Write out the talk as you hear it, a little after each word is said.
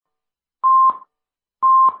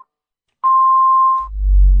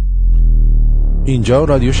اینجا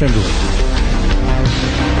رادیو شمرون.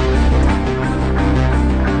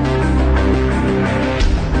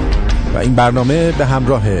 و این برنامه به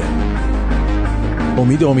همراه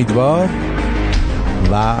امید امیدوار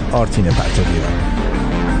و آرتین پرتویان.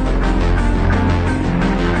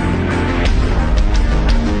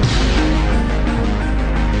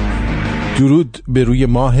 درود به روی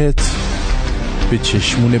ماهت، به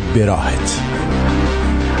چشمون براهت.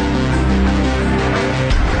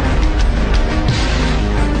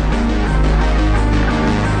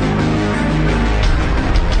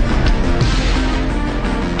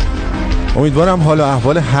 امیدوارم حال و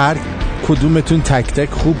احوال هر کدومتون تک تک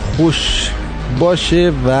خوب خوش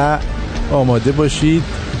باشه و آماده باشید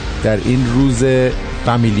در این روز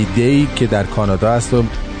فامیلی دی که در کانادا هست و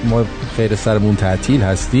ما خیر سرمون تعطیل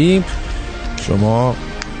هستیم. شما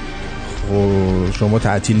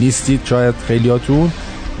تعطیل نیستید شاید خیلیاتون،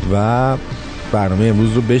 و برنامه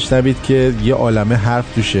امروز رو بشنوید که یه عالمه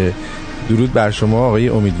حرف توشه. درود بر شما آقای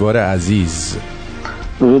امیدوار عزیز.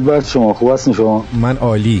 درود بر شما، خوب هستین شما؟ من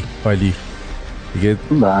عالی دیگه.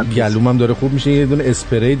 گلومم داره خوب میشه. یه دونه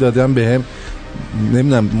اسپری دادم بهم،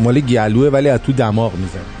 نمیدونم مال گلوه ولی از تو دماغ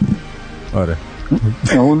میزنه. آره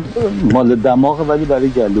اون مال دماغه ولی برای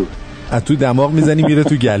گلو. از تو دماغ میزنی میره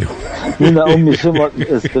تو گلو. نه اون میشه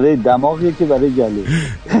اسپری دماغیه که برای گلو.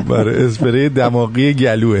 برای اسپری دماغی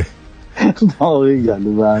گلوه. دماغی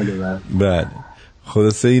گلو. بله.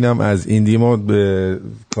 خلاصه اینم از این دیگه. ما به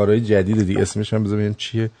کارهای جدید دیگه اسمش هم بذاریم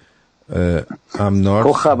چیه،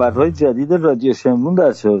 خب خبرهای جدید رادیو شمرون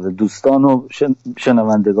در چه دوستان و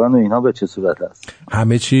شنوندگان و اینها به چه صورت هست؟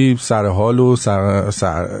 همه چی سرحال و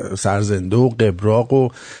سرزنده و قبراق و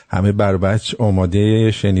همه بربچ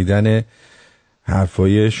آماده شنیدن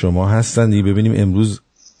حرفای شما هستن دیگه. ببینیم امروز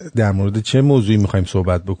در مورد چه موضوعی میخوایم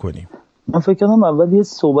صحبت بکنیم. من فکر کنم اول یه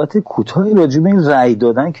صحبت کوتاهی راجع به این رأی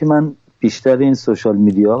دادن که من بیشتر این سوشال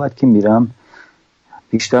میدیا وقتی که میرم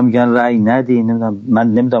بیشتر میگن رأی ندین.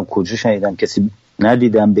 من نمیدونم کجا شنیدم کسی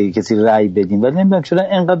ندیدم به کسی رأی بدین، ولی نمیدونم چرا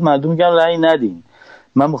اینقدر مردم میگن رأی ندین.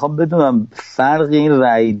 من میخوام بدونم فرق این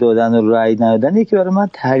رأی دادن و رأی ندادن یکی برای من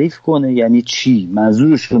تعریف کنه، یعنی چی،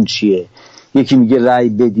 منظورشون چیه. یکی میگه رأی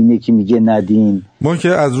بدین، یکی میگه ندین. ما که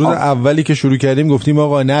از روز اولی که شروع کردیم گفتیم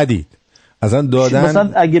آقا ندید، اصلا دادن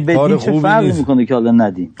مثلا اگه بدین چه فرقی میکنه که حالا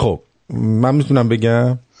ندین؟ خب من میتونم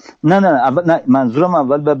بگم نه منظورم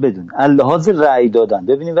اول بدون لحاظ رأی دادن.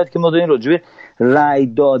 ببینید وقتی که ما داریم راجع به رأی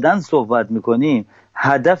دادن صحبت میکنیم،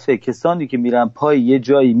 هدف کسانی که میرن پای یه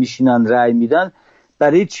جایی میشینن رأی میدن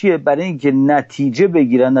برای چیه؟ برای اینکه نتیجه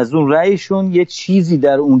بگیرن از اون رأیشون، یه چیزی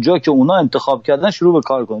در اونجا که اونا انتخاب کردن شروع به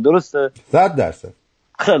کار کنن. درسته؟ 100%.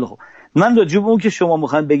 خیلی خوب. من راجع به اون که شما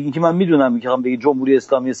میخواین بگین که من میدونم که میخوام بگید جمهوری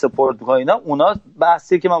اسلامی سپورت میکنه اینا، اونا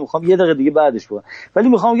بحثیه که من میخوام یه دقیقه دیگه بعدش بگم، ولی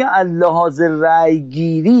میخوام بگم لحاظ رأی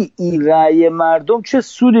گیری این رأی مردم چه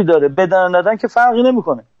سودی داره؟ بدن ندن که فرقی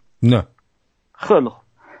نمیکنه. نه خیلی خوب.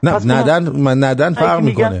 ندن فرق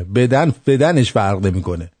میکنه، بدنش فرق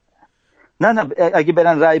نمیکنه. نه اگه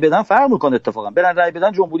برن رأی بدن فرق میکنه. اتفاقا برن رأی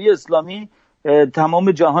بدن جمهوری اسلامی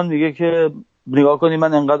تمام جهان میگه که نگاه کنی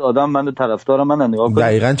من انقدر آدم منو طرفدارم، من نگاه کنی.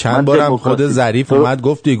 دقیقاً چند بارم خود ظریف اومد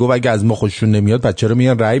گفت اگه از ما خوششون نمیاد پس چرا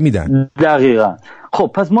میان رأی میدن؟ دقیقاً.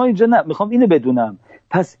 خب پس ما اینجا میخوام اینو بدونم،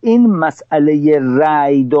 پس این مسئله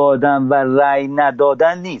رأی دادن و رأی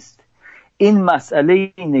ندادن نیست. این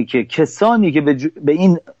مسئله اینه که کسانی که به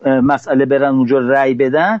این مسئله برن اونجا رأی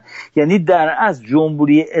بدن، یعنی در از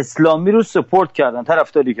جمهوری اسلامی رو سپورت کردن،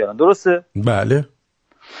 طرفداری کردن. درسته؟ بله.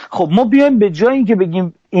 خب ما بیایم به جای اینکه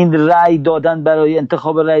بگیم این رأی دادن برای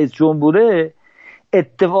انتخاب رئیس جمهوره،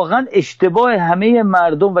 اتفاقا اشتباه همه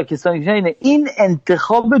مردم و کسانی که اینه این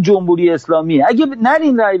انتخاب جمهوری اسلامیه. اگه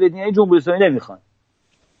نرین رأی بدین این جمهوری اسلامی نمیخوان.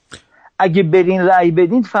 اگه برین رأی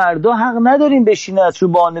بدین فردا حق ندارین بشینه از رو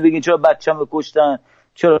بهانه بگین چرا بچه‌مو کشتن،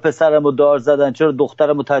 چرا پسرمو دار زدن، چرا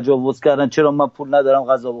دخترمو تجاوز کردن، چرا من پول ندارم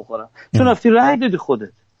غذا بخورم. چون رفتی رأی دادی خودت.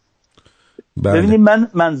 ببینید من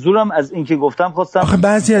منظورم از این که گفتم خواستم آخه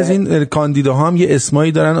بعضی از این کاندیداها هم یه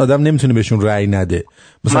اسمایی دارن آدم نمیتونه بهشون رأی نده.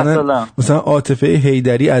 مثلا عاطفه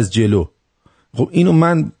حیدری از جلو. خب اینو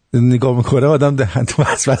من نگاه میکنه آدم دهن تو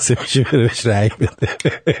وسوسه میشه بهش رأی بده.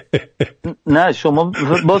 نه شما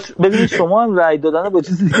ببینید شما هم رأی دادن با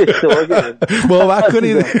چیز دیگه اشتباه کردید. باور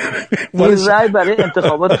کنید این رأی برای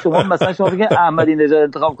انتخابات شما، مثلا شما بگین احمدی نژاد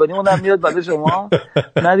انتخاب کنی اونم میاد برای شما،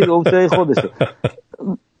 نه دیگه اون خودشه.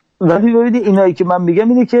 ولی ببینید اینایی که من میگم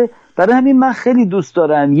اینه که برای همین من خیلی دوست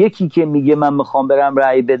دارم یکی که میگه من میخوام برم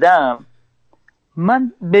رأی بدم،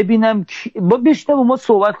 من ببینم بشنم و ما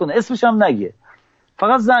صحبت کنه، اسمش هم نگه،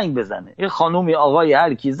 فقط زنگ بزنه، یه خانومی آقای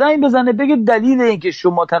هر کی زنگ بزنه بگه دلیل اینکه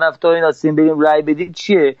شما طرفدار این هستین بریم رای بدید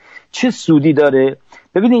چیه، چه سودی داره.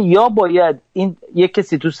 ببینید یا باید این یک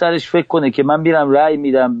کسی تو سرش فکر کنه که من میرم رای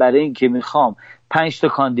میدم برای اینکه میخوام 5 تا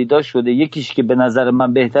کاندیدا شده یکیش که به نظر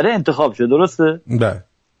من بهتره انتخاب شده، درسته؟ بله.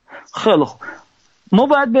 خیلی خوب، ما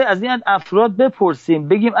باید از این افراد بپرسیم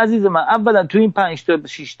بگیم عزیز من اولا تو این 5 تا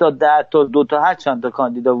 6 تا 10 تا 2 تا هر چند تا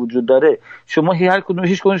کاندیدا وجود داره شما هر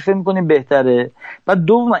کدومش فکر می‌کنین بهتره؟ بعد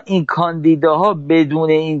دوم این کاندیداها بدون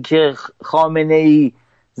اینکه خامنه‌ای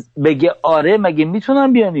بگه آره مگه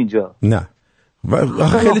میتونن بیان اینجا؟ نه. و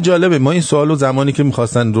خیلی جالبه، ما این سوالو زمانی که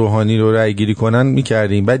می‌خواستن روحانی رو رأی گیری کنن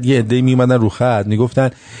می‌کردیم، بعد یه عده‌ای میومدن رو خط میگفتن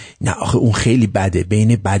نه آخه اون خیلی بده،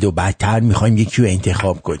 بین بد و بدتر می‌خوایم یکی رو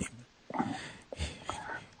انتخاب کنیم.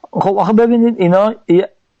 خب آخه ببینید اینا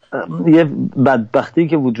یه بدبختی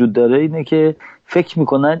که وجود داره اینه که فکر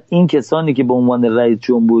میکنن این کسانی که به عنوان رئیس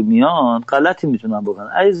جمهور میان غلطی میتونن بکنن.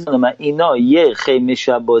 عزیزان من اینا یه خیمه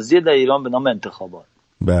شب بازی در ایران به نام انتخابات.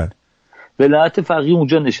 بله. ولایت فقیه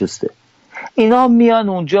اونجا نشسته، اینا میان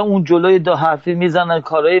اونجا اون جلوی دو حرفی میزنن،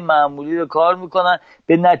 کارهای معمولی رو کار میکنن،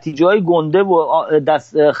 به نتیجه های گنده و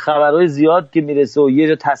خبرهای زیاد که میرسه و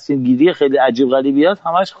یه تصمیم گیری خیلی عجیب غریبیات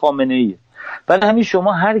همش خامنه‌ایه. برای همین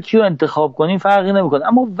شما هر کیو انتخاب کنین فرقی نمیکنه،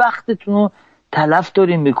 اما وقتتون رو تلف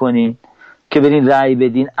دارین میکنین که برین رأی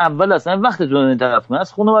بدین. اول اصلا وقتتون رو تلف کنین،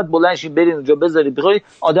 از خونه باید بلند شین برین اونجا بذارید. بخوای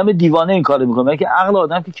آدم دیوانه این کارو میکنه که عقل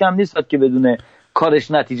آدم که کم نیست که بدونه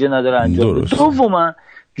کارش نتیجه نداره انجام بده. دوما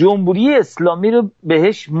جمهوری اسلامی رو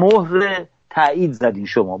بهش مهر تایید زدین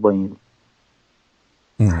شما با این.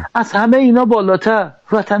 از همه اینا بالاتر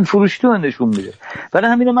وطن فروشی رو نشون میده.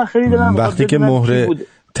 برای همین من خیلی دارم وقتی که مهر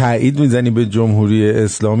تایید میزنی به جمهوری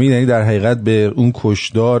اسلامی یعنی در حقیقت به اون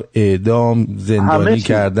کشدار، اعدام، زندانی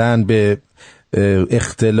کردن، به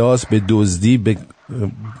اختلاس، به دزدی، به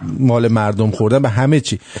مال مردم خوردن، به همه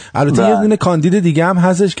چی. البته یه دونه کاندید دیگه هم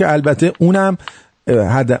هستش که البته اونم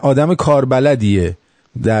آدم کاربلدیه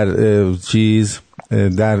در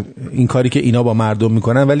در این کاری که اینا با مردم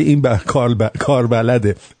میکنن، ولی این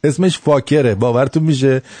کاربلده، اسمش فاکره. باورتون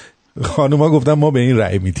میشه خانوما گفتن ما به این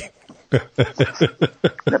رأی میدیم.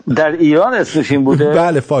 در ایران اسمش این بوده؟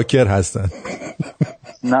 بله فاکر هستن.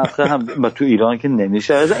 نه هم تو ایران که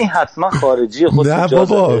نمیشه، این حتما خارجی خود. نه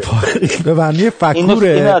بابا به معنی فکوره،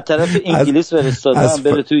 این از طرف انگلیس فرستادن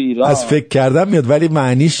بره تو ایران. از فکر کردم میاد ولی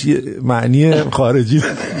معنیش معنی خارجی.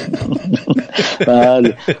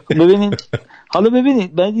 بله حالا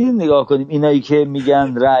ببینید باید نگاه کنیم اینایی که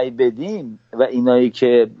میگن رأی بدیم و اینایی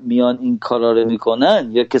که میان این کارا رو میکنن،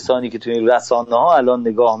 یا کسانی که توی رسانه ها الان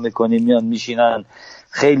نگاه میکنیم میان میشینن،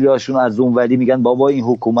 خیلی هاشون از اون ولی میگن بابا این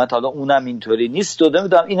حکومت حالا اونم اینطوری نیست.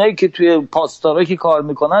 نمیدونم اینایی که توی پاسدارا که کار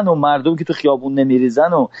میکنن و مردم که تو خیابون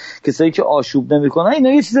نمیریزن و کسایی که آشوب نمیکنن، اینا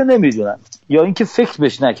یه چیز نمیدونن یا اینکه فکر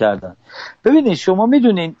بهش نکردن. ببینید شما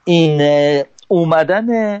میدونین این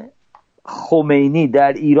اومدن خمینی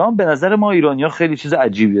در ایران به نظر ما ایرانی‌ها خیلی چیز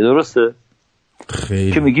عجیبیه، درسته؟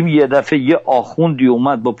 خیلی. که میگیم یه دفعه یه آخوندی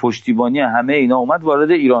اومد با پشتیبانی همه اینا اومد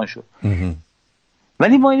وارد ایران شد.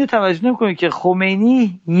 ولی ما اینو توجه نمی‌کنیم که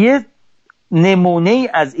خمینی یه نمونه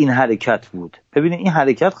از این حرکت بود. ببینید این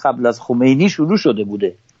حرکت قبل از خمینی شروع شده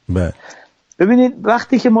بوده. ببینید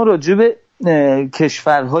وقتی که ما راجع به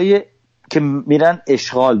کشورهای که میرن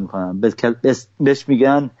اشغال میکنن بهش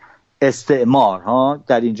میگن استعمار ها،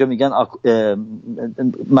 در اینجا میگن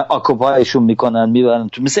آکوپایشون میکنن میبرن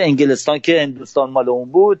تو، مثل انگلستان که هندوستان مال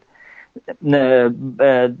اون بود.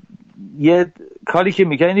 یه کاری که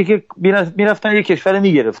میکنن اینه که میرفتن یه کشور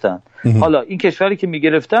میگرفتن. حالا این کشوری که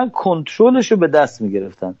میگرفتن کنترلشو به دست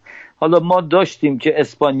میگرفتن. حالا ما داشتیم که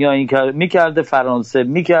اسپانیا این میکرده، فرانسه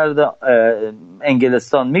میکرده،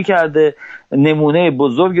 انگلستان میکرده، نمونه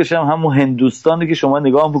بزرگش هم همون هندوستانی که شما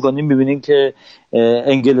نگاه بکنین ببینین که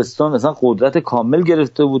انگلستان مثلا قدرت کامل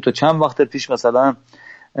گرفته بود. تا چند وقت پیش مثلا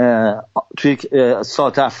توی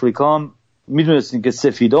ساوت آفریقا میدونستین که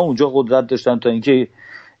سفیدا اونجا قدرت داشتن، تا اینکه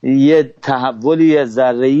یه تحولی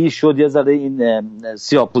ذره‌ای شد، یه ذره این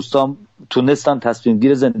سیاه‌پوستان تونستن تصمیم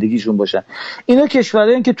گیر زندگیشون باشن. اینا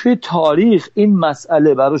کشورهایی که توی تاریخ این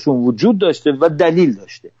مسئله براشون وجود داشته و دلیل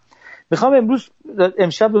داشته. میخوام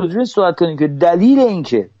امشب راجع به صحبت کنیم که دلیل این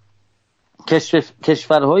که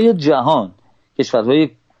کشورهای جهان، کشورهای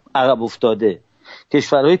عقب افتاده،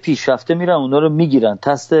 کشورهای پیشرفته میرن اونا رو میگیرن،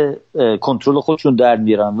 تست کنترل خودشون در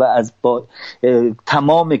میارن و از با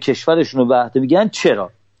تمام کشورشون رو وحده میگیرن. چرا؟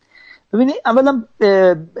 ببینید اولا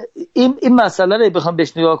این مسئله رو بخوام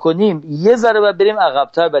بهش نگاه کنیم یه ذره باید بریم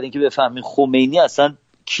عقب‌تر برای اینکه بفهمیم خمینی اصلا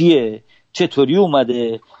کیه، چطوری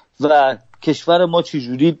اومده و کشور ما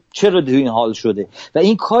چرا در این حال شده و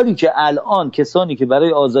این کاری که الان کسانی که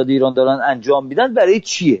برای آزادی ایران دارن انجام میدن برای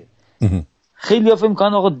چیه. خیلی ها فکر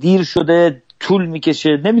میکنن آقا دیر شده، طول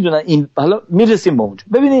میکشه، نمیدونن. این حالا میرسیم به اونجا.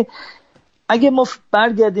 ببینید اگه ما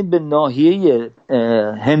برگردیم به ناحیه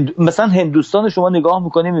مثلا هندوستان شما نگاه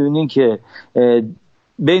میکنیم میبینین که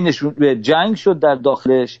بینشون جنگ شد، در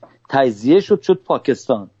داخلش تجزیه شد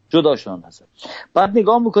پاکستان جداشون هست. بعد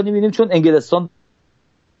نگاه میکنیم میبینیم چون انگلستان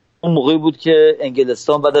اون موقعی بود که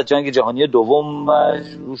انگلستان بعد از جنگ جهانی دوم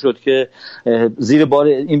مجبور شد که زیر بار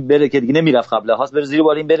این بره که دیگه نمیرفت قبل هاست بره زیر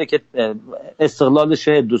بار این بره که استقلالش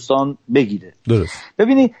هندوستان بگیره. درست.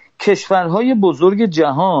 ببینید کشورهای بزرگ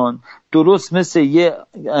جهان درست مثل یه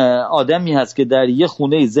آدمی هست که در یه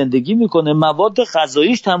خونه زندگی میکنه، مواد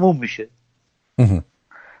غذاییش تموم میشه.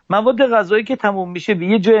 مواد غذایی که تموم میشه به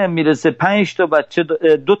یه جای میرسه 5 تا بچه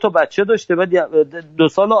 2 تا بچه داشته، بعد 2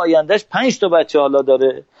 سال آیندهش 5 تا بچه حالا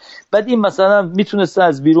داره، بعد این مثلا میتونسته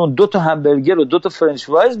از بیرون 2 تا همبرگر و 2 تا فرنچ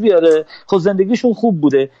فرایز بیاره، خب زندگیشون خوب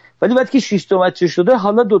بوده. ولی بعد که 6 تا بچه شده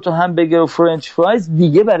حالا 2 تا همبرگر و فرنچ فرایز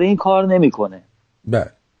دیگه برای این کار نمیکنه.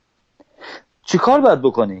 بله. چی کار باید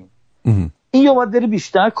بکنی؟ این یا باید بره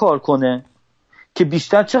بیشتر کار کنه که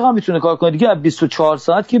بیشتر چقدر میتونه کار کنه دیگه، 24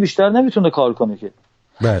 ساعت که بیشتر نمیتونه کار کنه که.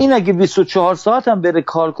 این اگه 24 ساعت هم بره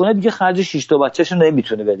کار کنه دیگه خرج 6 تا بچه‌شو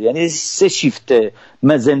نمیتونه بده، یعنی 3 شیفت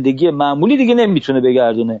زندگی معمولی دیگه نمیتونه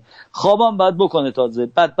بگردونه، خوابم باید بکنه، تازه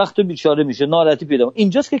بدبخت و بیچاره میشه، ناراحتی پیدا میکنه.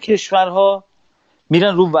 اینجاست که کشورها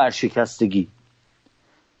میرن رو ورشکستگی.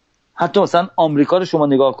 حتی مثلا آمریکا رو شما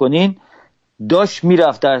نگاه کنین، داشت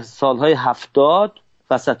میرفت در سالهای 70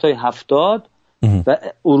 وسطای 70 و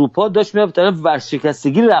اروپا داشت میرفت طرف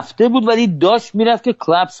ورشکستگی رفته بود، ولی داشت میرفت که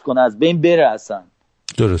کلپس کنه، از بین بره اصلا.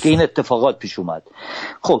 درسته. که این اتفاقات پیش اومد.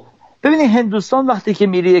 خب ببینید هندوستان وقتی که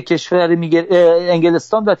میره یک کشور میگیره،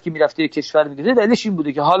 انگلستان وقتی که میرفته یک کشور میگیره، دلیلش این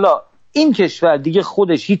بوده که حالا این کشور دیگه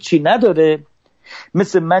خودش هیچی نداره،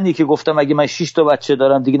 مثل منی که گفتم اگه من 6 تا بچه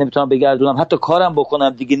دارم دیگه نمیتونم بگردونم، حتی کارم بکنم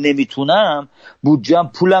دیگه نمیتونم، بودجم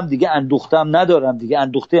پولم دیگه اندوختم ندارم دیگه.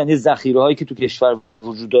 اندوخته یعنی ذخیره هایی که تو کشور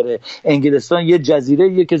وجود داره. انگلستان یه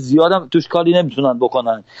جزیره که زیادم توش کاری نمیتونن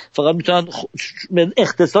بکنن، فقط میتونن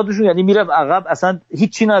اقتصادشون یعنی میره عقب، اصلا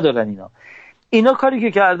هیچی ندارن. اینا کاری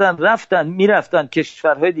که کردن میرفتن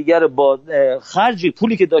کشورهای دیگر با خرج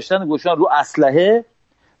پولی که داشتن گوشان رو اسلحه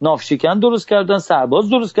ناوشکن درست کردن، سرباز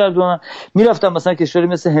درست کردن، میرفتن مثلا کشوری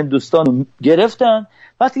مثل هندوستان رو گرفتن.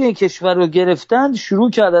 وقتی این کشور رو گرفتن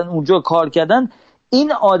شروع کردن اونجا کار کردن.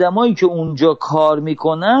 این آدمایی که اونجا کار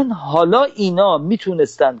میکنن حالا اینا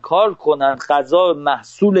میتونستن کار کنن، غذا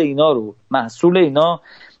محصول اینا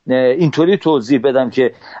اینطوری توضیح بدم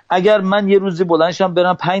که اگر من یه روزی بلندشم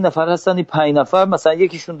برم 5 نفر هستن، این 5 نفر مثلا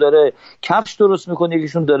یکیشون داره کفش درست میکنه،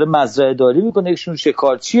 یکیشون داره مزرعه داری میکنه، یکیشون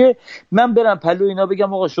شکارچیه، من برم پلو اینا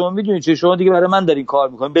بگم آقا شما میدونید چه، شما دیگه برای من دارین کار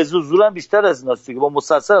میکنین، به زورم بیشتر از ایناست دیگه، با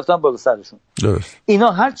مسلسل رفتن بالا سرشون. درست.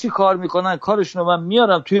 اینا هر چی کار میکنن کارشون رو من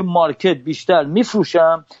میارم توی مارکت بیشتر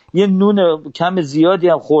میفروشم، یه نون کم زیادی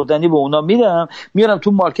هم خوردنی به اونا میدم، میارم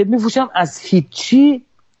تو مارکت میفروشم، از هیچی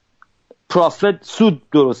پروفیت سود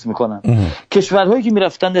درست میکنن. کشورهایی که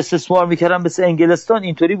میرفتن استثمار میکردن مثل انگلستان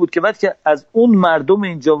اینطوری بود که بعد که از اون مردم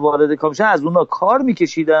اینجا وارد کار میشن از اونا کار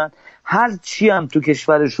میکشیدن، هر چی هم تو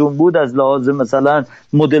کشورشون بود از لحاظ مثلا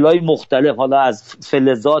مدل‌های مختلف، حالا از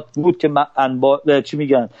فلزات بود که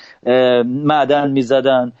معدن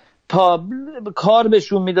میزدن تا کار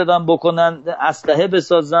بهشون میدادن بکنن، اسلحه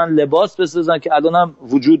بسازن، لباس بسازن که الان هم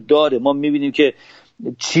وجود داره. ما میبینیم که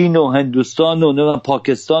چین و هندوستان و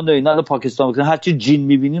پاکستان و اینا، پاکستان بکنن هرچی جین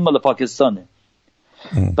میبینیم مال پاکستانه.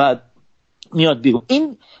 بعد میاد بیرون.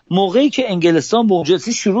 این موقعی که انگلستان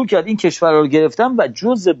موجزی شروع کرد این کشورها رو گرفتن و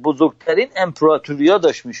جز بزرگترین امپراتوریا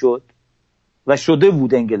داشت میشد و شده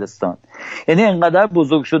بود انگلستان، یعنی انقدر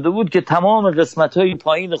بزرگ شده بود که تمام قسمت‌های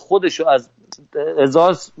پایین خودش رو از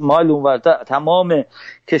 1000 مایل اونورتر تمام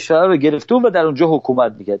کشورها رو گرفته و در اونجا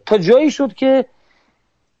حکومت میکرد، تا جایی شد که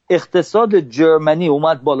اقتصاد جرمنی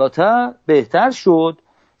اومد بالاتر، بهتر شد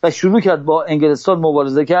و شروع کرد با انگلستان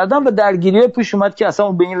مبارزه کردن و درگیری پیش اومد که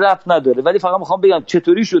اصلا به این ربط نداره. ولی فقط میخوام بگم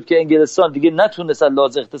چطوری شد که انگلستان دیگه نتونست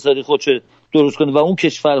لحاظ اقتصادی خودش درست کنه و اون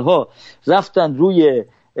کشورها رفتن روی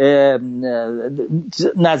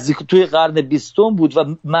نزدیک توی قرن 20 بود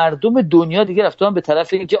و مردم دنیا دیگه رفتن به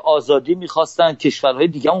طرف اینکه آزادی میخواستن. کشورهای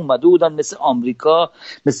دیگه هم اومده بودن مثل آمریکا،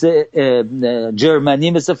 مثل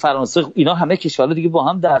جرمنی، مثل فرانسه، اینا همه کشورها دیگه با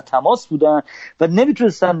هم در تماس بودن و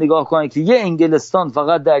نمیتونستن نگاه کنن که یه انگلستان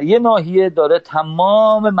فقط در یه ناحیه داره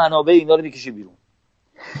تمام منابع اینا رو میکشه بیرون.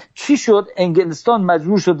 چی شد؟ انگلستان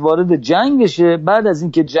مجبور شد وارد جنگ بشه. بعد از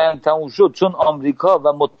اینکه جنگ تموم شد، چون آمریکا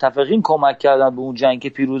و متفقین کمک کردن به اون جنگ که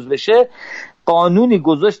پیروز بشه، قانونی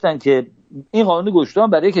گذاشتن که این قانون گذاشتن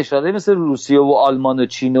برای کشورهای مثل روسیه و آلمان و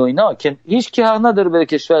چین و اینا که هیچ کی حق نداره بره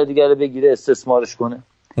کشور دیگه رو بگیره استثمارش کنه.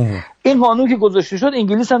 این قانون که گذاشته شد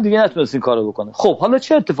انگلیس هم دیگه نتونست این کارو بکنه. خب حالا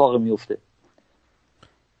چه اتفاقی میفته؟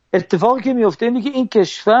 اتفاقی که میفته اینه که این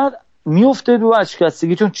کشور میفته رو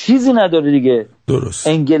اشکستگی، چون چیزی نداره دیگه. درست.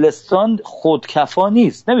 انگلستان خودکفا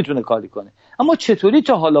نیست، نمیتونه کاری کنه. اما چطوری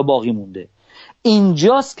تا حالا باقی مونده؟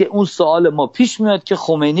 اینجاست که اون سوال ما پیش میاد که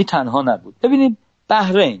خمینی تنها نبود. ببینید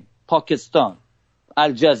بحرین، پاکستان،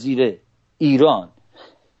 الجزیره، ایران،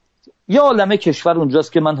 یا عالمه کشور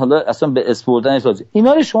اونجاست که من حالا اصلا به اسم بردن نمی‌خوام.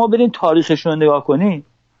 اینا رو شما برین تاریخشون رو نگاه کنین،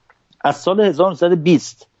 از سال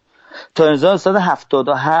 1920 تا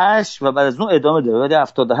 1978 و بعد از اون ادامه داره، ولی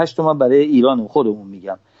 78 رو من برای ایران خودمون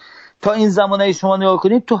میگم. تا این زمانه شما نگاه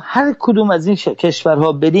کنید تو هر کدوم از این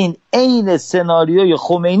کشورها برین عین سناریوی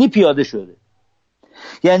خمینی پیاده شده.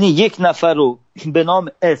 یعنی یک نفر رو به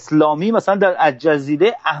نام اسلامی، مثلا در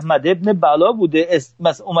الجزیره احمد ابن بلا بوده،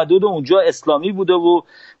 مثلا اومده بود اونجا اسلامی بوده و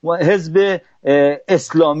حزب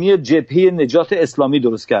اسلامی جبهه نجات اسلامی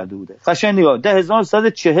درست کرده بوده. قشنگ نگاه، در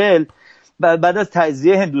 1940 بعد از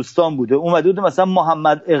تجزیه هندوستان بوده، اومده بود مثلا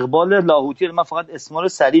محمد اقبال لاهوتی، من فقط اسما رو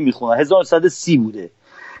سریع میخونم، 1930 بوده.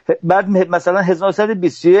 بعد مثلا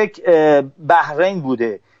 1921 بحرین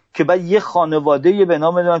بوده که بعد یه خانواده به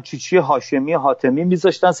نام چیچی هاشمی حاتمی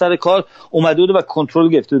میذاشتن سر کار، اومده بود و کنترل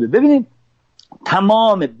گرفته بود. ببینید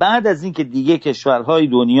تمام بعد از این که دیگه کشورهای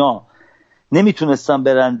دنیا نمیتونستن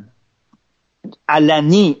برن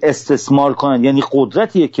علنی استثمار کنن، یعنی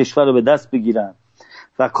قدرت یک کشور رو به دست بگیرن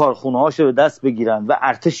و کارخونه‌هاش رو به دست بگیرن و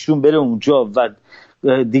ارتششون بره اونجا و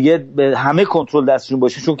دیگه همه کنترل دستشون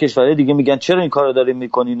باشه، چون کشورهای دیگه میگن چرا این کارو دارین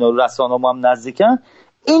میکنین و رسانه‌ها هم نزدیکن.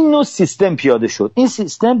 این نوع سیستم پیاده شد. این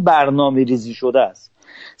سیستم برنامه‌ریزی شده است.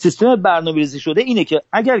 سیستم برنامه‌ریزی شده اینه که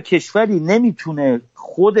اگر کشوری نمیتونه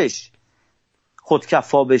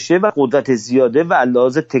خودکفا بشه و قدرت زیاده و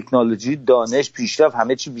علاوه تکنولوژی، دانش، پیشرفت،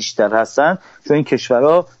 همه چی بیشتر هستن، چون این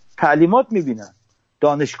کشورها تعلیمات میبینن،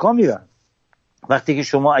 دانشگاه میرن. وقتی که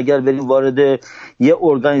شما اگر برید وارد یه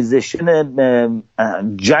ارگانیزیشن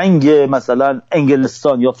جنگ مثلا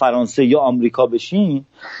انگلستان یا فرانسه یا آمریکا بشین،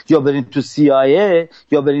 یا برید تو CIA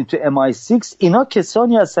یا برید تو MI6، اینا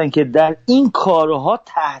کسانی هستن که در این کارها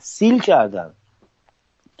تحصیل کردن.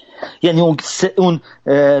 یعنی اون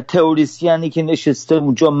تئوریسیانی که نشسته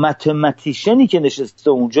اونجا، متمتیشنی که نشسته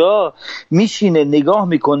اونجا، میشینه نگاه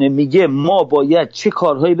میکنه میگه ما باید چه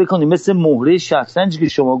کارهایی بکنیم، مثل مهره شطرنجی که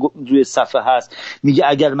شما روی صفحه هست، میگه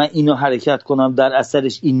اگر من اینو حرکت کنم در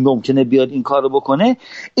اثرش این ممکنه بیاد این کارو بکنه.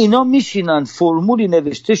 اینا میشینن فرمولی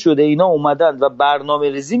نوشته شده، اینا اومدن و برنامه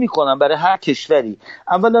ریزی میکنن برای هر کشوری.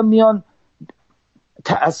 اولا میان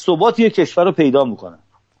تعصبات یک کشور رو پیدا میکنن،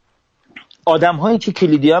 آدم هایی که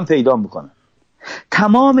کلیدی هم پیدا میکنن،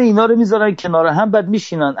 تمام اینا رو میذارن کنار هم، بعد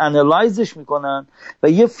میشینن انالایزش میکنن و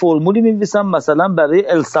یه فرمولی می‌نویسن، مثلا برای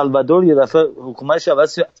السالوادور یه دفعه حکومتش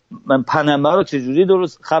عوض، من پنما رو چجوری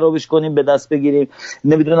درست خرابش کنیم به دست بگیریم،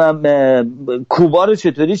 نمیدونم کوبا رو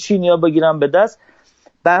چطوری چینیا بگیرن به دست.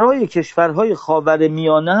 برای کشورهای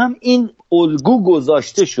خاورمیانه هم این الگو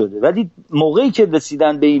گذاشته شده، ولی موقعی که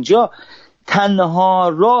رسیدن به اینجا، تنها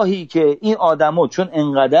راهی که این آدما چون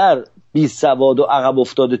انقدر بی سواد و عقب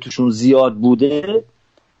افتاده توشون زیاد بوده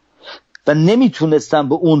و نمیتونستن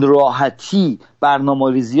به اون راحتی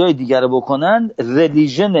برنامه‌ریزی‌های دیگر رو بکنن،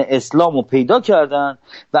 ریلیژن اسلام رو پیدا کردن.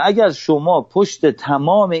 و اگر شما پشت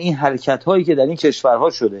تمام این حرکت‌هایی که در این کشورها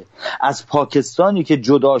شده، از پاکستانی که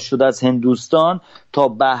جدا شده از هندوستان تا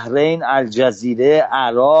بحرین، الجزیره،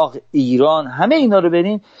 عراق، ایران، همه اینا رو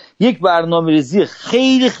برین، یک برنامه‌ریزی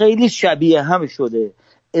خیلی خیلی شبیه هم شده.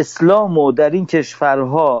 اسلامو در این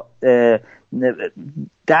کشورها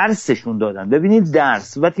درسشون دادن. ببینید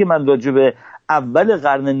درس، وقتی من راجع به اول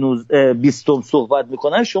قرن 20 صحبت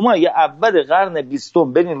میکنم، شما اگه اول قرن 20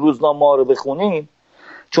 برین روزنامه ها رو بخونین،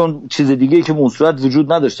 چون چیز دیگه که منصورت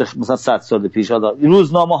وجود نداشته مثلا 100 سال پیش، حالا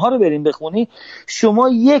روزنامه ها رو برین بخونین، شما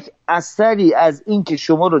یک اثری از این که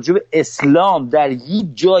شما راجع به اسلام در یک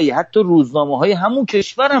جایی، حتی روزنامه های همون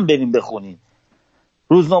کشور هم برین بخونین،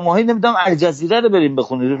 روزنامه‌های نمیدونم الجزیره رو بریم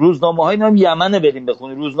بخونید، روزنامه‌های نمیدونم یمن رو بریم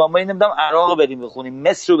بخونید، روزنامه‌های نمیدونم عراق رو بریم بخونید،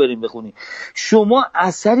 مصر رو بریم بخونید، شما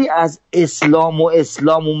اثری از اسلام و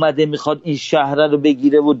اسلام اومده میخواد این شهر رو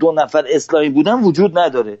بگیره و 2 نفر اسلامی بودن وجود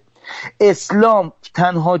نداره. اسلام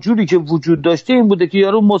تنها جوری که وجود داشته این بوده که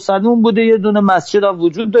یارو مسلمان بوده، یه دونه مسجد هم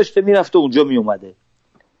وجود داشته، میرفته اونجا میومده.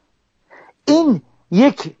 این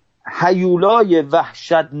یک هیولای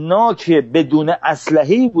وحشتناک بدون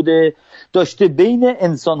اسلحه‌ای بوده، داشته بین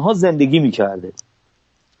انسان‌ها زندگی می‌کرده.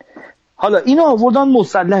 حالا اینا آوردن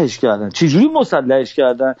مسلحش کردن. چجوری مسلحش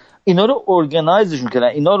کردن؟ اینا رو ارگنایزشون کردن،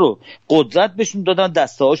 اینا رو قدرت بهشون دادن،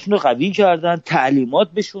 دسته هاشون رو قوی کردن، تعلیمات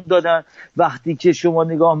بهشون دادن. وقتی که شما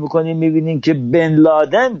نگاه میکنین میبینین که بن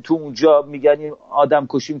لادن تو اونجا میگن آدم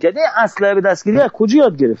کشی میکرد، این اسلحه به دستگیری از کجا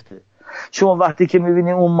یاد گرفته؟ شما وقتی که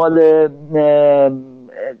میبینین اون مال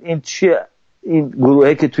این چیه، این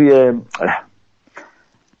گروهه که توی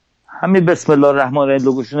همین بسم الله الرحمن الرحیم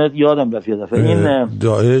لوگوشونه یادم رفت یه دفعه، این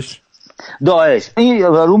داعش این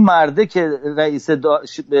رو مرده که رئیس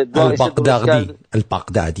داعش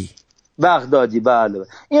بغدادی بله.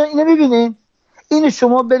 اینو میبینین، اینو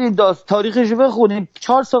شما برین تاریخش بخونین،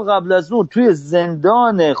 4 سال قبل از اون توی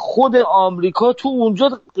زندان خود آمریکا تو اونجا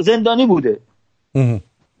زندانی بوده،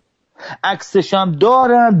 عکسش هم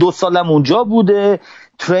دارن، 2 سالم اونجا بوده،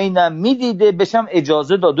 ترینم میدیده، بهشم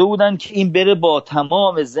اجازه داده بودن که این بره با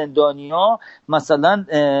تمام زندانیا مثلا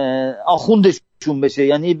آخوندشون بشه،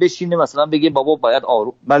 یعنی بشینه مثلا بگه بابا باید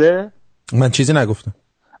آروم. بله من چیزی نگفتم،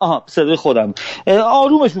 صدای خودم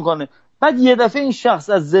آرومش میکنه. بعد یه دفعه این شخص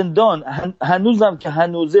از زندان هنوزم که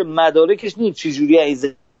هنوزه مدارکش نیست چجوری از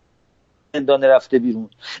زندان رفته بیرون،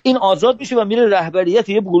 این آزاد میشه و میره رهبریت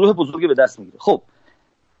یه گروه بزرگی به دست میگیره. خب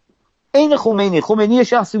این خمینی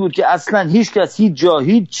شخصی بود که اصلا هیچ کس هیچ جا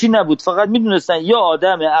هیچ چی نبود، فقط میدونستن یا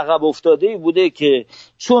آدم عقب افتاده‌ای بوده که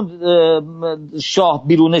چون شاه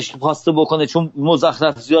بیرونش خواسته بکنه، چون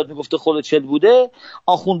مزخرف زیاد میگفته خلوچل بوده،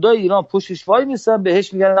 آخوندای ایران پشتش وای میسن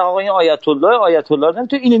بهش میگن آقا این آیت الله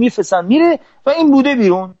نمیتونه، اینو میفسن میره و این بوده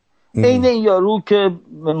بیرون. این یارو که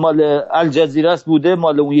مال الجزیره است بوده،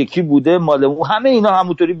 مال اون یکی بوده، مال اون، همه اینا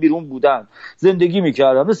همونطوری بیرون بودن زندگی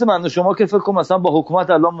میکردن. مثل من و شما که فکر کنم مثلا با حکومت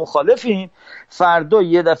الان مخالفیم، فردا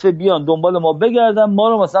یه دفعه بیان دنبال ما بگردن، ما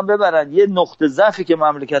رو مثلا ببرن یه نقطه ضعفی که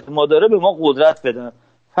مملکت ما داره به ما قدرت بدن.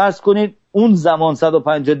 فرض کنید اون زمان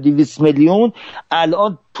 150-200 میلیون،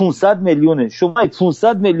 الان 500 میلیونه. شما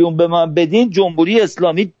 500 میلیون به من بدین، جمهوری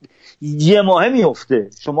اسلامی یه ماهه میفته.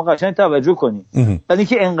 شما قشنگ توجه کنید. ولی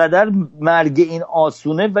که انقدر مرگ این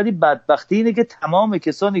آسونه، ولی بدبختی اینه که تمام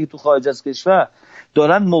کسانی که تو خارج از کشور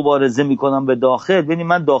دارن مبارزه میکنن به داخل، ببین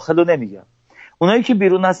من داخل رو نمیگم، اونایی که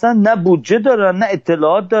بیرون هستن نه بودجه دارن، نه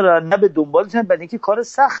اطلاعات دارن، نه به دنبالشن، ولی که کار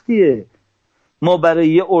سختیه. ما برای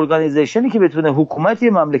یه ارگانیزیشنی که بتونه حکومت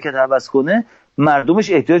یه مملکت عوض کنه،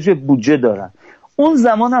 مردمش احتیاج به بودجه دارن. اون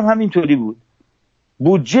زمان هم همینطوری بود.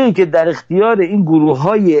 بودجه‌ای که در اختیار این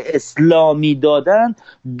گروه‌های اسلامی دادن،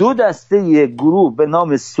 2 دسته گروه به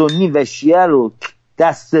نام سنی و شیعه رو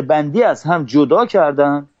دسته‌بندی از هم جدا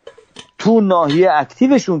کردن، تو ناحیه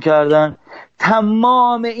اکتیوشون کردن،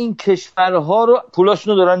 تمام این کشورها رو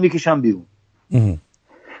پولاشون رو دارن میکشن بیرون.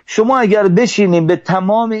 شما اگر بشینیم به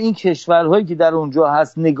تمام این کشورهایی که در اونجا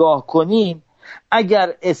هست نگاه کنیم،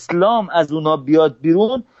 اگر اسلام از اونا بیاد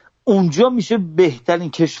بیرون، اونجا میشه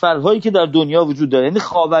بهترین کشورهایی که در دنیا وجود داره. یعنی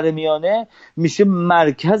خاورمیانه میشه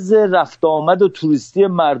مرکز رفت آمد و توریستی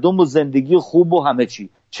مردم و زندگی خوب و همه چی.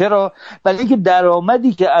 چرا؟ برای اینکه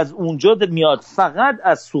درآمدی که از اونجا میاد فقط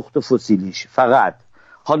از سوخت فسیلیش، فقط.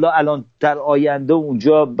 حالا الان در آینده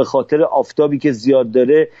اونجا به خاطر آفتابی که زیاد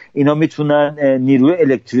داره، اینا میتونن نیروی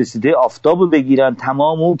الکتریسیته آفتاب رو بگیرن.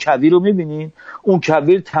 تمام اون کویر رو میبینین، اون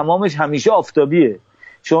کویر تمامش همیشه آفتابیه.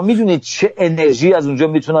 شما میدونید چه انرژی از اونجا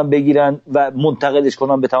میتونن بگیرن و منتقلش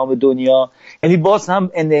کنن به تمام دنیا. یعنی باز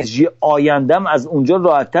هم انرژی آیندم از اونجا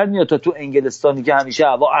راحت‌تر میاد تا تو انگلستانی که همیشه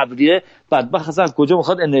هوا ابریه. بدبخت اصلا کجا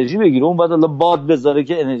میخواد انرژی بگیره؟ اون بعد الله باد بذاره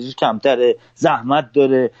که انرژیش کمتره، زحمت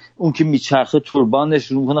داره. اون که میچرخه توربانش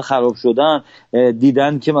رو میکنه خراب شدن.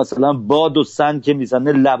 دیدن که مثلا باد و سنگ که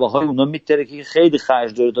میزنه لبه های اونا میتره که خیلی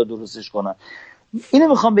خرج داره تا درستش کنن. اینو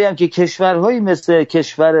میخوام بگم که کشورهایی مثل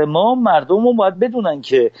کشور ما، مردم رو باید بدونن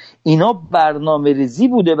که اینا برنامه ریزی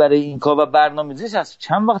بوده برای این کار و برنامه ریزیش از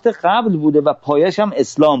چند وقت قبل بوده و پایش هم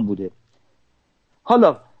اسلام بوده.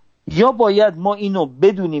 حالا یا باید ما اینو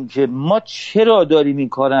بدونیم که ما چرا داریم این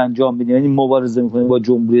کار انجام میدیم، یعنی مبارزه میکنیم با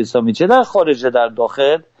جمهوری اسلامی، چه در خارج چه در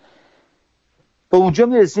داخل، به اونجا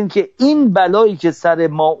میرسیم که این بلایی که سر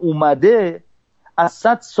ما اومده از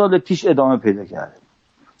 100 سال پیش ادامه پیدا کرده.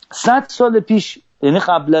 100 سال پیش، یعنی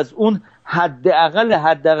قبل از اون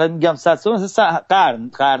حداقل میگم 100 سال، مثلا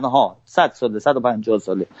قرنها، 100 ساله، 150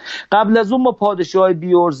 ساله قبل از اون ما پادشاهای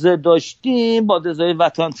بیورزه داشتیم، پادشاهای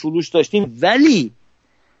وطن فروش داشتیم، ولی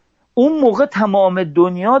اون موقع تمام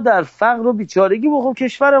دنیا در فقر و بیچارگی بود.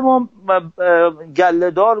 کشور ما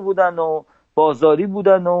گله‌دار بودن و بازاری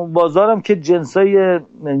بودن و بازارم که جنسای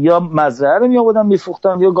یا مزرعه رو میآوردن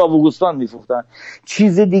میفروختن یا گاو و گوسفند میفروختن،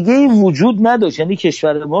 چیز دیگه ای وجود نداشت. یعنی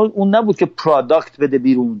کشور ما اون نبود که پروداکت بده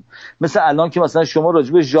بیرون، مثل الان که مثلا شما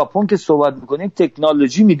راجع به ژاپن که صحبت میکنید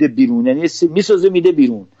تکنولوژی میده بیرون، یعنی میسازه میده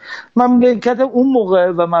بیرون. مملکت اون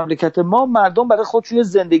موقع و مملکت ما مردم برای خودشون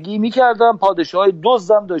زندگی میکردن، پادشاهای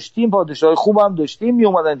دزدم داشتیم، پادشاهای خوبم داشتیم،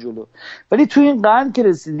 میومدن جلو. ولی تو این قرن که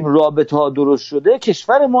رسیدیم رابطه ها درست شده،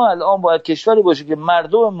 کشور ما الان باید کشوری باشه که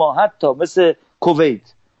مردم ما حتی مثل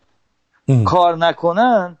کویت کار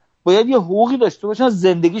نکنن، باید یه حقوقی داشته باشن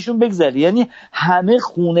زندگیشون بگذره. یعنی همه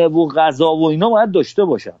خونه و غذا و اینا باید داشته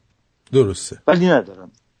باشن. درسته. ولی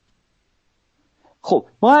ندارن. خب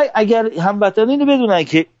ما اگر هموطنان بدونن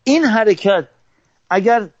که این حرکت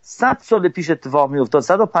اگر 100 سال پیش اتفاق میافتاد،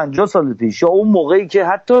 150 سال پیش، یا اون موقعی که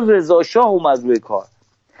حتی رضا شاه اومد روی کار،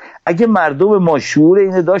 اگه مردم ما شعور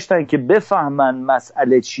اینو داشتن که بفهمن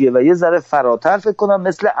مسئله چیه و یه ذره فراتر فکر کنن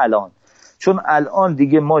مثل الان، چون الان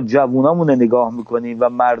دیگه ما جوونامون نگاه میکنیم و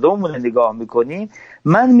مردممون نگاه میکنیم،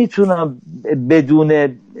 من میتونم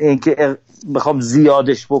بدون اینکه بخوام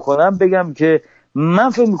زیادش بکنم بگم که من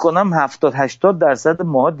فکر میکنم 70-80%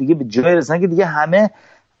 ماها دیگه به جای رسن که دیگه همه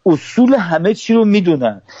اصول همه چی رو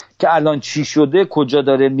میدونن که الان چی شده، کجا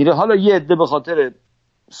داره میره. حالا یه عده به خاطر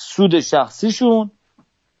سود شخصیشون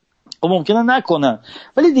ممکنه نکنن،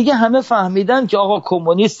 ولی دیگه همه فهمیدن که آقا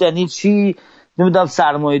کمونیست یعنی چی، نمیدونم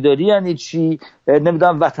سرمایه‌داری یعنی چی،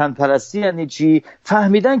 نمیدونم وطن پرستی یعنی چی.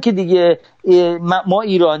 فهمیدن که دیگه ما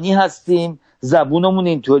ایرانی هستیم، زبونمون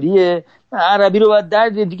اینطوریه، عربی رو باید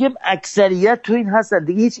درد دیگه. اکثریت تو این هستن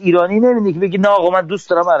دیگه، هیچ ایرانی نمیبینی که بگی نه آقا من دوست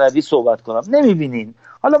دارم عربی صحبت کنم، نمیبینین.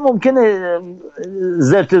 حالا ممکنه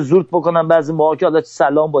زرت زورت بکنن بعضی موقع که حالا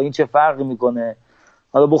سلام با این چه فرقی میکنه،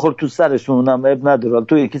 حالا بخور تو سرشون، هم اب نداره،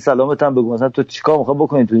 تو یکی سلامت هم بگو، مثلا تو چیکار میخوای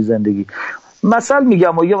بکنی تو این زندگی. مثلا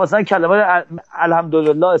میگم و یا مثلا کلمه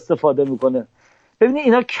الحمدلله استفاده میکنه. ببینید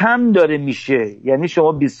اینا کم داره میشه. یعنی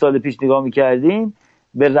شما 20 سال پیش نگاه میکردین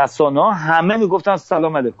به رسانه‌ها همه میگفتن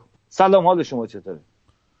سلام علیکم، سلام حال شما چطوره،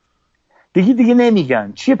 دیگه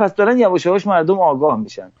نمیگن چیه. پس دارن یواش یواش مردم آگاه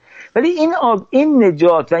میشن. ولی این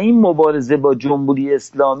نجات و این مبارزه با جمهوری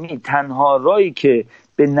اسلامی تنها راهی که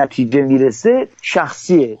به نتیجه میرسه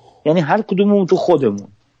شخصیه، یعنی هر کدوممون تو خودمون.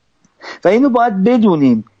 و اینو باید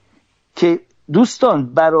بدونیم که دوستان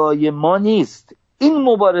برای ما نیست این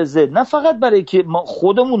مبارزه، نه فقط برای که ما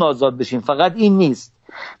خودمون آزاد بشیم، فقط این نیست.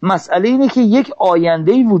 مسئله اینه که یک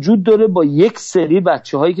آینده‌ای وجود داره با یک سری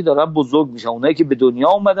بچه‌هایی که دارن بزرگ میشن، اونایی که به دنیا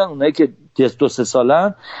اومدن، اونایی که 2-3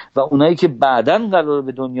 سالن و اونایی که بعداً قراره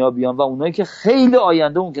به دنیا بیان و اونایی که خیلی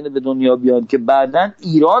آینده ممکنه به دنیا بیان که بعداً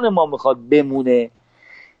ایران ما میخواد بمونه.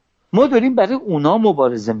 ما داریم برای اونا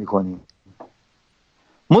مبارزه میکنیم.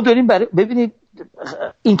 ما داریم برای ببینید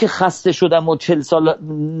این که خسته شدم و 40 سال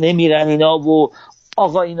نمیرن اینا و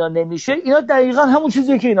آقا اینا نمیشه، اینا دقیقاً همون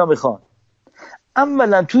چیزیه که اینا میخوان.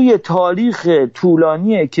 اولا توی تاریخ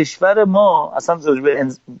طولانی کشور ما، اصلا به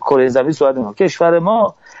کره زمین صحبت نمی‌کنم، کشور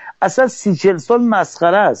ما اصلا 30-40 سال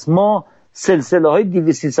مسخره است. ما سلسله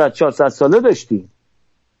های 200-300-400 ساله داشتیم،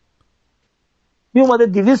 می اومده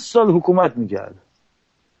 200 سال حکومت میکرد،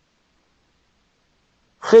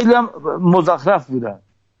 خیلی هم مزخرف بودن.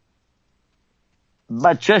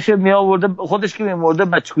 بچه‌ش می آورده، خودش که می مرده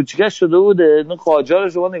بچه کوچیکش شده بوده. این قاجار رو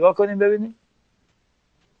شما نگاه کنین ببینید،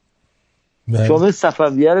 شما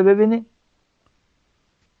صفویه رو ببینید،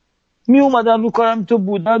 می اومدن رو کارم تو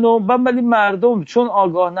بودن و ولی مردم چون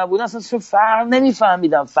آگاه نبودن اصلا فرق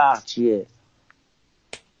نمیفهمیدن فرق چیه.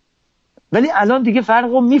 ولی الان دیگه فرق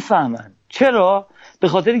رو میفهمن. چرا؟ به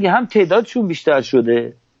خاطر که هم تعدادشون بیشتر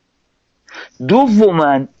شده،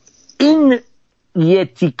 دوما این یه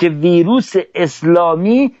تیکه ویروس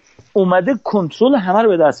اسلامی اومده کنترل همه رو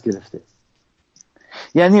به دست گرفته.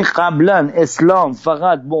 یعنی قبلا اسلام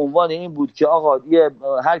فقط به عنوان این بود که آقا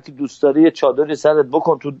هر کی دوست داره یه چادری سرت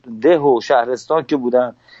بکن، تو ده و شهرستان که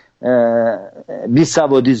بودن بی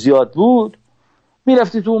سوادی زیاد بود،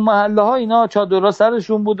 میرفتی تو اون محله ها اینا چادرها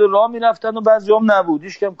سرشون بود و راه میرفتن و بعضی هم نبود،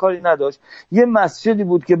 هیچ کم کاری نداشت. یه مسجدی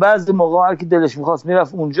بود که بعضی موقع هر کی دلش میخواست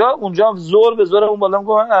میرفت اونجا زور به زور اون بالا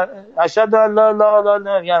میگفت اشهد ان لا اله الا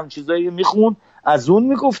الله، یه هم چیزایی میخون، از اون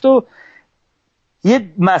میگفت و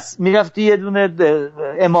میرفتی یه دونه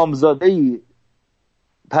امامزاده‌ای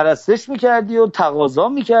پرستش میکردی و تقاضا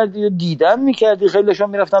میکردی و دیدن میکردی، خیلیشون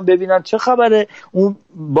میرفتن ببینن چه خبره، اون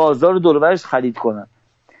بازار دور و برش خرید کنن.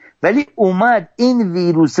 ولی اومد این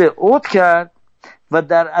ویروسه عود کرد و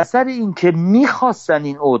در اثر این که میخواستن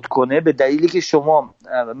این عود کنه، به دلیلی که شما،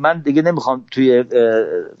 من دیگه نمیخوام توی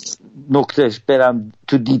نکتهش برم،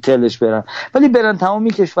 تو دیتیلش برم، ولی برن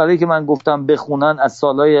تمامی کشورهایی که من گفتم بخونن از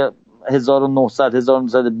سالهای 1900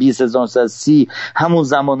 1920 1930 همون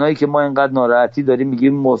زمانهایی که ما اینقدر ناراحتی داریم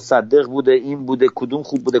میگیم مصدق بوده، این بوده، کدوم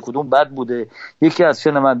خوب بوده کدوم بد بوده. یکی از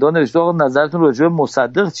شنوندگان نوشته آقا نظرتون راجع به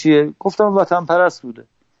مصدق چیه؟ گفتم وطن پرست بوده.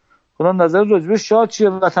 گفتم نظر راجع به شاه چیه؟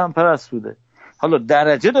 وطن پرست بوده. حالا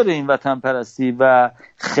درجه داره این وطن پرستی و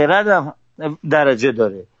خرد هم درجه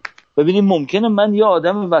داره. ببینیم ممکنه من یه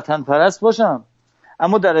آدم وطن پرست باشم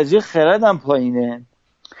اما درجه خردم پایینه،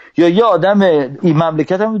 یا یه آدم این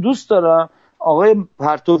مملکتم دوست دارم، آقای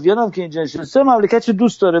پرتویان هم که اینجا نشسته مملکتش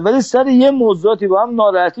دوست داره ولی سر یه موضوعاتی با هم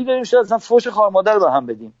ناراحتی داریم، شاید اصلا فوش خار مادر به هم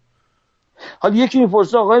بدیم. حالا یکی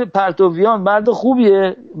میپرسه آقای پرتویان مرد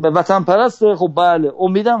خوبیه، وطن پرسته؟ خب بله.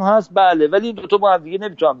 امیدم هست؟ بله. ولی این دو تا با هم دیگه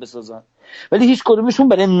نمیتونن بسازن. ولی هیچ کدومشون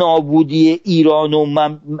برای نابودی ایران و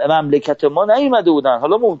مملکت ما نیومده بودن.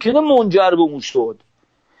 حالا ممکنه منجر به اون شد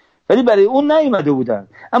ولی برای اون نیومده بودن.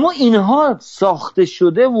 اما اینها ساخته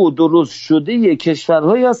شده و درست شده یه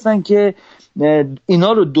کشورهایی هستن که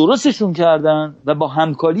اینا رو درستشون کردن و با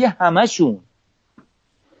همکاری همشون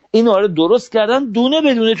اینا رو درست کردن دونه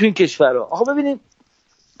بدونه تو این کشورها. آخه ببینید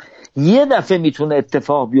یه دفعه میتونه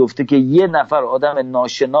اتفاق بیفته که یه نفر آدم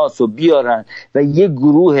ناشناس رو بیارن و یه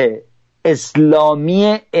گروه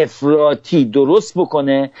اسلامی افراطی درست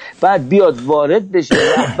بکنه، بعد بیاد وارد بشه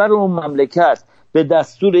رهبر اون مملکت به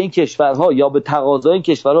دستور این کشورها یا به تقاضای این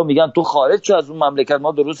کشورها میگن تو خارج شو از اون مملکت،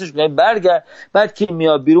 ما درستش میگیم برگرد. بعد که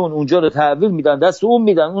میاد بیرون اونجا رو تحویل میدن دست اون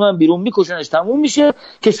میدن، اونم بیرون میکشنش، تموم میشه،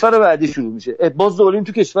 کشور بعدی شروع میشه. باز دوریم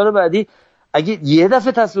تو کشور بعدی. اگه یه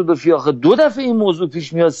دفعه تصادفی آخه دو دفعه این موضوع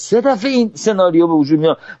پیش میاد، سه دفعه این سناریو به وجود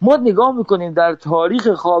میاد. ما نگاه میکنیم در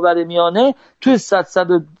تاریخ خاورمیانه توی 100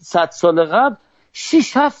 سال قبل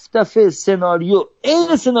 6-7 دفعه سناریو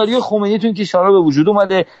این سناریو خمینی تو این کشورها به وجود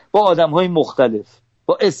اومده با آدم‌های مختلف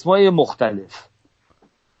با اسمای مختلف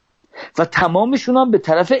و تمامشون هم به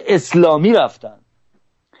طرف اسلامی رفتن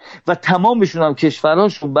و تمامشون هم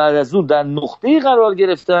کشورهاشون بعد از اون در نقطه‌ای قرار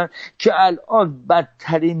گرفتن که الان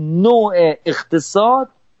بدترین نوع اقتصاد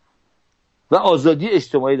و آزادی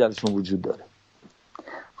اجتماعی درشون وجود داره.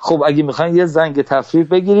 خب اگه میخواین یه زنگ تفریح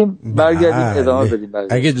بگیریم برگردیم ادامه بدیم.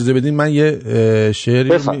 اگه اجازه بدین من یه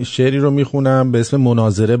شعری رو میخونم به اسم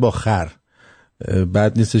مناظره با خر.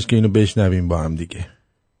 بد نیستش که اینو بشنویم با هم دیگه.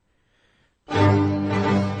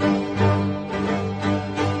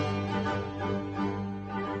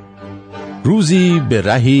 روزی به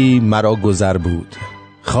رهی مرا گذر بود،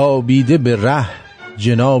 خوابیده به ره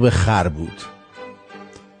جناب خر بود.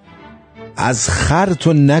 از خر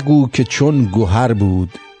تو نگو که چون گوهر بود،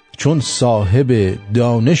 چون صاحب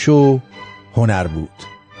دانش و هنر بود.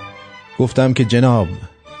 گفتم که جناب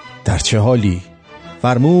در چه حالی؟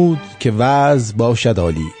 فرمود که وضع باشد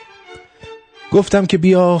عالی. گفتم که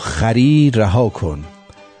بیا خری رها کن،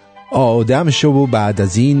 آدم شو و بعد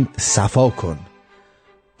از این صفا کن.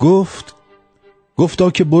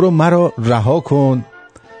 گفتا که برو مرا رها کن،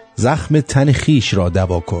 زخم تن خیش را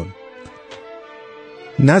دوا کن.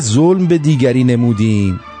 نه ظلم به دیگری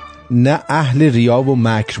نمودیم، نه اهل ریا و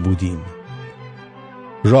مکر بودیم.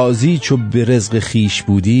 راضی چو به رزق خیش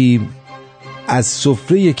بودیم، از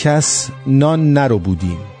سفره کس نان نرو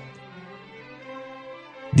بودیم.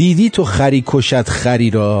 دیدی تو خری کشد خری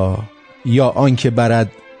را، یا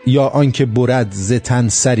آنکه برد ز تن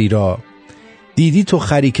سری را. دیدی تو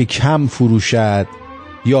خری که کم فروشد،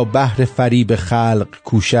 یا بهر فریب خلق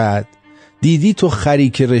کوشد. دیدی تو خری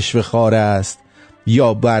که رشوه خوار است،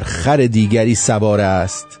 یا بر خر دیگری سوار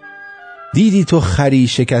است. دیدی تو خری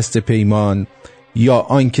شکست پیمان، یا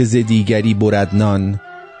آنکه ز دیگری برد نان.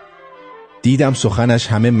 دیدم سخنش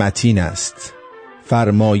همه متین است،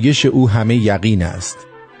 فرمایش او همه یقین است.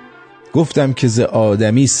 گفتم که ز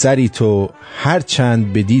آدمی سری تو، هر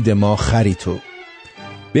چند به دید ما خری تو.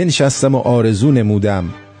 بنشستم و آرزو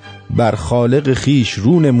نمودم، بر خالق خیش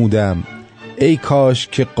رو نمودم. ای کاش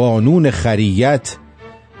که قانون خریت،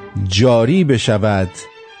 جاری بشود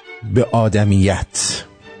به آدمیت.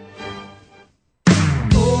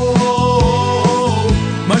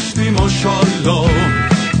 مشتی ماشالله،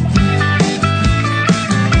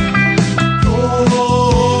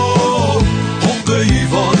 حقی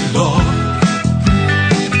والا،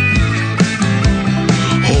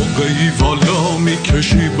 حقی والا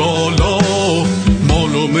میکشی بالا،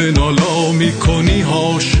 مالو منالا میکنی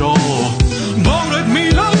هاشا. بارد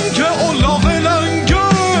میلنگه اولاغ لنگه،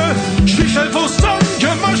 شیشه تو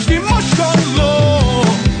سنگه مشتی ماشالله،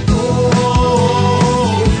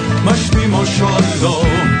 مشتی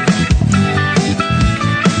ماشالله.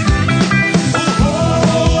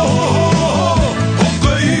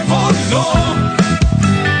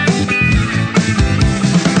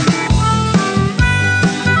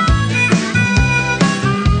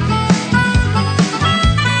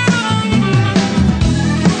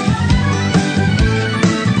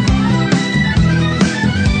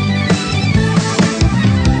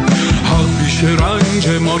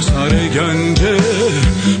 مار سر گنجه،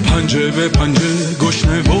 پنجه به پنجه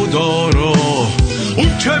گشنه و دارا،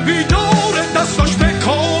 اون که بیداره دستاش به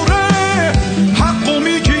کاره، حقو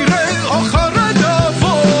میگیره آخر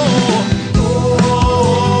دفا.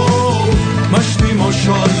 مشتی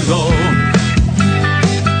ماشالله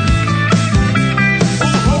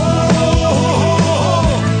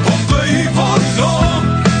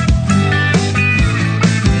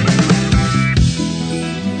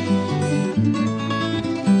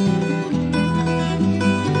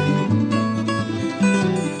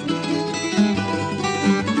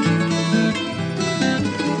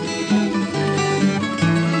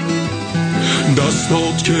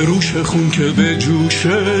دستات که روش خون که به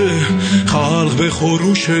جوشه، خلق به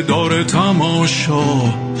خروش داره تماشا،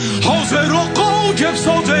 حاضر و قاگب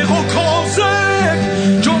صادق و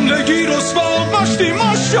کاذب، جملگی رسوا مشتی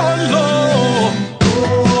ماشالله،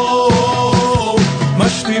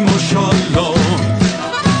 مشتی ماشالله.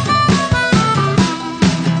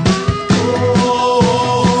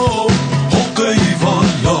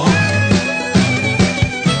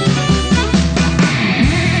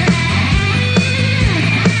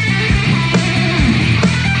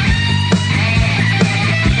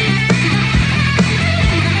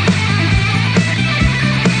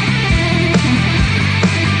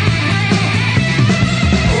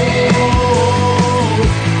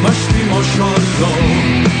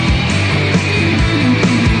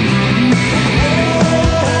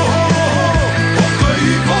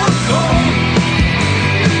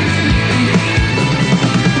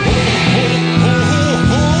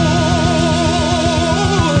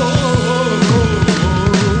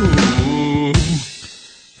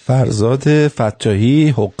 فرزاد فتاحی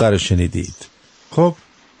حقه رو شنیدید. خب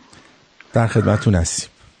در خدمتون هستیم.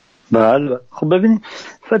 بله خب ببینید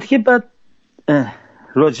وقتی که بعد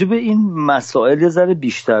راجع به این مسائل یه ذره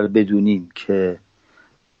بیشتر بدونیم که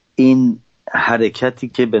این حرکتی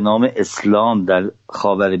که به نام اسلام در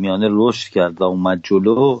خاورمیانه رشد کرد و اومد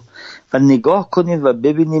جلو و نگاه کنیم و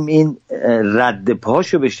ببینیم این رد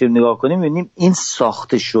پاشو بشیم نگاه کنیم ببینیم این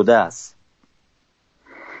ساخته شده است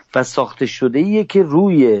و ساخته شده ایه که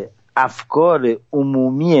روی افکار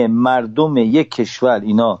عمومی مردم یک کشور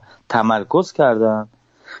اینا تمرکز کردن،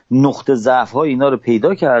 نقطه ضعف های اینا رو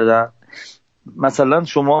پیدا کردن. مثلا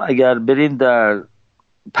شما اگر برین در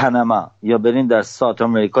پنما یا برین در ساوت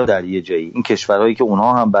امریکا در یه جایی، این کشورهایی که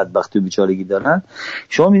اونها هم بدبختی و بیچارگی دارن،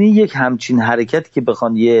 شما میبینید یک همچین حرکتی که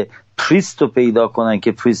بخوان یه پریست رو پیدا کنن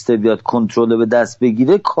که پریست بیاد کنترل به دست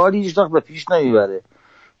بگیره، کاری هیچ وقت به پیش نمیبره.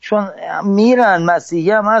 چون میرن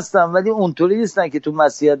مسیحی هم هستن ولی اونطوری نیستن که تو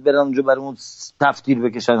مسیحیت برن اونجا برامون تفتیر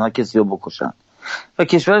بکشن ها کسی رو بکشن و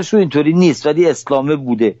کشورش رو اینطوری نیست ولی اسلامه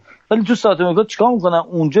بوده. ولی تو ساوت امریکا چیکار میکنن؟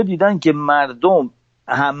 اونجا دیدن که مردم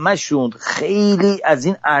همشون خیلی از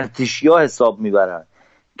این ارتشیا حساب میبرن،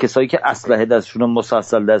 کسایی که اسلحه دستشون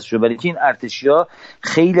مسلسل دستشون، ولی که این ارتشیا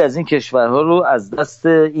خیلی از این کشورها رو از دست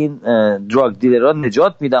این دراگ دیلرها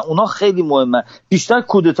نجات میدن. اونا خیلی مهمه، بیشتر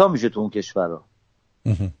کودتا میشه تو اون کشورها.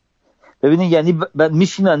 ببینید یعنی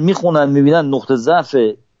میشینن میخونن میبینن نقطه ضعف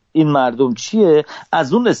این مردم چیه،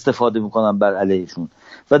 از اون استفاده میکنن بر علیهشون.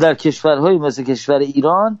 و در کشورهایی مثل کشور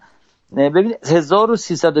ایران ببینید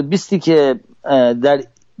 1320 که در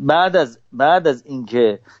بعد از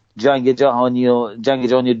اینکه جنگ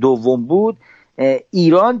جهانی دوم بود،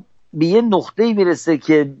 ایران به یه نقطه‌ای میرسه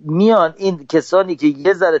که میان این کسانی که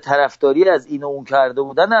یه ذره طرفداری از این و اون کرده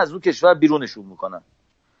بودن از اون کشور بیرونشون میکنن.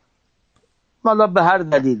 حالا به هر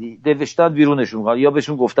دلیلی دوشتن بیرونشون میکنن، یا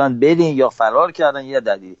بهشون گفتن برین یا فرار کردن یا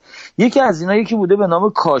دلیلی. یکی از اینا یکی بوده به نام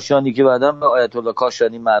کاشانی که بعداً به آیت الله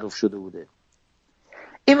کاشانی معروف شده بوده.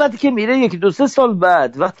 این وقتی که میره یکی دو سه سال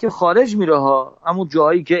بعد وقتی که خارج میره ها، همون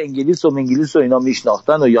جاهایی که انگلیس و اینا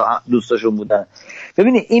میشناختن و یا دوستاشون بودن،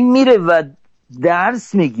 ببینید این میره و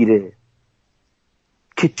درس میگیره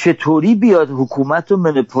که چطوری بیاد حکومت رو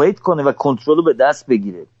منیپولیت کنه و کنترل رو به دست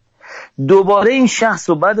بگیره. دوباره این شخص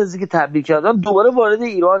رو بعد از اینکه تبدیل کردن دوباره وارد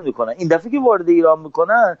ایران میکنن. این دفعه که وارد ایران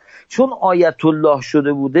میکنن چون آیت الله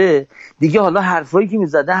شده بوده دیگه، حالا حرفایی که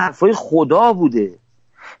میزده حرفای خدا بوده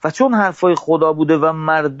و چون حرفای خدا بوده و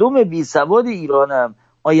مردم بی سواد ایرانم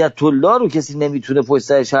آیت الله رو کسی نمیتونه پشت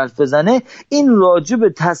سرش حرف بزنه، این راجع به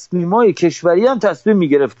تصمیمای کشوری هم تصمیم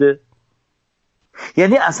میگرفته.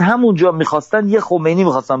 یعنی از همونجا میخواستن یه خمینی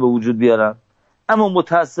میخواستن به وجود بیارن، اما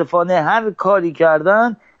متاسفانه هر کاری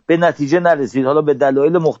کردن به نتیجه نرسید. حالا به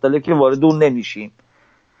دلایل مختلف که وارد اون نمیشیم،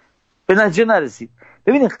 به نتیجه نرسید.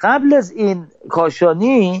 ببینید قبل از این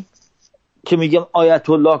کاشانی که میگم آیت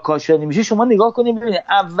الله کاشانی میشه، شما نگاه کنید ببینید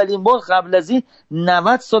اولین بار قبل از این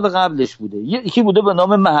 90 سال قبلش بوده، یکی بوده به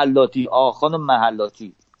نام محلاتی، آخان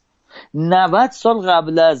محلاتی. 90 سال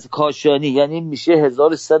قبل از کاشانی، یعنی میشه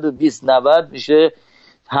 1120، 90 میشه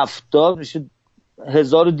 70، میشه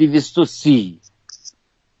 1230.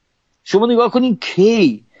 شما نگاه کنین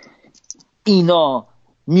کی اینا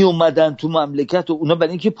می اومدن تو مملکت و اونا برای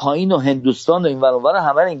اینکه پایین و هندوستان و این ور و ور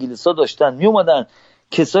همه انگلیسا داشتن، می اومدن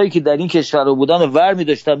کسایی که در این کشور بودن ور می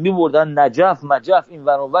داشتن می بردن نجف مجف این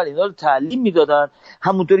ور و ور، اینا رو تعلیم میدادن.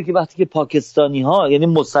 همونطوری که وقتی که پاکستانی ها یعنی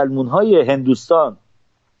مسلمون های هندوستان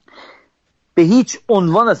به هیچ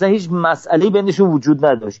عنوان اصلا هیچ مسئله بینشون وجود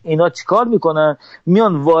نداشت، اینا چیکار میکنن؟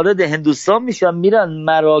 میان وارد هندوستان میشن، میرن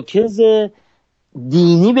مراکز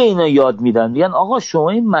دینی به اینا یاد میدن، میگن آقا شما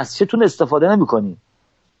این مسجدتون استفاده نمیکنین،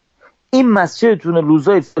 این مسجدتون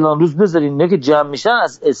روزای فلان روز بذارین، اینا که جمع میشن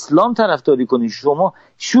از اسلام طرفداری کنین. شما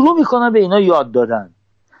شروع میکنن به اینا یاد دادن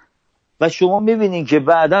و شما میبینین که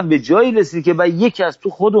بعداً به جایی رسید که یکی از تو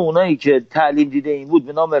خود اونایی که تعلیم دیده این بود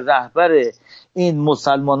به نام رهبر این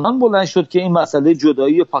مسلمانان بلند شد که این مسئله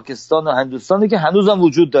جدایی پاکستان و هندوستانی که هنوزم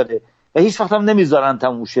وجود داره و هیچ وقت هم نمیذارن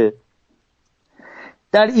تموم شه.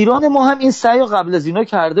 در ایران ما هم این سعی قبل از اینا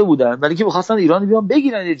کرده بودن، ولی که می‌خواستن ایران بیان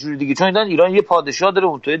بگیرن یه جوری دیگه، چون ایران یه پادشاه داره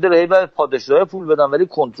اونطوری داره، هی بعد پادشاه پول بدن ولی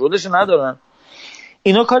کنترلش ندارن.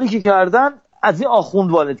 اینا کاری که کردن از این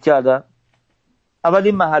آخوند وارد کردن، اول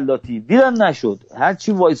این محلاتی دیدن نشد، هر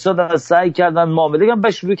چی وایسادن سعی کردن معامله کردن،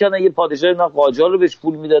 بعد شروع کردن یه پادشاه اینا قاجار رو بهش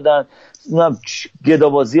پول میدادن، اینا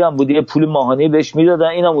گدابازی هم بود، یه پول ماهانه بهش میدادن،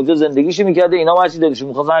 اینا اونجا زندگیشو میکرده، اینا هر چی دلشون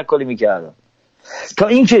می‌خواست هر کاری میکردن. تا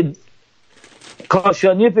اینکه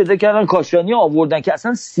کاشانی پیدا کردن، کاشانی آوردن که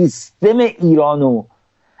اصلا سیستم ایرانو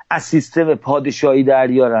از سیستم پادشاهی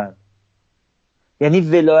دریارن، یعنی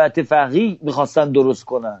ولایت فقیه میخواستن درست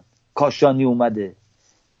کنن. کاشانی اومده،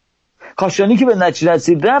 کاشانی که به نتیجه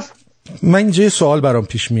رسید رفت. من اینجا سوال برام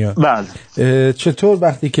پیش میاد. بله. چطور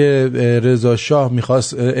وقتی که رضا شاه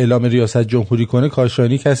میخواست اعلام ریاست جمهوری کنه،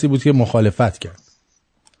 کاشانی کسی بود که مخالفت کرد؟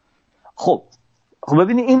 خب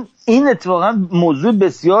ببینید این اتفاقا موضوع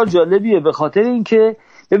بسیار جالبیه، به خاطر اینکه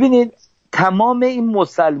ببینید تمام این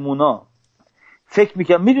مسلمونا فکر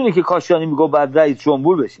میکنن میدونه که کاشانی میگه بعد رئیس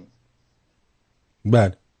جمهور بشین.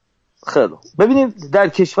 بله. خیلی ببینید در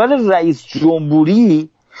کشور رئیس جمهوری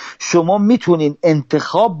شما میتونین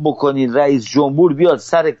انتخاب بکنین رئیس جمهور بیاد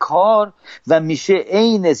سر کار و میشه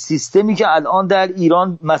عین سیستمی که الان در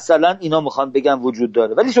ایران مثلا اینا میخوان بگن وجود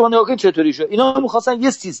داره، ولی شما نگاه کنید چطوری شد. اینا میخواستن یه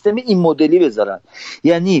سیستم این مدلی بذارن،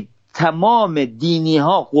 یعنی تمام دینی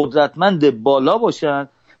ها قدرتمند بالا باشن.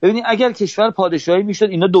 ببینید اگر کشور پادشاهی میشد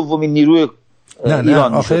اینا دومین نیروی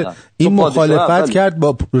ایران میشدن. این مخالفت کرد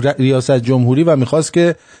با ریاست جمهوری و میخواست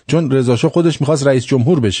که چون رضا شاه خودش میخواست رئیس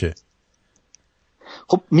جمهور بشه.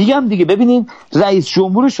 خب میگم دیگه ببینین رئیس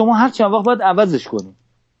جمهور شما هر چند وقت باید عوضش کنین،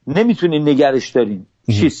 نمیتونین نگرش دارین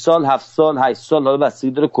 6 سال 7 سال 8 سال، حالا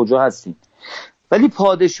بستگی داره کجا هستین. ولی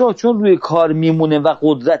پادشاه چون روی کار میمونه و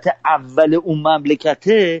قدرت اول اون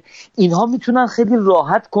مملکته، اینها میتونن خیلی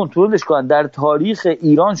راحت کنترلش کنن. در تاریخ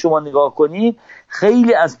ایران شما نگاه کنین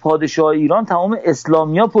خیلی از پادشاه ایران تمام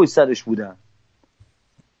اسلامیا پشت سرش بودن،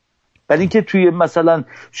 ولی اینکه توی مثلا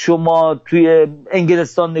شما توی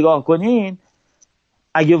انگلستان نگاه کنین،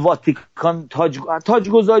 اگه واتیکان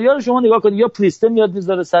تاجگذاری ها رو شما نگاه کنید، یا پریسته میاد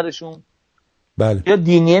میذاره سرشون، بله، یا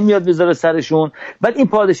دینیه میاد میذاره سرشون، بعد این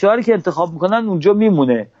پادشاهی که انتخاب میکنن اونجا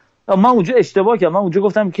میمونه. من اونجا اشتباه کردم، من اونجا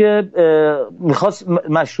گفتم که میخواست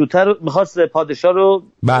مشروطه رو، میخواست پادشاه رو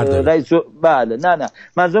رئیس بله نه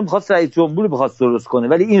منظورم میخواست رئیس جمهور رو بخواست درست کنه،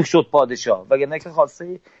 ولی این شد پادشاه، وگرنه که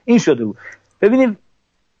خواسته این شده بود. ببینید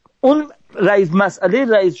اون مسئله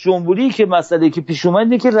رئیس جمهوری که مسئله که پیش اومد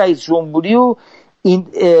اینه که رئیس جمهوری و این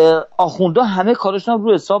آخوندا همه کارشون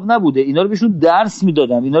رو حساب نبوده، اینا رو بهشون درس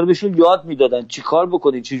میدادن، اینا رو بهشون یاد میدادن چی کار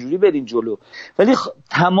بکنین، چه جوری برین جلو. ولی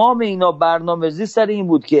تمام اینا برنامه‌ریزی سر این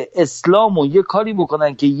بود که اسلامو یه کاری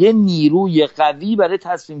بکنن که یه نیروی قوی برای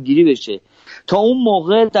تصمیم گیری بشه. تا اون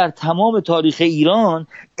موقع در تمام تاریخ ایران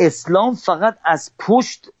اسلام فقط از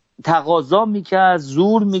پشت تقاضا میکرد،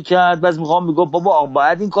 زور میکرد، بعضی میخوام میگه بابا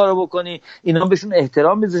باید این کارو بکنی، اینا بهشون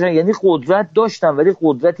احترام میذاشتن، یعنی قدرت داشتن ولی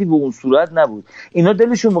قدرتی به اون صورت نبود. اینا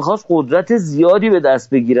دلشون میخواست قدرت زیادی به دست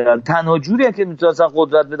بگیرن. تنها جوری که میتونستن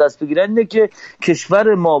قدرت به دست بگیرن اینه که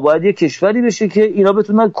کشور ما باید یه کشوری بشه که اینا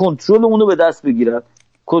بتونن کنترل اونو به دست بگیرن،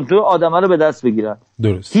 کنترل آدم‌ها رو به دست بگیرن.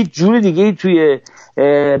 درست. هیچ جوری دیگه توی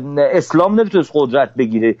اسلام نمیتونست قدرت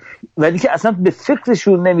بگیره، ولی که اصلا به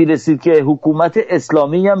فکرشون نمیرسید که حکومت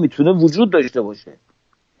اسلامی هم میتونه وجود داشته باشه.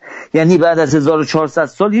 یعنی بعد از 1400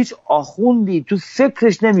 سال هیچ آخوندی تو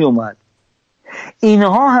فکرش نمیومد.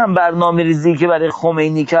 اینها هم برنامه ریزی که برای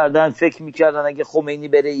خمینی کردن، فکر میکردن اگه خمینی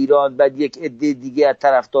بره ایران بعد یک عده دیگه از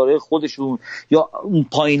طرفدارای خودشون یا اون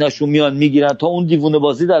پاییناشون میان میگیرن، تا اون دیوونه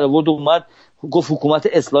بازی در آورد اومد گفت حکومت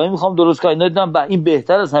اسلامی میخوام درست کنم، اینا دیدن این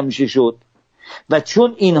بهتر از همیشه شد. و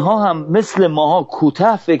چون اینها هم مثل ماها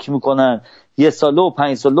کوتاه فکر میکنن، 1 ساله و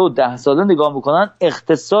 5 ساله و 10 ساله نگاه میکنن،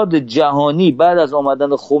 اقتصاد جهانی بعد از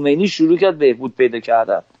آمدن خمینی شروع کرد بهبود پیدا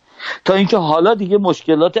کردن، تا اینکه حالا دیگه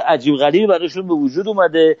مشکلات عجیب غریبی براشون به وجود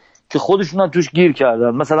اومده که خودشون هم توش گیر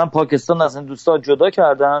کردن. مثلا پاکستان از هندوستان جدا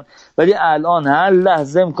کردن، ولی الان هر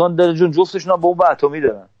لحظه امکان داره جون جفتشون هم بمب اتمی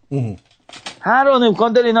دارن، هر آن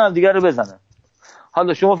امکان داره اینا هم دیگه رو بزنن.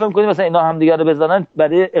 حالا شما فهم کنید مثلا اینا هم دیگه رو بزنن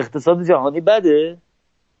برای اقتصاد جهانی بده؟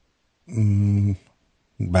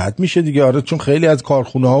 بد میشه دیگه. آره، چون خیلی از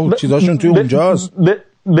کارخونه ها و چیزاشون توی اونجاست.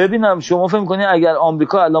 ببینم شما فهم کنید اگر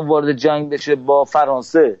آمریکا الان وارد جنگ بشه با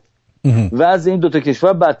فرانسه، وضع این دوتا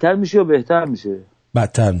کشور بدتر میشه یا بهتر میشه؟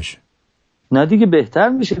 بدتر میشه. نه دیگه بهتر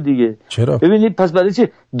میشه دیگه. چرا؟ ببینید پس برای چی؟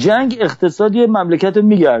 جنگ اقتصادی مملکت رو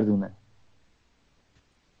میگردونه.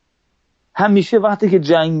 همیشه وقتی که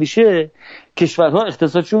جنگ میشه کشورها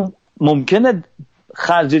اقتصادشون ممکنه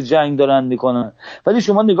خرج جنگ دارن میکنن، ولی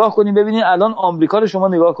شما نگاه کنین ببینید الان آمریکا رو شما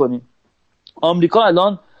نگاه کنین. آمریکا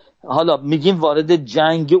الان حالا میگیم وارد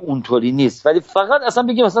جنگ اونطوری نیست، ولی فقط اصلا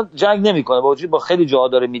بگیم مثلا جنگ نمیکنه، با خیلی جاها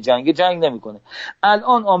داره میجنگه، جنگ نمیکنه.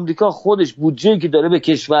 الان آمریکا خودش بودجه‌ای که داره به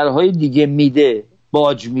کشورهای دیگه میده،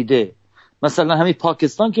 باج میده. مثلا همین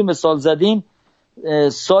پاکستان که مثال زدیم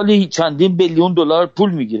سالی چندین بیلیون دلار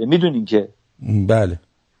پول میگیره، میدونین که؟ بله.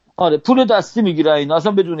 آره پول دستی میگیره اینا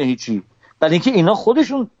اصلا بدون هیچی، برای اینکه اینا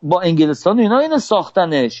خودشون با انگلستان و اینا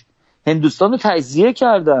ساختنش. هندوستان رو تجزیه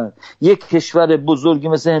کردن، یک کشور بزرگی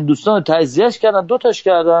مثل هندوستان رو تجزیهش کردن، 2 تاش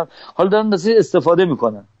کردن، حالا دارن ازش استفاده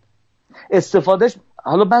میکنن. استفادهش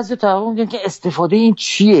حالا بعضی طرفا میگن که استفاده این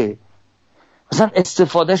چیه؟ مثلا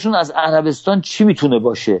استفادهشون از عربستان چی میتونه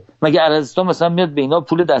باشه؟ مگه عربستان مثلا میاد به اینا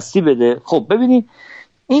پول دستی بده؟ خب ببینید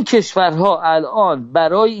این کشورها الان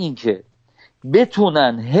برای اینکه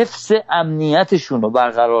بتونن حفظ امنیتشون رو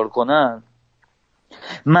برقرار کنن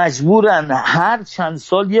مجبورن هر چند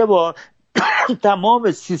سال یه بار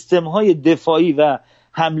تمام سیستم های دفاعی و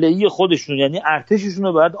حمله‌ای خودشون یعنی ارتششون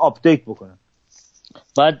رو باید آپدیت بکنن،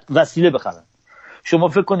 باید وسیله بخرن. شما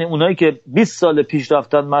فکر کنید اونایی که 20 سال پیش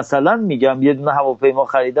رفتن مثلا میگم یه دونه هواپیما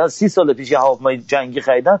خریدن، 30 سال پیش یه هواپیمای جنگی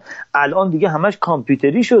خریدن، الان دیگه همش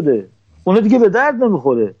کامپیوتری شده، اونا دیگه به درد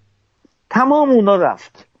نمیخوره، تمام اونا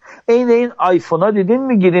رفت. این آیفون ها دیدین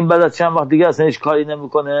میگیریم بعد از چند وقت دیگه اصلا هیچ کاری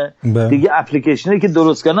نمیکنه، دیگه اپلیکیشنی که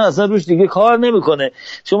درست کنه اصلا روش دیگه کار نمیکنه.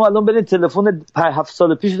 شما الان برید تلفن 7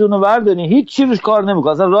 سال پیشتون رو بردارین، هیچ چی روش کار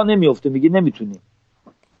نمیکنه، اصلا راه نمیفته، میگه نمیتونی.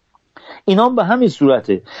 اینا هم به همین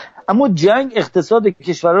صورته. اما جنگ اقتصاد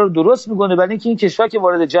کشورها رو درست میکنه، برای اینکه این کشور که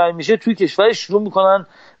وارد جنگ میشه توی کشورش شروع میکنن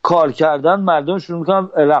کار کردن، مردم شروع میکنن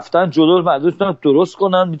رفتن جلو، مردم میتونن درست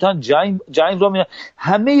کنن، میتونن جنگ رو میان.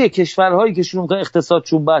 همه کشورهایی که شروع میکنن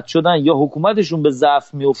اقتصادشون بد شدن یا حکومتشون به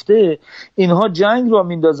ضعف میفته، اینها جنگ رو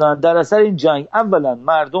میندازن. در اثر این جنگ اولا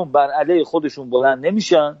مردم بر علیه خودشون بلند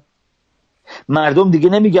نمیشن، مردم دیگه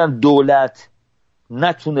نمیگن دولت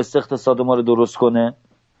نتونست اقتصاد ما رو درست کنه،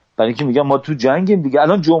 برای اینکه میگن ما تو جنگیم دیگه.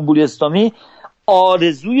 الان جمهوری اسلامی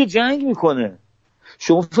آرزوی جنگ میکنه.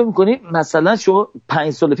 شما فکر میکنی مثلا شما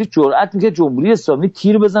 5 سال پیش جرأت میکنه جمهوری اسلامی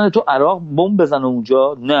تیر بزنه تو عراق، بمب بزنه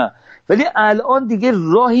اونجا؟ نه. ولی الان دیگه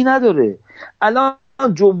راهی نداره. الان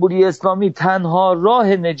جمهوری اسلامی تنها راه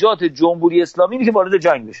نجات جمهوری اسلامی اینه که وارد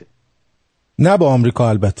جنگ بشه. نه با آمریکا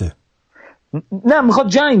البته. نه میخواد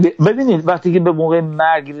جنگ ببینید وقتی که به موقع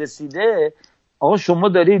مرگ رسیده، آقا شما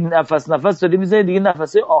داری نفس داری میزنی دیگه،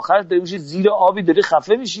 نفسه آخر داری میشی زیر آبی، داری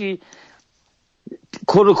خفه میشی،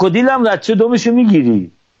 کروکودیل هم رچه دومشو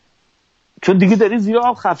میگیری چون دیگه داری زیر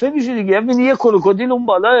آب خفه میشی دیگه. ببین یه کروکودیل اون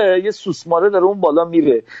بالا، یه سوسماره داره اون بالا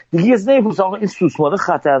میره دیگه، کسی نمیپرسه آقا این سوسماره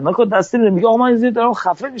خطرناکه، دست میده میگه آقا من زیر دارم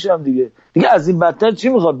خفه میشم دیگه از این بدتر چی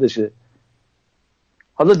میخواد بشه؟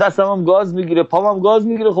 حالا دستم هم گاز میگیره، پام هم گاز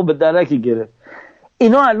میگیره، خب به درکی گرفت.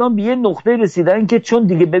 اینا الان به یه نقطه رسیدن که چون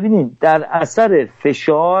دیگه ببینین در اثر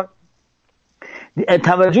فشار،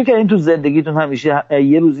 توجه کردین تو زندگیتون همیشه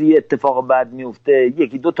یه روزی یه اتفاق بد میفته،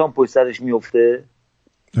 1-2 تا پشت سرش میفته،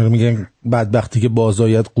 میگن بدبختی که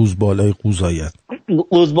بازآید قوز بالای قوز آید،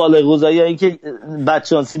 قوز بالای قوز آید، این که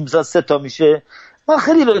بدشانسی مثلا 3 تا میشه. من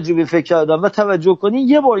خیلی راجع فکر کردم و توجه کنین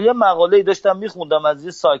یه بار یه مقاله‌ای داشتم میخوندم از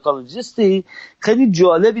یه سایکولوژیستی، خیلی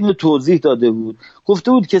جالب اینو توضیح داده بود.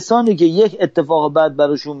 گفته بود کسانی که یک اتفاق بد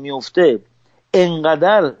براشون میفته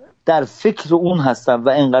انقدر در فکر اون هستن و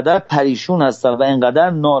انقدر پریشون هستن و انقدر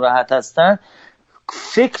ناراحت هستن،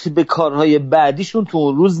 فکر به کارهای بعدیشون تو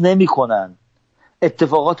اون روز نمی کنن.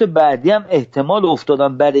 اتفاقات بعدی هم احتمال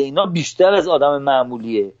افتادن برای اینا بیشتر از آدم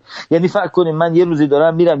معمولیه. یعنی فرض کنیم من یه روزی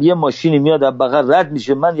دارم میرم، یه ماشینی میاد از بغل رد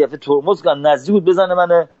میشه، من یه دفعه ترمز کنم نزدیک بود بزنه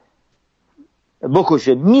من،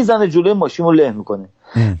 بکشه، میزنه جلوی ماشینو له میکنه.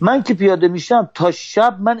 من که پیاده میشم تا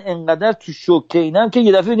شب من انقدر تو شوکه اینم که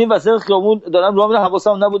یه دفعه میبینم وسط خیابون دارم راه میرم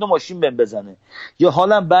حواسم نبوده ماشین بهم بزنه یا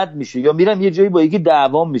حالم بد میشه یا میرم یه جایی با یکی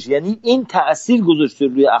دعوام میشه. یعنی این تأثیر گذاشته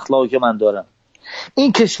روی اخلاقی که من دارم.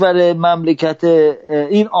 این کشور مملکت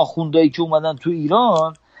این آخوندایی که اومدن تو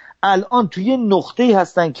ایران الان توی نقطه‌ای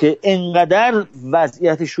هستن که انقدر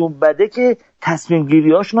وضعیتشون بده که تصمیم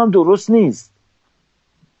گیری‌هاشون هم درست نیست.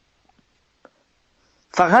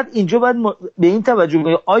 فقط اینجا باید به این توجه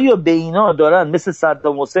کنیم آیا به اینا دارن مثل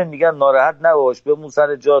صدام حسین میگن ناراحت نباش بمون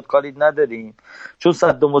سر جات کاری نداریم، چون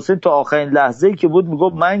صدام حسین تا آخرین لحظه‌ای که بود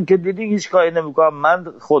میگفت من که دیدی هیچ کاری نمیکنم، من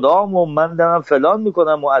خدام و من دارم فلان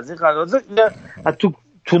میکنم و از این قضا تو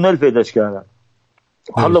تونل پیداش کردن.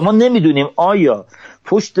 حالا ما نمیدونیم آیا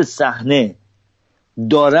پشت صحنه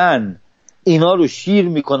دارن اینا رو شیر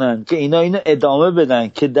میکنن که اینا ادامه بدن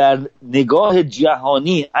که در نگاه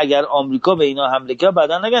جهانی اگر آمریکا به اینا حمله کرد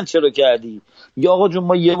بعدا نگن چرا کردی، یا آقا جون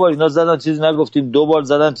ما یه بار اینا زدن چیزی نگفتیم، دو بار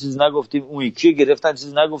زدن چیزی نگفتیم، اون یکی گرفتن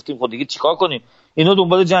چیزی نگفتیم، خود دیگه چیکار کنیم؟ اینا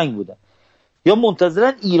دنبال جنگ بودن. یا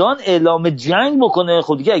منتظرن ایران اعلام جنگ بکنه،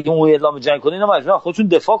 خود دیگه اگه اون اعلام جنگ کنه اینا مجبورن خودشون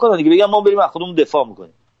دفاع کنن دیگه، بگن ما بریم از خودمون دفاع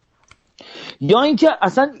میکنیم. یا اینکه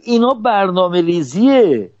اصلا اینا برنامه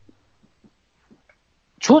ریزیه،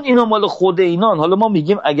 چون اینا مال خود اینان. حالا ما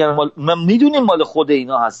میگیم اگر ما میدونیم مال خود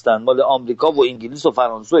اینا هستن، مال آمریکا و انگلیس و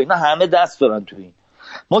فرانسه و اینا همه دست دارن تو این،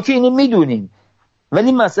 ما که اینو میدونیم.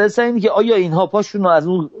 ولی مسئله سر اینه که آیا اینها پاشون از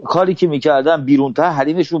اون کاری که میکردن بیرون‌تر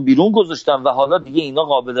حریمشون بیرون گذاشتن و حالا دیگه اینا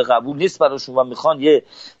قابل قبول نیست براشون و میخوان یه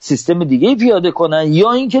سیستم دیگه پیاده کنن،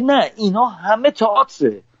 یا اینکه نه اینا همه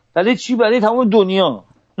تئاتره. برای چی؟ برای تمام دنیا،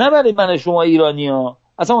 نه برای من شما ایرانی‌ها.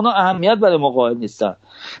 اصلا اونا اهمیت برای ما قائل نیستن.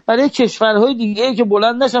 برای کشورهای دیگه که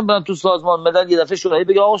بلند نشن برن تو سازمان ملل یه دفعه شورای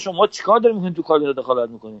بگه آقا شما چیکار دارین میکنین تو کار دخالت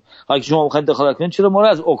میکنین؟ اگه شما میخواین دخالت کنین چرا ما رو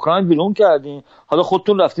از اوکراین بیرون کردین؟ حالا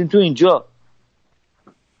خودتون رفتین تو اینجا.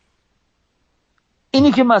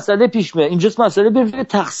 اینی که مسئله پیش میاد. اینجاست مسئله به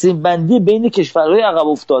تقسیم بندی بین کشورهای عقب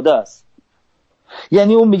افتاده است.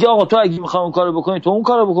 یعنی اون میگه آقا تو اگه میخوای اون کارو بکنی تو اون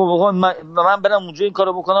کارو بکن، من برم اونجا این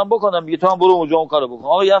کارو بکنم، میگه تو هم برو اونجا اون کارو بکن.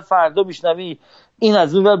 آقا یا فردا میشنوی این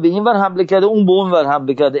از اون ور به این ور حمله کرده، اون به اون ور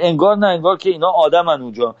حمله کرده، انگار نه انگار که اینا آدمن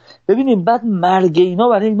اونجا. ببینیم بعد مرگ اینا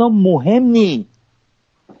برای اینا مهم نی.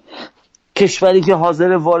 کشوری که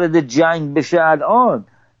حاضر وارد جنگ بشه الان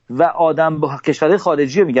و آدم کشور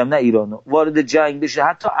خارجی میگم نه ایرانو وارد جنگ بشه،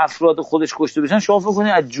 حتی افراد خودش کشته بشن، شما فکر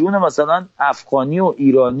کنید از جون مثلا افغانی و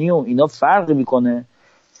ایرانی و اینا فرق میکنه؟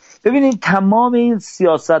 ببینید تمام این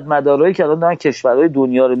سیاستمدارایی که الان دارن کشورهای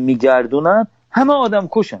دنیا رو میگردونن همه آدم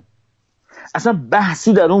کشن. اصلا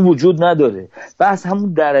بحثی در اون وجود نداره. بحث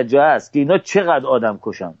همون درجه است که اینا چقدر آدم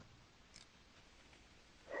کشن.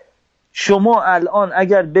 شما الان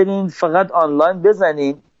اگر برین فقط آنلاین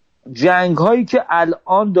بزنین جنگ هایی که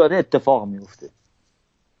الان داره اتفاق میفته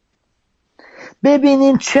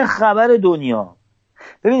ببینین چه خبر دنیا.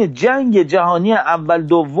 ببینید جنگ جهانی اول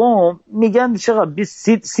دوم میگن چقدر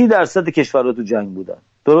 30% کشورها تو جنگ بودن،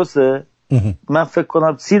 درسته؟ من فکر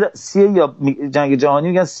کنم 30 یا جنگ جهانی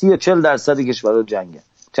میگن 30 یا 40% کشورها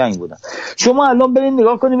جنگ بودن. شما الان برین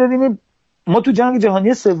نگاه کنید ببینید ما تو جنگ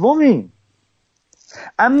جهانی سومیم،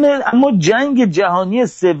 اما جنگ جهانی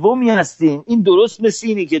سومی هستیم. این درست مثل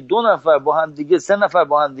اینه که 2 نفر با هم دیگه 3 نفر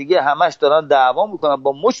با هم دیگه همش دارن دعوا میکنن،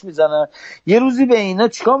 با مش میزنن، یه روزی به اینا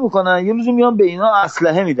چیکار میکنن؟ یه روزی میان به اینا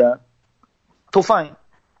اسلحه میدن، تفنگ.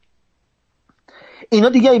 اینا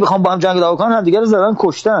دیگه اگه بخوام با هم جنگ دعوا کنن هم دیگه رو زدن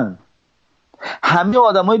کشتن. همه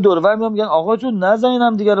آدمای دور و بر میگن آقا جون نزنین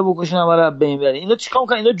هم دیگه رو بکشین، همه رو بین برین. اینا چیکار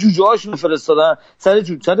میکنن؟ اینا جوجه هاشون فرستادن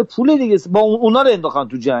سر پول دیگه، با اونا رو انداختن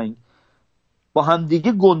تو جنگ. با هم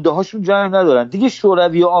دیگه گنده هاشون جنگ ندارن دیگه.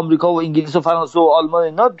 شوروی و آمریکا و انگلیس و فرانسه و آلمان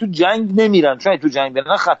اینا تو جنگ نمیرن، چون تو جنگ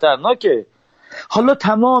برن خطرناکه. حالا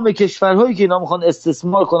تمام کشورهایی که اینا میخوان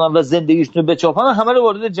استثمار کنن و زندگیشون رو بچاپن همه رو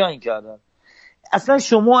وارد جنگ کردن. اصلا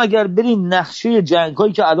شما اگر برین نقشه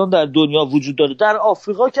جنگ‌هایی که الان در دنیا وجود داره، در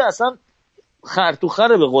آفریقا که اصلا خر تو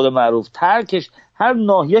خره به قول معروف، ترکش هر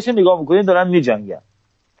ناحیه‌اش نگاه می‌کنین دارن می‌جنگن.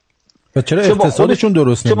 و چرا اقتصادشون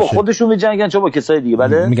درست نمیشه؟ چه با خودشون می‌جنگن چه با کسای دیگه.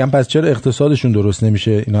 بله میگم پس چرا اقتصادشون درست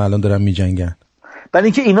نمیشه؟ اینا الان دارن می‌جنگن. برای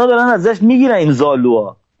اینکه اینا دارن ازش میگیرن این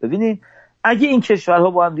زالوها. ببینید اگه این کشورها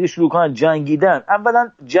با هم دیگه شروع کنن جنگیدن، اولا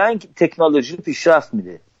جنگ تکنولوژی پیشرفت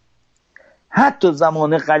میده. حتی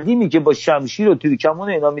زمان قدیمی که با شمشیر و تیرکمان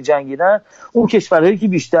اینا می‌جنگیدن، اون کشورهایی که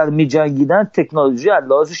بیشتر می‌جنگیدن تکنولوژی از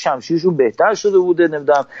لحاظ شمشیرشون بهتر شده بوده،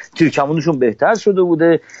 نمیدونم تیرکمانشون بهتر شده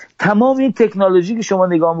بوده. تمام این تکنولوژی که شما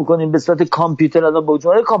نگاه می‌کنین به صورت کامپیوتر، الان با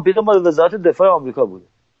جمله کامپیوتر مال وزارت دفاع آمریکا بوده،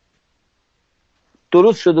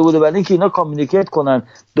 درست شده بوده برای اینکه اینا کامیونیکیت کنن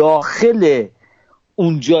داخل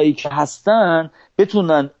اون جایی که هستن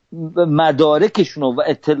بتونن مدارکشون و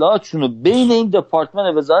اطلاعاتشون رو بین این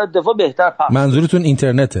دپارتمان وزارت دفاع بهتر پخش. منظورتون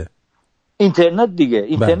اینترنته؟ اینترنت دیگه.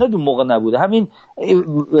 اینترنت اون موقع نبوده، همین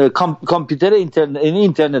کامپیوتر اینترنت، یعنی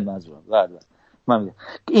اینترنت منظورم. من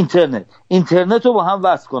میگم اینترنت رو با هم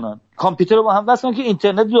وصل کنن، کامپیوتر رو با هم وصل کنن که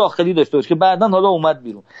اینترنت داخلی داشته باشه که بعداً حالا اومد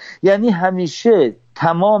بیرون. یعنی همیشه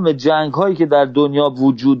تمام جنگ هایی که در دنیا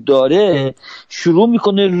وجود داره شروع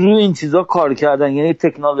میکنه روی این چیزا کار کردن، یعنی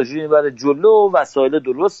تکنولوژی میبره جلو، وسایل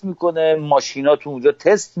درست میکنه، ماشینا تو اونجا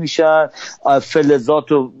تست میشن،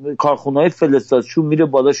 فلزات و کارخونه‌های فلزسازشون میره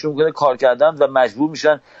بالا، شروع میکنه کار کردن و مجبور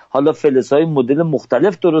میشن حالا فلزهای مدل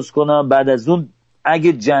مختلف درست کنن. بعد از اون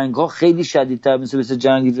اگه جنگ ها خیلی شدیدتر مثل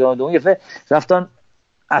جنگ جهانی دوم رفتن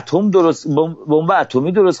اتم درست، بمب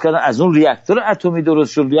اتمی درست کردن، از اون ریاکتور اتمی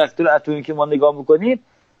درست شد. ریاکتور اتمی که ما نگاه میکنیم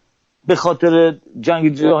به خاطر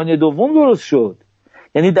جنگ جهانی دوم درست شد.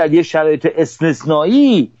 یعنی در یه شرایط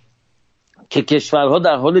استثنایی که کشورها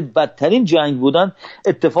در حال بدترین جنگ بودن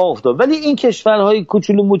اتفاق افتاد. ولی این کشورهای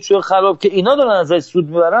کوچولو موچولو خراب که اینا دارن ازش سود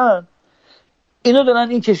میبرن، اینا دارن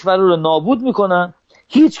این کشورها رو نابود میکنن.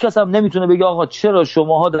 هیچ کس هم نمیتونه بگه آقا چرا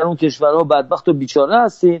شماها در اون کشورها بدبخت و بیچاره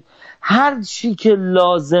هستین. هر چی که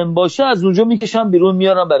لازم باشه از اونجا میکشن بیرون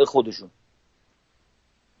میارن برای خودشون،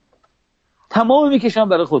 تمام میکشن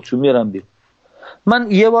برای خودشون میارن بیرون.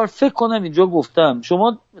 من یه بار فکر کنم اینجا گفتم،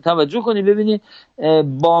 شما توجه کنید ببینید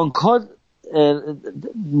بانک ها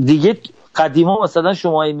دیگه قدیما مثلا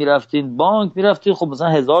شما میرفتین بانک، میرفتین خب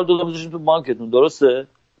مثلا $1000 میذاشتین تو بانکتون، درسته؟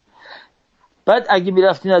 بعد اگه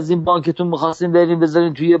میرفتین از این بانکتون میخواستین برین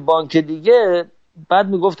بذارین توی یه بانک دیگه، بعد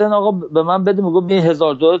میگفتن آقا به من بده، میگفت این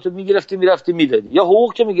 $1000 تو میگرفتی میرفتی میدادی، یا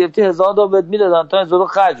حقوق که میگرفتی $1000 بهت میدادن تا $1000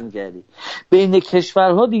 خرج میکردی. بین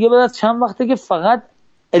کشورها دیگه بعد از چند وقته که فقط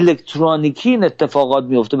الکترونیکی این اتفاقات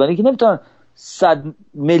میفته، برای اینکه نمیتونن 100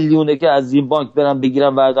 میلیونه که از این بانک برن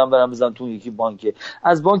بگیرن بردن برن بزنن تو یکی بانکه،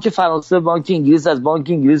 از بانک فرانسه، بانک انگلیس، از بانک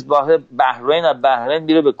انگلیس بحرین، از بحرین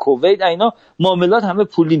میره به کویت، اینا معاملات همه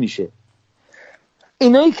پولی میشه.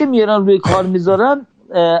 اینایی که میارن روی کار میذارن،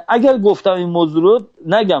 اگر گفتم این موضوع رو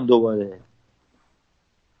نگم دوباره.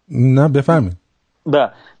 نه بفرمایید.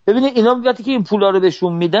 ببینید اینا وقتی که این پولا رو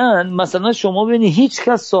بهشون میدن، مثلا شما ببینید هیچ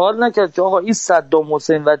کس سوال نکرد که آقا این صدام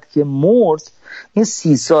حسین وقتی که مرد، این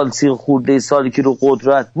 30 خورده سالی که رو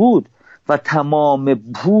قدرت بود و تمام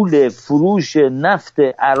پول فروش نفت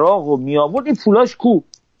عراق رو میآورد، این پولاش کو؟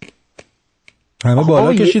 همه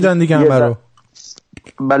بالا کشیدن دیگه، همه رو.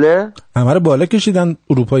 بله همه رو بالا کشیدن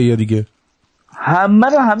اروپایی‌ها دیگه،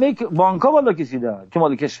 همه بانک‌ها بالا کشیدن که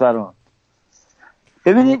مال کشوران.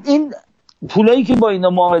 ببینید این پولایی که با اینا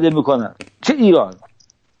معامله میکنن، چه ایران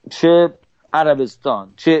چه عربستان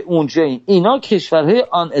چه اون چه اینا کشورهای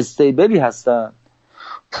آن استیبلی هستن،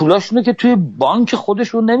 پولاشونو که توی بانک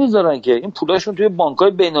خودشون نمیذارن که، این پولاشون توی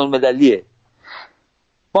بانک‌های بین‌المللیه.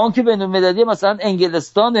 بانک بین‌المللی مثلا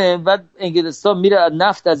انگلستانه و انگلستان میره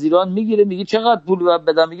نفت از ایران میگیره، میگه چقدر پول باید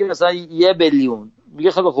بدم، میگه مثلا 1 بیلیون،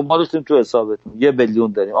 میگه خیلی خوب ما داشتیم تو حسابتون 1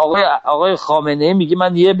 بیلیون داریم. آقای خامنه‌ای میگه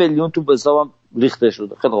من 1 بیلیون تو حسابم ریخته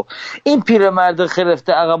شده. خیلی خوب، این پیرمرد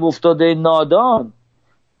خرفته عقب افتاده نادان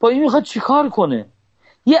با این میخواد چیکار کنه؟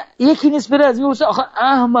 یکی نیست بره از این بپرسه آخه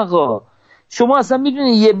احمقا شما اصلا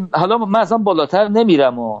میدونی حالا من اصلا بالاتر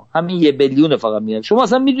نمیرم همین 1 بیلیون فقط میگم، شما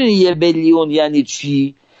اصلا میدونی 1 بیلیون یعنی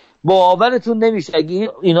چی؟ باورتون نمیشه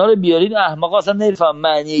اگه اینا رو بیارین. احمقا اصلا نمیفهم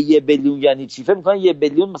معنی 1 بیلیون یعنی چی، فکر میکنن 1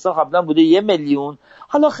 بیلیون مثلا قبلا بوده 1 میلیون،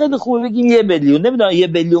 حالا خیلی خوبه بگیم 1 بیلیون، نمیدونم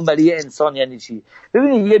 1 بیلیون برای یه انسان یعنی چی.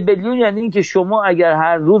 ببینید 1 بیلیون یعنی این که شما اگر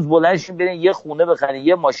هر روز بلند شین برین یه خونه بخرین،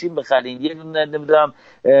 یه ماشین بخرین، یه نمیدونم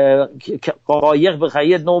قایق بخرین،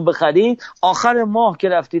 یه نون بخرین، آخر ماه که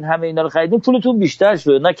رفتین همه اینا رو خریدین پولتون بیشتر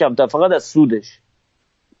شده نه کمتر، فقط از سودش.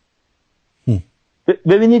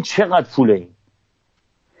 ببینید چقدر پوله این،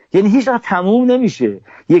 یعنی هیچ وقت تموم نمیشه.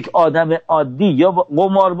 یک آدم عادی یا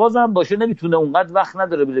قمارباز هم باشه نمیتونه اونقدر وقت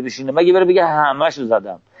نداره بره بشینه مگه بره بگه همه‌شو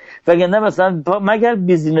زدم، وگرنه مثلا مگر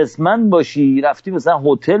بیزینسمن باشی رفتی مثلا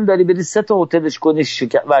هتل داری بری 3 تا هتلش کنی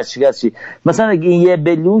ورشکست شی. مثلا اگه این 1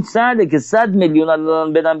 بیلیون سرده که 100 میلیون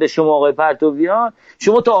الان بدن به شما آقای پرتویان،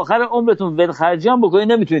 شما تا آخر عمرتون ولخرجی هم بکنی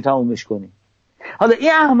نمیتونی تمومش کنی. حالا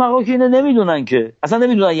این احمقا که اینو نمیدونن، که اصلا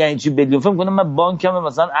نمیدونن یعنی چی بیلیون، فکر کنم من بانکم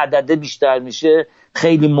مثلا عدده بیشتر میشه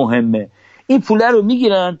خیلی مهمه. این پوله رو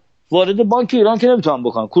میگیرن وارد بانک ایران که نمیتونن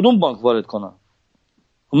بکنن، کدوم بانک وارد کنن؟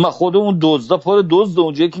 من خود اون دزدا پر دزد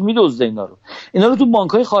اونجایی که میدزده اینا رو تو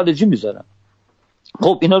بانک‌های خارجی میذارن.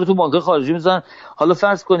 خب اینا رو تو بانک‌های خارجی میذارن. حالا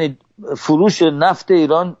فرض کنید فروش نفت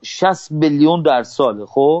ایران 60 بیلیون در ساله،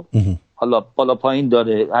 خب حالا بالا پایین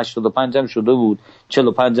داره، 85 هم شده بود،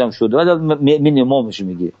 45 هم شده، ولی مینیممش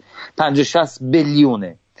میگه 50-60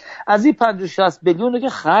 بیلیونه. از این 50-60 بیلیون که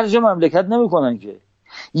خرج مملکت نمیکنن که،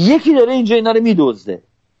 یکی داره اینجا اینا رو میدزده.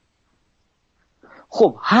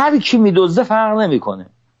 خب هر کی میدزده فرق نمیکنه.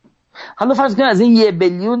 حالا فرض کن از این 1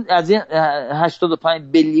 بیلیون، از این 85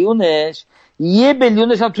 بیلیونش 1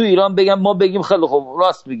 بیلیونش هم تو ایران بگم، ما بگیم خیلی خوب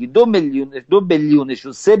راست میگی 2 بیلیونش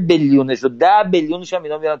و 3 بیلیونش و 10 بیلیونش هم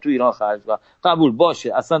اینا میارن تو ایران خرج کنن، قبول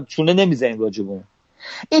باشه، اصلا چونه نمیزنیم راجبون.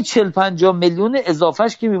 این 40-50 میلیون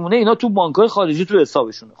اضافهش که میمونه اینا تو بانک‌های خارجی تو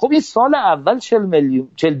حسابشونه. خب این سال اول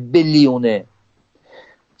 40 بیلیونه،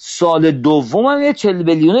 سال دوم هم یه 40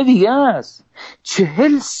 بیلیون دیگه است.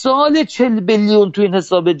 40 سال 40 بیلیون تو این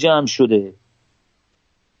حساب جمع شده.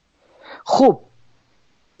 خب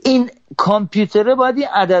این کامپیوتره باید این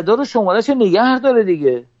عددا رو شماره‌اش نگه داره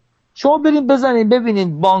دیگه. شما برین بزنین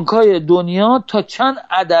ببینین بانک‌های دنیا تا چند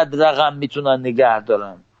عدد رقم میتونن نگه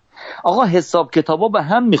دارن. آقا حساب کتابا به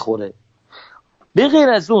هم میخوره. به غیر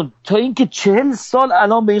از اون تا اینکه 40 سال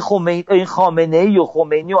الان به این خامنه‌ای و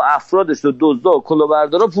خمینی و افرادش و دزدا و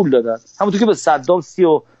کلاهبردارا پول دادن، همونطور که به صدام 30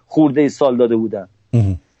 و خورده سال داده بودن.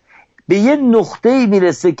 به یه نقطه‌ای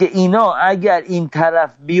میرسه که اینا اگر این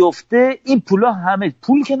طرف بیفته این پولا همه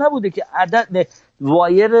پول که نبوده که عدد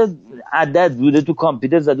وایر عدد بوده تو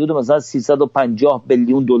کامپیوتر زده بوده مثلا 350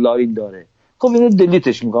 بیلیون دلار این داره. خب اینو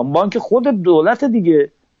دلیتش میکنم، بانک خود دولت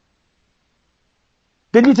دیگه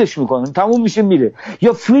دلیتش میکنن، تموم میشه میره.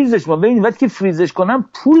 یا فریزش میکنن. ببینید وقتی که فریزش کنن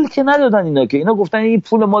پول که ندادن اینا، که اینا گفتن این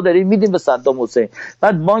پول ما داریم میدیم به صدام حسین.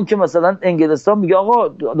 بعد بانک مثلا انگلستان میگه آقا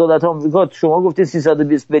دولت آمریکا شما گفتید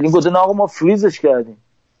 320 بیلیون، گفتن آقا ما فریزش کردیم.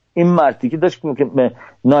 این مردی که داشت که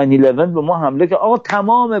 9/11 به ما حمله که آقا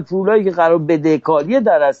تمام پولایی که قرار بدهکاریه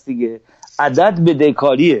در است دیگه، عدد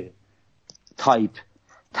بدهکاریه، تایپ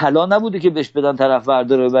طلا نبوده که بهش بدن طرف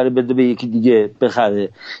ورداره ببره بده به یکی دیگه بخره،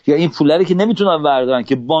 یا این پولاری که نمیتونن وردارن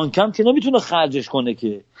که بانکم که نمیتونه خرجش کنه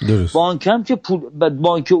که درست. بانکم که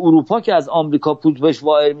بانک اروپا که از آمریکا پول بهش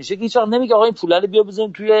وایر میشه که هیچ وقت نمیگه آقا این پولا رو بیا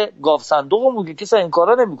بزنین توی گاف صندوقمون، که کسی این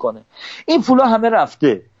کارا نمیکنه. این پولا همه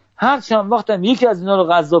رفته. هر چند وقت هم یکی از اینا رو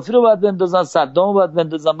قذافی رو باید بندازن، صدام رو باید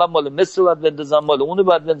بندازن، بعد مال مصر رو باید بندازن، مال اون رو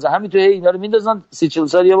باید بندازن، همینطوری اینا رو میندازن 30-40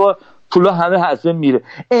 سال یه بار پولا همه حتما میره.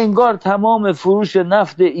 انگار تمام فروش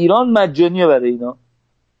نفت ایران مجانیه برای اینا،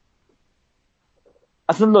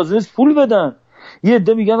 اصلا لازم نیست پول بدن. یه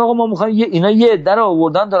عده میگن آقا ما میخوایم اینا یه عده رو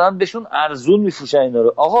آوردن دارن بهشون ارزون میفروشن اینا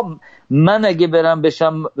رو. آقا من اگه برم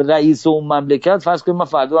بشم رئیس اون مملکت، فرض کنیم من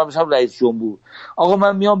فردا برم بشم رئیس جمهور، آقا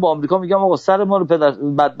من میام با آمریکا میگم آقا سر ما رو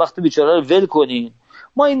بدبخت بیچاره رو ول کنین،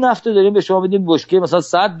 ما این نفت داریم به شما بدیم بشکه مثلا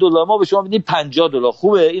 $100، ما به شما بدیم $50،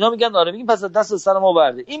 خوبه؟ اینا میگن آره. میگیم پس دست سر ما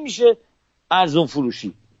برده. این میشه ارزون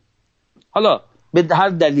فروشی. حالا به هر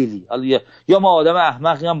دلیلی، حالا یا ما آدم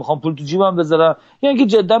احمقی هم میخوام پول تو جیبم بذارم، یا اینکه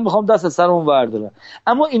جدا میخوام دست سرمون بردارم.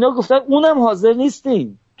 اما اینا گفتن اونم حاضر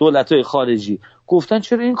نیستیم، دولت‌های خارجی گفتن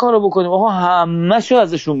چرا این کارو بکنیم؟ آقا همه‌شو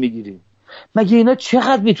ازشون میگیریم. مگه اینا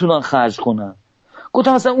چقدر میتونن خرج کنن؟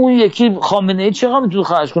 گفتم مثلا اون یکی خامنه‌ای چقدر میتونه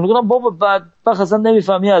خرج کنه؟ گفتم بابا بعد اصلا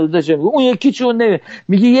نمیفهمی عدد چه میگه. اون یکی چون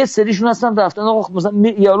میگه یه سریشون هستن رفتن آقا مثلا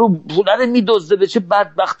یارو پولا رو میدزده، به چه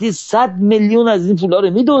بدبختی 100 میلیون از این پولا رو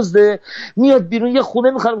میدزده، میاد بیرون یه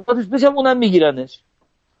خونه میخره خودش بشم اونم میگیرنش.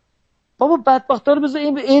 بابا بدبختا رو بذار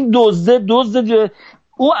این دزده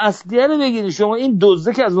او اصلیه رو بگیری شما، این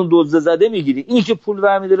دزده که از اون دزده زده میگیری. این که پول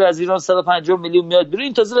برمی‌داره از ایران 150 میلیون میاد بیرون،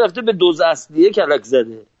 این تازه رفته به دزد اصلیه کلک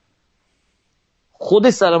زده. خود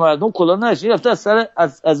سر مردم کلا نشه، رفته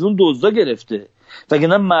از اون دزدا گرفته.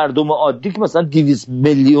 وگرنه مردم عادی که مثلا 200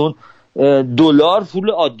 میلیون دلار پول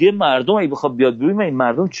عادی مردم اگه بخواد بیاد بیرون، این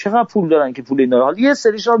مردم چقدر پول دارن که پول اینا رو، حالا یه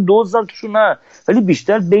سریشون دزدن توشون نه، ولی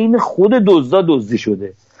بیشتر بین خود دزدا دزدی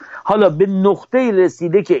شده. حالا به نقطه‌ای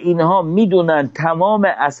رسیده که اینها میدونن تمام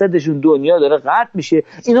اسدشون دنیا داره قطع میشه،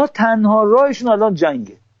 اینها تنها راهشون الان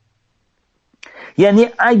جنگه. یعنی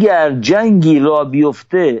اگر جنگی را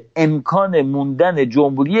بیفته امکان موندن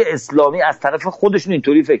جمهوری اسلامی، از طرف خودشون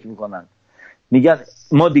اینطوری فکر میکنن، میگن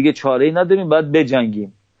ما دیگه چاره‌ای نداریم باید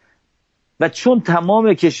بجنگیم. و چون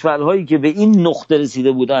تمام کشورهایی که به این نقطه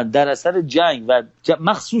رسیده بودن در اثر جنگ و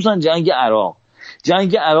مخصوصا جنگ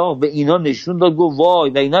عراق به اینا نشون داد گفت وای،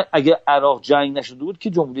 و اینا اگه عراق جنگ نشده بود که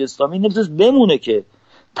جمهوری اسلامی نمیتونست بمونه، که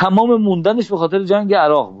تمام موندنش به خاطر جنگ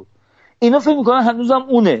عراق بود. اینا فکر میکنن هنوزم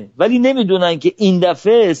اونه، ولی نمیدونن که این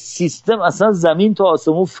دفعه سیستم اصلا زمین تا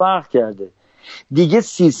آسمون فرق کرده دیگه.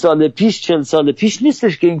 30 سال پیش 40 سال پیش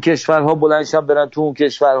نیستش که این کشورها بلندشن برن تو اون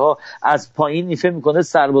کشورها از پایین. این فکر میکنه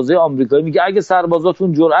سربازای آمریکایی میگه اگه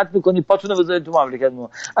سربازاتون جرأت میکنی پاتونو بذارید تو مملکت ما،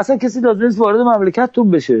 اصلا کسی لازم نیست وارد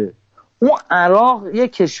مملکتتون بشه. اون عراق یه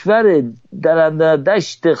کشور در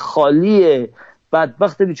دشت خالی،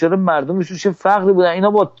 بدبخت بیچاره مردمش چه فقری بودن،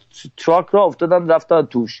 اینا با تراک را افتادن رفتن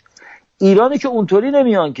توش. ایرانی که اونطوری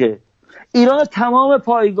نمیان که. ایران تمام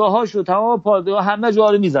پایگاهاشو همه جا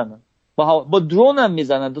رو میزنن، با درون هم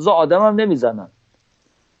میزنن، تازه آدم هم نمیزنن.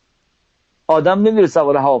 آدم نمیره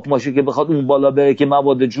سوار هواپیماشه که بخواد اون بالا بره که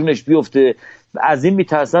مواد جونش بیفته. از این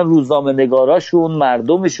میترسن روزنامه نگاراشون،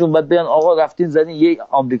 مردمشون، بعد بیان آقا رفتین زدین یه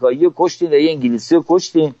آمریکایی رو کشتین، یه انگلیسی رو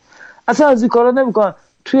کشتین. اصلا از این کارا نمیکنن.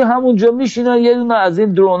 توی همونجا میشینن، یه دونه از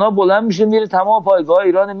این درونا بلند میشه میره تمام پایگاه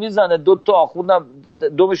ایران میزنه، 2 تا آخوندم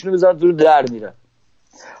دومشون میزنن تو در میره.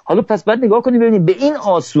 حالا پس بعد نگاه کنید ببینید به این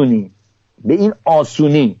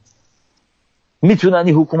آسونی میتونن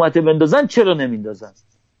این حکومت بندازن، چرا نمیندازن؟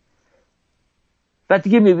 وقتی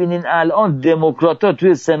که میبینین الان دموکرات‌ها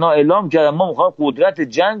توی سنا اعلام کردن ما میخوایم قدرت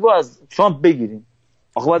جنگ رو از ترامپ بگیریم،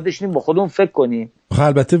 آخه باید بشینیم با خودمون فکر کنیم.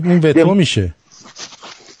 البته این وتو میشه.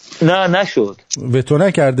 نه نشد. وتو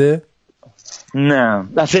نکرده؟ نه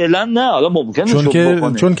فعلا نه. حالا ممکنه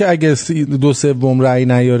چون که اگه 2/3 رأی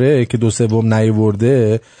نیاره که 2/3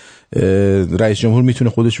 نیاورده، رئیس جمهور میتونه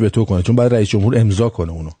خودش وتو کنه، چون باید رئیس جمهور امضا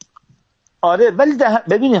کنه اونو. آره ولی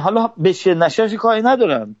ببینید حالا بشه نشش کاری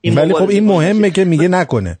ندارم، ولی خب این مهمه که میگه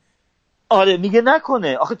نکنه. آره میگه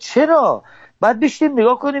نکنه. آخه چرا؟ بعد بشیم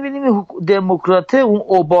نگاه کنیم ببینیم دموکراته، اون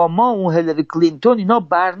اوباما، اون هیلاری کلینتون، اینا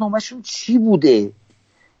برنامه‌شون چی بوده.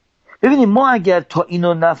 ببینیم ما اگر تا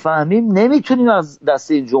اینو نفهمیم نمیتونیم از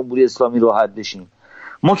دست این جمهوری اسلامی راحت بشیم.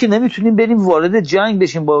 ما که نمیتونیم بریم وارد جنگ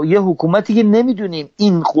بشیم با یه حکومتی که نمیدونیم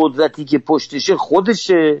این قدرتی که پشتشه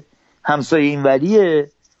خودشه، همسایه اینوریه،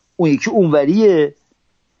 اون یکی اونوریه.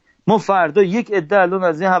 ما فردا یک عده الان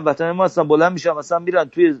از این هموطنان ما هستن بلند میشن مثلا میرن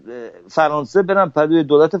توی فرانسه، برن پدوی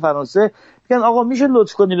دولت فرانسه میگن آقا میشه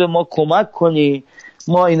لطف کنی به ما کمک کنی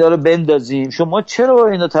ما اینا رو بندازیم، شما چرا با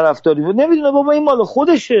اینا طرفداری؟ نمیدونه بابا این مال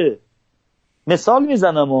خودشه. مثال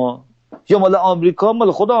میزنم یا مال آمریکا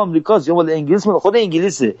مال خود آمریکاست، یا مال انگلیس مال خود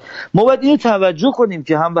انگلیسه. ما باید اینو توجه کنیم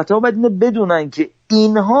که هموطنان باید اینو بدونن که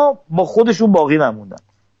اینها با خودشون باقی نموندن.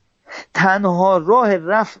 تنها راه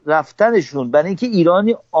رفتنشون برای اینکه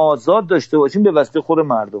ایرانی آزاد داشته باشیم به واسطه خود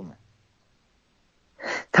مردمه.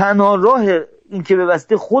 تنها راه این که به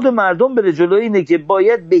واسطه خود مردم بره جلو اینه که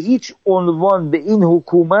باید به هیچ عنوان به این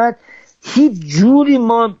حکومت هیچ جوری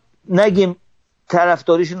ما نگیم،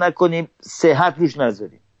 طرفداریش نکنیم، صحت روش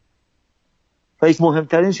نذاریم. و یک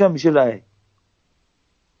مهمترینش هم میشه رأی.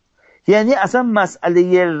 یعنی اصلا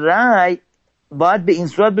مسئله رأی باید به این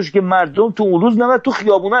صورت باشه که مردم تو اون روز نباید تو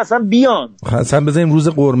خیابونه اصلا بیان. اصلا بذاریم روز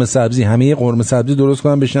قرمه سبزی، همه قرمه سبزی درست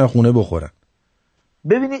کنن بشینن خونه بخورن.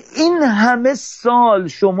 ببینید این همه سال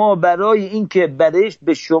شما برای این که برایش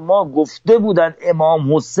به شما گفته بودن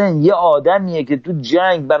امام حسین یه آدمیه که تو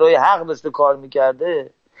جنگ برای حق داشته کار میکرده،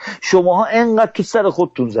 شماها انقدر تو سر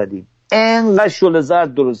خودتون زدین، انقدر شعله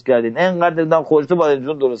زرد درست کردین، انقدر نمیدونم خودتون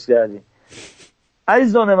بادمجون درست کردین.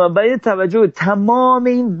 عزیزان من برای توجه تمام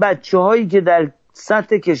این بچه‌هایی که در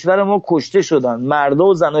سطح کشور ما کشته شدن، مردا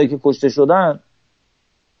و زنایی که کشته شدن،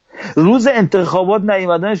 روز انتخابات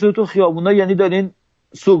نیومدن شده تو خیابونا، یعنی دارین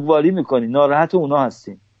سوگواری میکنین، ناراحت اونا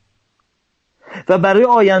هستین. و برای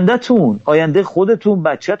آیندهتون، آینده خودتون،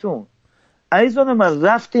 بچه‌تون، عزیزان من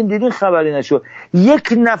رفتین دیدین خبری نشد.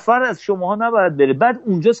 یک نفر از شماها نباید بره. بعد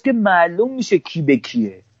اونجاست که معلوم میشه کی به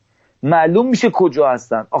کیه، معلوم میشه کجا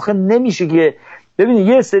هستن. آخه نمیشه که ببینید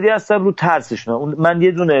یه سری هستن رو ترسشون. من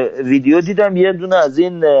یه دونه ویدیو دیدم، یه دونه از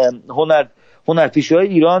این هنرپیشه‌های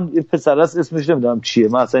ایران، یه پسر است اسمش نمیدونم چیه،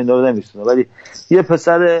 من اصلا اینا رو نمی‌شناسم، ولی یه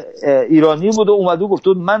پسر ایرانی بود و اومد و گفت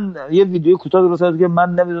من یه ویدیو کوتاه درست کردم که من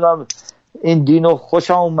نمیدونم این دینو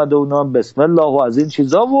خوشم اومده و نام بسم الله و از این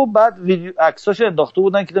چیزا، و بعد ویدیو عکساش انداخته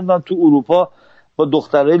بودن که نمیدونم تو اروپا با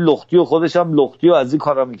دخترای لختی و خودش هم لختی و از این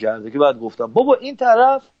کارا می‌کرده. که بعد گفتم بابا این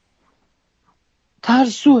طرف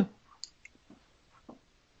ترسوه،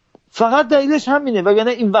 فقط دلیلش همینه.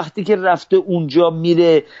 وگرنه این وقتی که رفته اونجا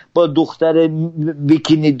میره با دختر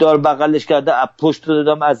بیکینی دار بغلش کرده، پشت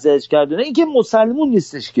دادم ازش کرده، این که مسلمون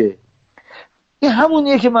نیستش که. این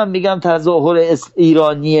همونیه که من میگم تظاهر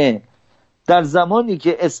ایرانیه. در زمانی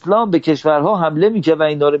که اسلام به کشورها حمله میکرد و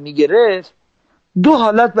اینا رو میگرفت، 2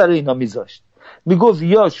 حالت برای اینا میذاشت. میگفت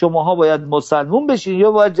یا شماها باید مسلمون بشین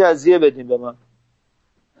یا باید جزیه بدین به من.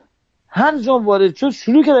 هر جا وارد شد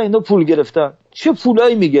شروع کردن اینا پول گرفتن. چه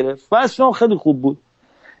پولایی میگرفت؟ واسه خیلی خوب بود.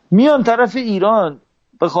 میان طرف ایران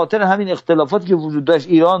به خاطر همین اختلافاتی که وجود داشت،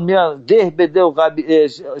 ایران میان ده به ده و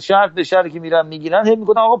شهر به شهر که میرن میگیرن، هم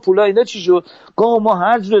میگن آقا پولا اینا چی شد؟ گفتم ما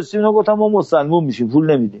هرج رسیم، اینا گفتم ما مسلمون میشیم،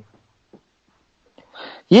 پول نمیدیم.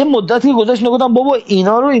 یه مدتی گذشت گفتم بابا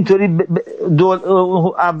اینا رو اینطوری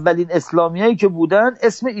اولین اسلامیایی که بودن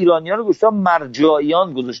اسم ایرانی‌ها رو گذاشتن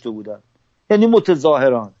مرجعیان گذاشته بودن، یعنی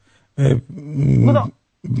متظاهران.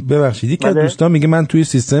 ببخشید یکی از دوستان میگه من توی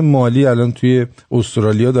سیستم مالی الان توی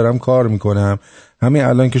استرالیا دارم کار میکنم، همین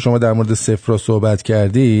الان که شما در مورد صفرها صحبت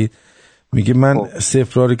کردید میگه من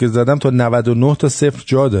صفرها رو که زدم تا 99 تا صفر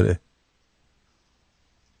جا داره.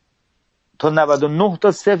 تا 99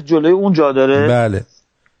 تا صفر جلوی اون جا داره؟ بله.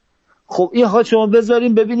 خب این ها شما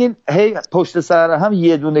بذارین ببینین هی پشت سر هم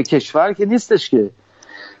یه دونه کشور که نیستش که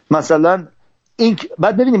مثلا این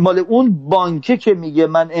بعد ببینیم مال اون بانکه که میگه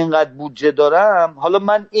من اینقدر بودجه دارم، حالا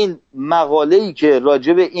من این مقاله‌ای که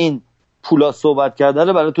راجع به این پولا صحبت کرده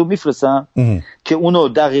رو براتون میفرستم که اونو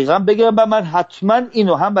دقیقاً بگم و من حتما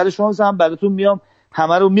اینو هم برای شما هم براتون میام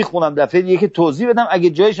همه رو میخونم دفعه دیگه که توضیح بدم، اگه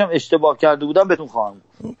جایش هم اشتباه کرده بودم بهتون خواهم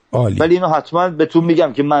گفت. ولی اینو حتما بهتون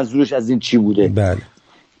میگم که منظورش از این چی بوده. بله.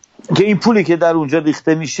 که این پولی که در اونجا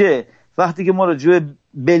ریخته میشه وقتی که ما راجع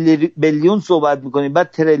به بیلیون صحبت میکنیم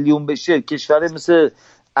بعد تریلیون بشه، کشور مثل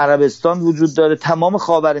عربستان وجود داره، تمام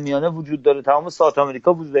خاورمیانه وجود داره، تمام ساوت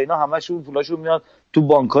آمریکا وجود داره، اینا همشون پولاشون میاد تو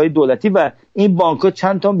بانک‌های دولتی و این بانک‌ها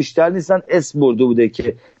چند تا بیشتر نیستن اسم برده بوده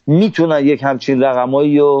که میتونن یک همچین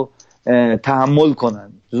رقمایی رو تحمل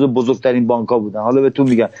کنن، جزو بزرگترین بانک‌ها بودن. حالا بهتون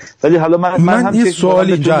میگم. ولی حالا من یه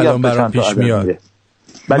سوال اینجا الان برام پیش میاد.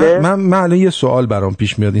 بله؟ من الان یه سوال برام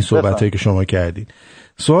پیش میاد این صحبتایی که شما کردین.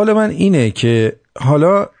 سوال من اینه که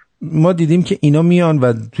حالا ما دیدیم که اینا میان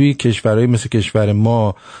و توی کشورهای مثل کشور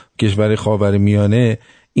ما، کشور خاورمیانه،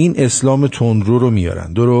 این اسلام تندرو رو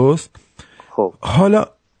میارن، درست؟ خب حالا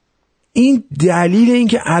این دلیل این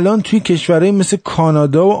که الان توی کشورهای مثل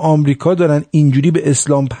کانادا و آمریکا دارن اینجوری به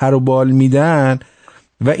اسلام پر و بال میدن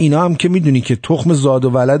و اینا هم که میدونی که تخم زاد و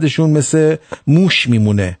ولدشون مثل موش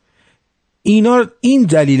میمونه، اینا این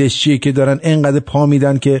دلیلش چیه که دارن انقدر پا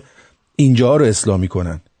میدن که اینجا رو اسلامی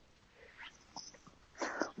کنن؟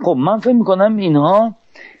 خب من فکر میکنم اینها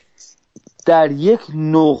در یک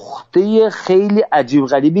نقطه خیلی عجیب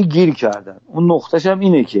غریبی گیر کردن. اون نقطهش هم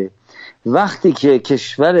اینه که وقتی که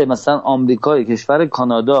کشور مثلا آمریکا، کشور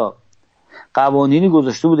کانادا قوانینی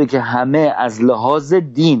گذاشته بوده که همه از لحاظ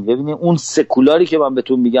دین، ببینید اون سکولاری که من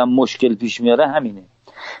بهتون میگم مشکل پیش میاره همینه.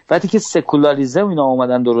 وقتی که سکولاریزم اینا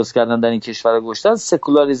اومدن درست کردن در این کشور گذاشتن،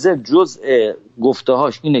 سکولاریزم جزء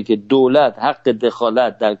گفته‌هاش اینه که دولت حق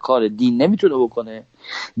دخالت در کار دین نمیتونه بکنه،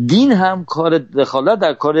 دین هم کار دخالت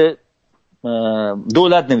در کار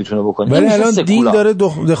دولت نمیتونه بکنه. ولی الان دین داره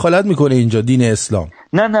دخالت میکنه اینجا، دین اسلام.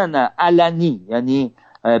 نه علنی، یعنی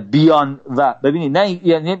بیان و ببینید نه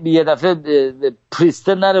یعنی یه دفعه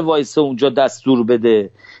پریستر نره وایسه اونجا دستور بده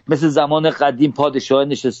مثل زمان قدیم پادشاه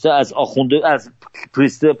نشسته از آخونده از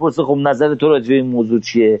پریستر پرسه خب نظر تو راجع به این موضوع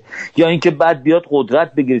چیه، یا اینکه بعد بیاد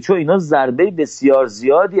قدرت بگیره، چون اینا ضربه بسیار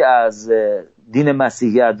زیادی از دین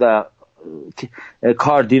مسیحیت و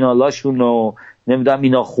کاردینالاشون و نمیدونم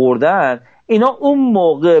اینا خوردن. اینا اون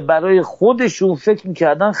موقع برای خودشون فکر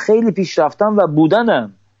میکردن خیلی پیشرفتن و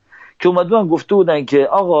بودنم که اومدن گفته بودن که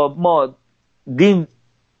آقا ما دین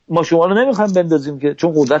ما شما رو نمیخوایم بندازیم که،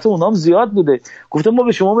 چون قدرت اونام زیاد بوده، گفته ما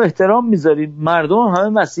به شما احترام میذاریم، مردم همه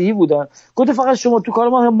مسیحی بودن، گفته فقط شما تو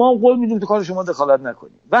کار ما قول میدیم تو کار شما دخالت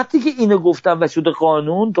نکنیم. وقتی که اینو گفتن و شده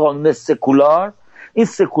قانون سکولار، این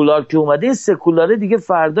سکولار که اومده، این سکولاره دیگه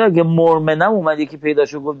فردا اگه مورمنم اومد یکی پیدا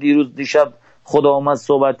شد گفت دیشب خدا اومد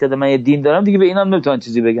صحبت کرده من یه دین دارم، دیگه به اینم نمیتونن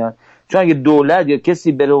چیزی بگن. چون اگه دولت یا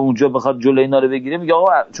کسی بره اونجا بخواد جلوی اینا رو بگیره میگه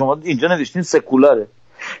آقا شما اینجا نوشتین سکولاره.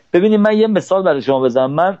 ببینید من یه مثال برای شما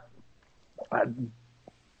بزنم. من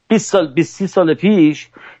 20 سال پیش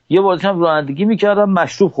یه بار داشتم رانندگی میکردم،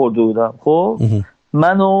 مشروب خورده بودم. خب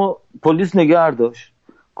منو پلیس نگه داشت،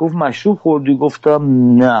 گفت مشروب خوردی؟ گفتم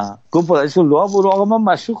نه. گفت پلیس راه برو. آقا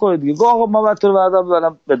من مشروب خوردم دیگه. گفت آقا من بعد تو رو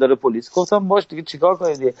بردم اداره پلیس. گفتم باش دیگه چیکار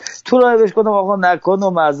کنید دیگه؟ تو راه بهش گفتم آقا نکن و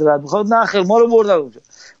معذرت میخوام. نه خیر، ما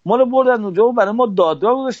رو بردن اونجا و برای ما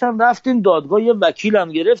دادگاه گذاشتن. رفتیم دادگاه، یه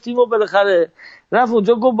وکیلم گرفتیم و بالاخره رفت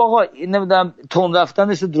اونجا گفت آقا نمیدونم تون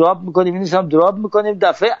رفتنش رو دراپ میکنیم، اینش هم دراپ میکنیم،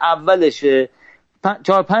 دفعه اولشه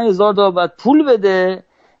 4-5 هزار دلار بعد پول بده،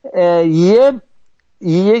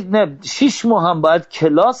 6 ماه هم باید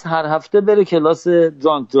کلاس، هر هفته بره کلاس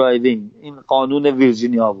درانک درایوینگ. این قانون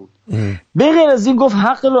ویرجینیا بود. به غیر از این گفت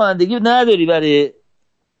حق رانندگی نداری برای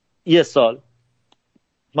 1 سال.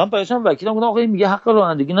 من پیشم وکیلم گفتم آقا این میگه حق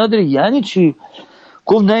رانندگی نداری یعنی چی؟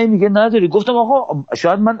 گفت نه میگه نداری. گفتم آقا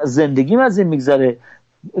شاید من زندگیم از این میگذره.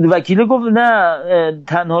 وکیل گفت نه،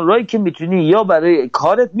 تنها راهی که میتونی یا برای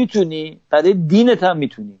کارت میتونی، برای دینت هم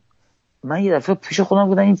میتونی. من یه دفعه پیش خودم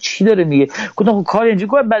گفتم این چی داره میگه؟ گفتم کار اینجوری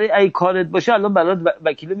گفت برای ای کارت باشه الان برات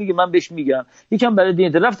وکیل میگه من بهش میگم یکم برای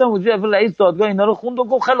دینت. رفتم اونجا رئیس دادگاه اینا رو خوند و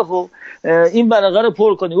گفت خیلی خوب این ورقه رو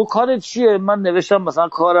پر کنی. گفت کارت چیه؟ من نوشتم مثلا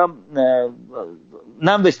کارم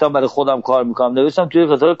ننوشتم برای خودم کار میکنم، نوشتم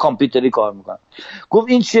توی کتاب کامپیوتری کار میکنم. گفت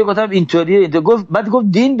این چیه؟ گفتم اینطوریه. گفت بعد گفت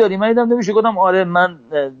دین داری؟ من دیدم نمیشه. گفتم آره من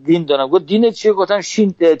دین دارم. گفت دین چیه؟ گفتم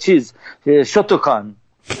شوتوکان،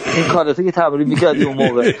 این کاراته که تمرین میکردی اون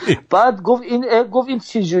موقع. بعد گفت این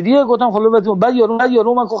چه جوریه؟ گفتم حالا بعد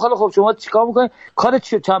یارو من گفت خب شما چیکار میکنید؟ کارت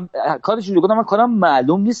چجوریه؟ گفتم من کارم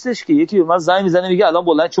معلوم نیستش که یکی به من زنگ میزنه میگه الان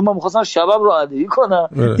بلند، چون من می‌خواستم شبم رانندگی کنم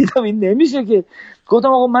دیدم این نمیشه که. گفتم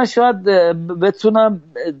آقا من شاید بتونم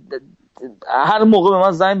هر موقع به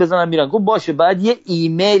من زنگ بزنم میرن. گفت باشه، بعد یه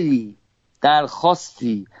ایمیلی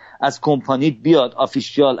درخواستی از کمپانیت بیاد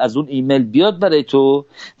آفیشیال، از اون ایمیل بیاد برای تو،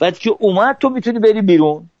 بعد که اومد تو میتونی بری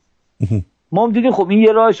بیرون. ما هم دیدیم خب این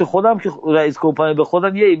یه راهشه، خودم که رئیس کمپانی به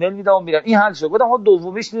خودم یه ایمیل میدم و میرم. این حل شد. گفتم ها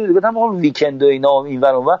دومیش نیست. گفتم ها ویکند و اینا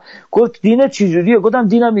اینور اونور. گفت دین چجوریه؟ گفتم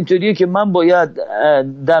دینم اینطوریه که من باید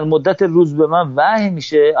در مدت روز به من وحی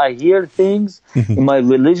میشه I hear things in my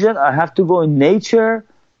religion I have to go in nature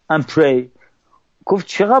and pray. گفت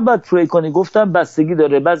چقدر باید پری کنی؟ گفتم بستگی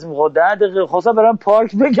داره، بعضی موقع 10 دقیقه خواستم برم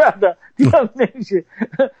پارک بگردم دیدم نمیشه،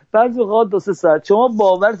 بعضی موقع 2-3 ساعت. شما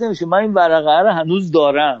باورت نمیشه من این ورقه رو هنوز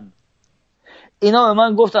دارم. اینا به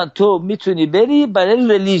من گفتن تو میتونی بری برای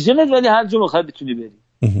ریلیژنت، ولی هر جا بخوای میتونی بری.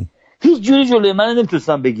 هیچ جوری جلوی من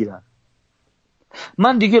نمیتونستم بگیرن.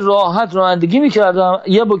 من دیگه راحت رانندگی میکردم.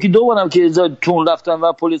 یه باکی 2 بارم که تون رفتم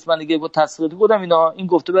و پلیس من دیگه گفت تصدیق گفتم اینا این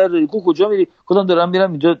گفته برای کجا میری؟ گفتم دارم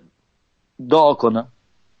میرم اینجا دعا کنم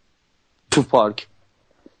تو پارک.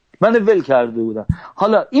 من ول کرده بودم.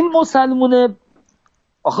 حالا این مسلمونه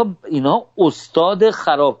آخه اینا استاد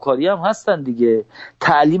خرابکاری هم هستن دیگه،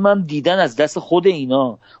 تعلیم هم دیدن از دست خود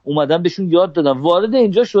اینا، اومدن بهشون یاد دادن، وارد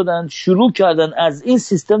اینجا شدن، شروع کردن از این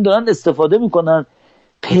سیستم دارن استفاده میکنن،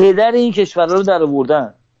 پدر این کشورها رو در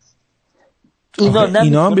آوردن.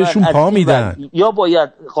 اینا هم بهشون پا میدن. یا باید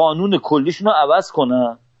قانون کلیشون رو عوض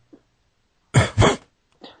کنن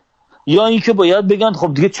یا اینکه باید بگن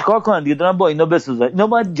خب دیگه چیکار کنن دیگه، دارن با اینا بسازن. اینا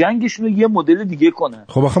باید جنگشون رو یه مدل دیگه کنن.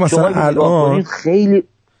 خب آخه مثلا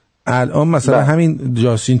الان مثلا همین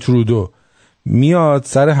جاستین ترودو میاد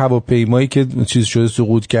سر هواپیمایی که چیز شده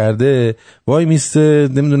سقوط کرده وای میسته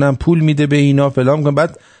نمیدونم پول میده به اینا فلان میکنه،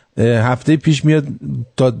 بعد هفته پیش میاد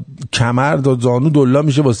تا کمر تا زانو دلا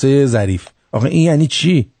میشه واسه ظریف. آخه این یعنی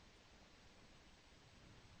چی؟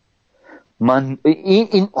 من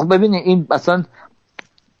این ببینید این اصلا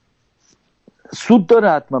سود داره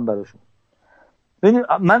حتما براشون. ببینید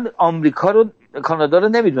من آمریکا رو کانادا رو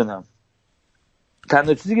نمیدونم،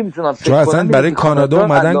 تنها چیزی که میتونم فکر کنم برای کانادا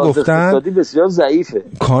اومدن گفتن بسیار ضعیفه.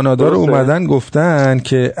 کانادا رو اومدن گفتن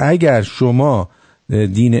که اگر شما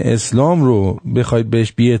دین اسلام رو بخواید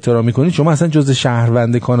بهش بی احترامی کنید شما اصلا جز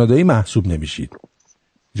شهروند کانادایی محسوب نمیشید.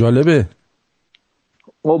 جالبه.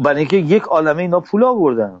 و برای اینکه یک عالمه اینا پول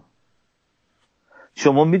آوردن.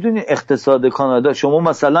 شما میدونید اقتصاد کانادا، شما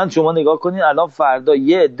مثلا شما نگاه کنید الان فردا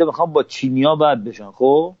یه عده میخوام با چینیا بعد بشن،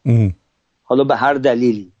 خب حالا به هر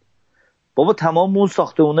دلیلی، بابا تمام اون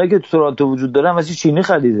ساختمونایی که تو تورنتو وجود داره همش چینی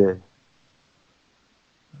خریده.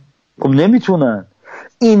 خب نمیتونن.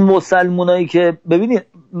 این مسلمونایی که ببینید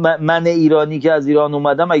من ایرانی که از ایران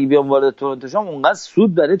اومدم اگه بیام وارد تورنتو شم اونقدر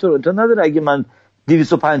سود برای تورنتو نداره. اگه من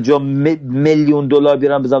 250 میلیون دلار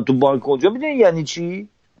بیارم بزنم تو بانک اونجا، میدونی یعنی چی؟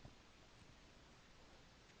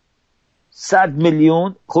 100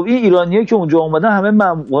 میلیون. خب این ایرانیایی که اونجا اومدن همه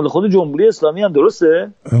مال خود جمهوری اسلامی هم،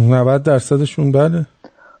 درسته؟ 90% بله.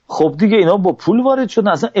 خب دیگه اینا با پول وارد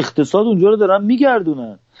شدن، اصلا اقتصاد اونجا رو دارن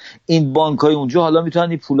میگردونن. این بانک‌های اونجا حالا میتونن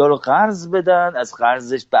این پولا رو قرض بدن، از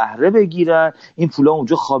قرضش بهره بگیرن. این پولا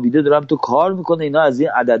اونجا خوابیده دارن تو کار میکنه. اینا از این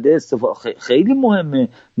عدده استفاده خیلی مهمه.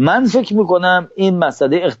 من فکر میکنم این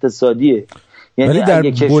مسئله اقتصادیه، یعنی در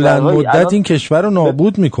بلند مدت این کشور رو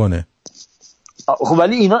نابود میکنه. خب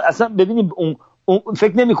ولی اینا اصلا ببینیم اون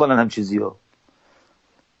فکر نمیکنن هم چیزیو.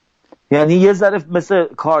 یعنی یه ذره مثل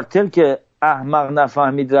کارتل که احمق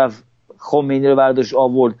نفهمید رفت خمینی رو برداشت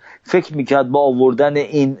آورد، فکر میکرد با آوردن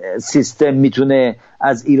این سیستم میتونه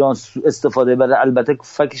از ایران استفاده بره. البته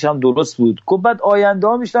فکرش هم درست بود. گفت بعد آینده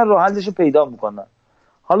ها میشتن راه حلش رو پیدا میکنن.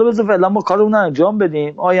 حالا بذار فعلا ما کارمون رو انجام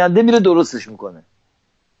بدیم، آینده میره درستش میکنه.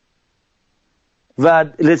 و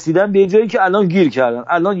رسیدن به یه جایی که الان گیر کردن.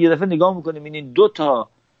 الان یه دفعه نگاه میکنیم این 2 تا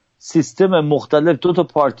سیستم مختلف، 2 تا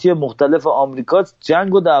پارتی مختلف آمریکا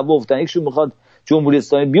جنگ و دعوا افتن. یکیشون میخواد جمهوری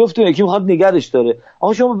اسلامی بیفته، یکی میخواد نگرش داره.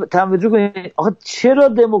 آقا شما توجه کنید، آقا چرا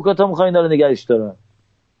دموکرات‌ها میخوان اینا رو نگرش دارن؟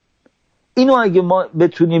 اینو اگه ما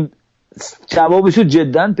بتونیم جوابش رو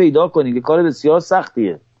جدا پیدا کنیم که کار بسیار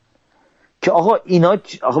سختیه، که آقا اینا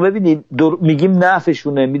آقا ببینید میگیم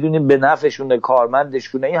نفعشونه، میدونیم به نفعشونه،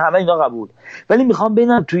 کارمندشونه، این همه اینا قبول، ولی میخوام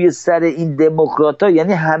ببینم توی سر این دموکرات‌ها،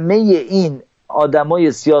 یعنی همه این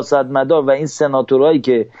آدمای سیاستمدار و این سناتورایی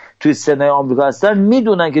که توی سنای آمریکا هستن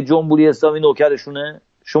میدونن که جمهوری اسلامی نوکرشونه؟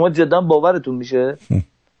 شما جدا باورتون میشه؟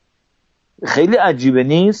 خیلی عجیبه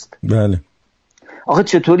نیست؟ بله. آخه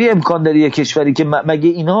چطوری امکان داره یه کشوری که مگه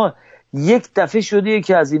اینها یک دفعه شده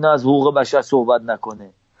که از اینا از حقوق بشر صحبت نکنه؟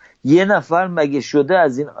 یه نفر مگه شده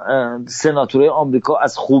از این سناتورای آمریکا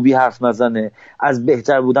از خوبی حرف نزنه، از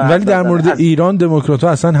بهتر بودن؟ ولی در مورد ایران دموکرات‌ها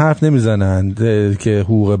اصلا حرف نمیزنند که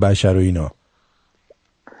حقوق بشر و اینا.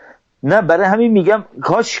 نه برای همین میگم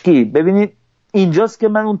کاشکی. ببینید اینجاست که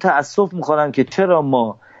من اون تأسف میخورم که چرا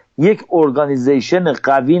ما یک ارگانیزیشن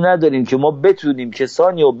قوی نداریم که ما بتونیم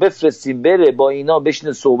کسانی رو بفرستیم بره با اینا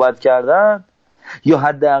بشینه صحبت کردن، یا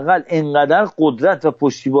حداقل انقدر قدرت و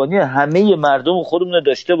پشتیبانی همه مردم خودمون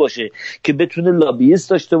داشته باشه که بتونه لابیست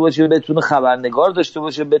داشته باشه، بتونه خبرنگار داشته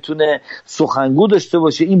باشه، بتونه سخنگو داشته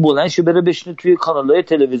باشه، این بلندشه بره بشینه توی کانال‌های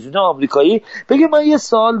تلویزیون آمریکایی بگه من یه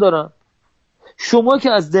سوال دارم، شما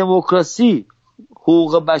که از دموکراسی،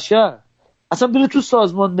 حقوق بشر، اصلا بره تو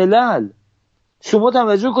سازمان ملل. شما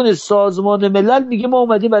توجه کنید سازمان ملل میگه ما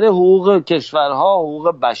اومدیم برای حقوق کشورها،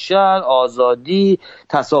 حقوق بشر، آزادی،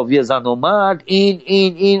 تساوی زن و مرد،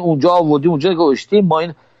 این اونجا آوردیم اونجا گذاشتیم، ما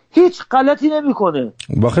این هیچ غلطی نمیکنه.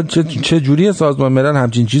 واخه چه جوری سازمان ملل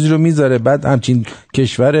همچین چیزی رو میذاره؟ بعد همچین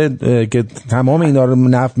کشور که تمام اینا رو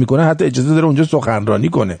نفی میکنه حتی اجازه داره اونجا سخنرانی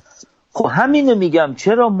کنه. خب همینو میگم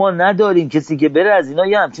چرا ما نداریم کسی که بره از اینا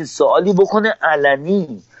یه همچین سوالی بکنه علنی،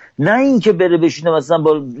 نه این که بره بشینه مثلا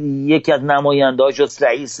با یکی از نماینده‌هاش یا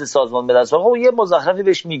رئیس سازمان ملل خب یه مزخرفی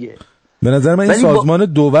بهش میگه. به نظر من این سازمان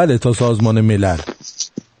دوله تا سازمان ملل.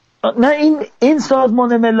 نه این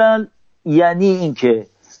سازمان ملل یعنی این که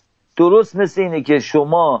درست مثل اینه که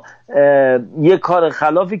شما یه کار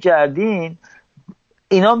خلافی کردین،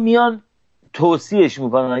 اینا میان توصیهش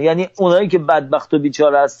میکنن، یعنی اونایی که بدبخت و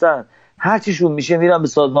بیچاره هستن هر چیشون میشه میرن به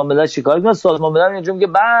سازمان ملل شکایت کنن، سازمان ملل اینجا میگه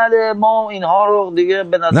بله ما اینها رو دیگه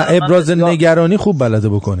به نظر نه ابراز نگرانی خوب بلده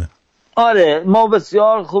بکنه. آره ما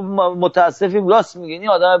بسیار خوب متاسفیم، راست میگین این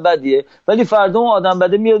آدم بدیه، ولی فردا اون آدم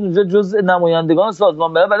بده میاد اونجا جزء نمایندگان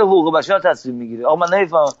سازمان ملل برای حقوق بشر تصمیم میگیره. آقا من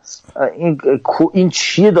نمیفهمم این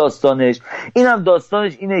چیه داستانش؟ اینم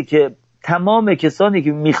داستانش اینه که تمام کسانی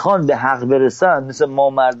که میخوان به حق برسن مثل ما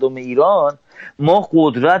مردم ایران، ما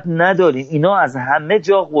قدرت نداریم. اینا از همه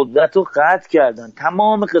جا قدرت رو قطع کردن،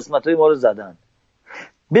 تمام قسمت‌های ما رو زدن.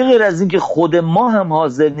 به غیر از این که خود ما هم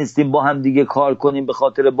حاضر نیستیم با هم دیگه کار کنیم به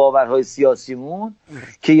خاطر باورهای سیاسیمون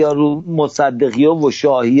که یارو مصدقیه و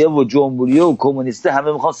شاهیه و جمهوریه و کمونیسته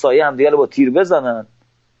همه میخوان سایه هم دیگه رو با تیر بزنن،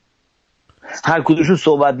 هر کدومشون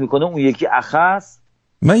صحبت میکنه اون یکی اخص.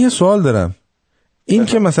 من یه سوال دارم، این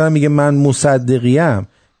که مثلا میگه من مصدقیم،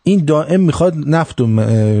 این دائم میخواد نفت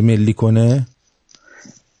ملی کنه؟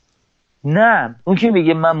 نه اون که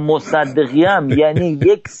میگه من مصدقیم یعنی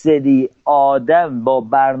یک سری آدم با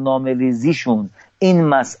برنامه ریزیشون این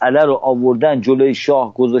مسئله رو آوردن جلوی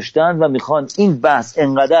شاه گذاشتن و میخوان این بحث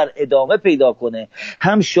انقدر ادامه پیدا کنه.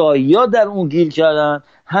 هم شاهی‌ها در اون گیر کردن،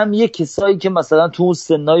 هم یه کسایی که مثلا تو اون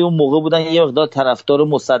سنای اون موقع بودن یه مقدار طرفدار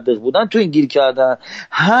مصدق بودن تو این گیر کردن،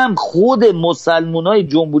 هم خود مسلمانای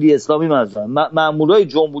جمهوری اسلامی مامورای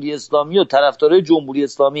جمهوری اسلامی و طرفدارای جمهوری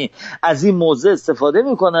اسلامی از این موضوع استفاده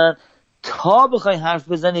میکنن تا بخواین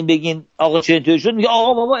حرف بزنین بگین آقا چه اینطوری شد، میگه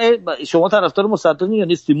آقا بابا شما طرفدار مصدق یا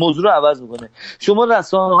نیستی، موضوع رو عوض میکنه. شما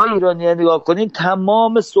رسانه‌های ایرانی نگاه کنین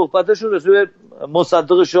تمام صحبتاشون رسو به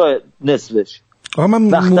مصدق شاه نصفش. آقا من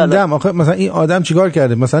موندم آخه مثلا این آدم چیکار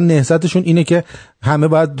کرده؟ مثلا نهضتشون اینه که همه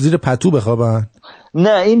باید زیر پتو بخوابن؟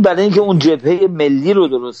 نه این برای اینکه اون جبهه ملی رو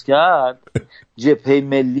درست کرد. جبهه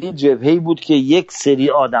ملی جبهه‌ای بود که یک سری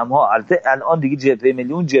آدم‌ها، الان دیگه جبهه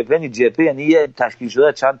ملی اون جبهه نیست، جبهه یعنی یه تشکیل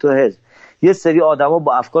شده چند تا حزب، یه سری آدما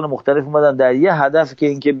با افکار مختلف اومدن در یه هدف که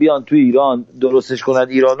اینکه بیان تو ایران درستش کنن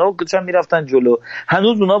ایرانو، که چند میرفتن جلو.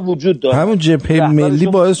 هنوز اونا وجود داره. همون جبهه ملی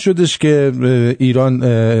باعث شدش که ایران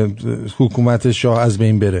حکومت شاه از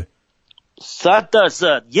بین بره. 100%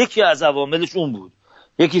 یکی از عواملش اون بود.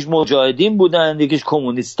 یکیش مجاهدین بودن، یکیش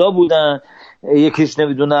کمونیستا بودن، یکیش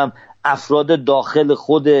نمیدونم افراد داخل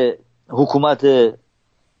خود حکومت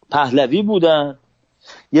پهلوی بودن،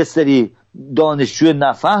 یه سری دانشجوی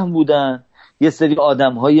نفهم بودن، یه سری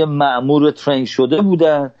آدم‌های مأمور ترین شده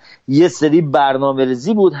بودن، یه سری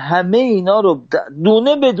برنامه‌ریزی بود. همه اینا رو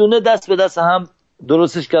دونه بدونه دست به دست هم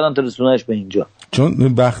درستش کردن تا رسونش به اینجا.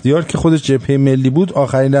 چون بختیار که خودش جبهه ملی بود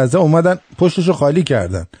آخرین لحظه اومدن پشتشو خالی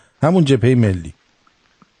کردن، همون جبهه ملی.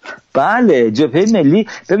 بله جبهه ملی.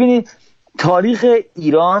 ببینید تاریخ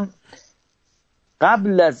ایران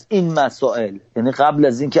قبل از این مسائل، یعنی قبل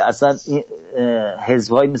از این که اصلا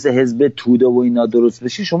حزب‌های مثل حزب توده و اینا درست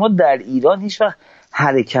بشه، شما در ایران هیچ وقت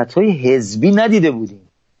حرکت‌های حزبی ندیده بودین.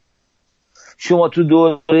 شما تو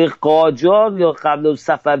دوره قاجار یا قبل از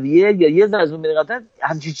صفویه یا یه از اون قطعا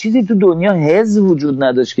همچین چیزی تو دنیا حزب وجود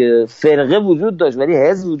نداشت که فرقه وجود داشت ولی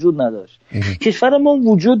حزب وجود نداشت. کشور ما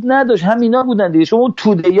وجود نداشت، همینا بودن دیگه. شما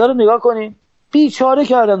توده‌ها رو نگاه کنین، بیچاره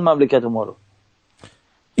کردن مملکت ما رو.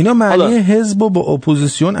 اینا معنی حزب رو با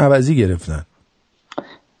اپوزیسیون عوضی گرفتن.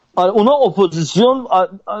 آره اونا اپوزیسیون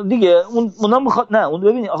دیگه، اونا میخواد، نه اون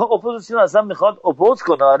ببینید آخه اپوزیسیون اصلا میخواد اپوز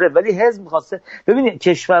کنه، آره، ولی حزب میخواسته. ببینید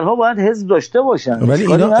کشورها باید حزب داشته باشن، ولی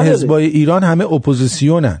اینا حزبای ایران همه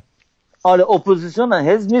اپوزیسیونن. آره اپوزیسیونن،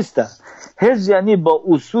 حزب نیستن. حزب یعنی با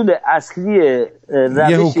اصول اصلی روش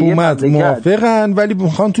یه حکومت موافقن ولی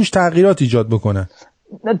میخوان توش تغییرات ایجاد بکنن،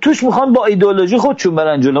 توش میخوان با ایدئولوژی خودشون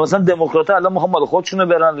برن جلو. مثلا دموکرات‌ها الان میخوان مال خودشونو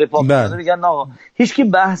برن، ریپابلیکان‌ها میگن آقا هیچکی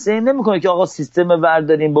بحث این نمیکنه که آقا سیستم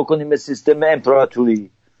ورداریم بکنیم به سیستم امپراتوری.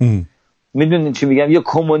 میدونین چی میگم؟ یا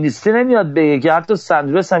کمونیستی نمیاد بگه که حتی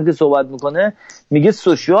سندرس هم که صحبت میکنه میگه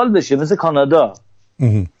سوشیال بشه مثل کانادا.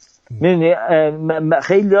 میدونی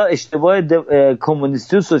خیلی اشتباه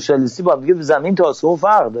کمونیستی و سوشالیستی با هم دیگه زمین تا آسمون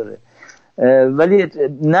فرق داره، ولی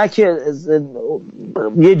نه که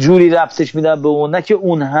یه جوری ربطش میدن به اون، نه که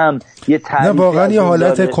اون هم یه تعریف. نه واقعا یه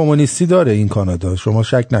حالت کمونیستی داره این کانادا، شما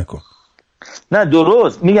شک نکن. نه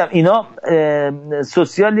درست میگم، اینا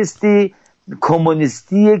سوسیالیستی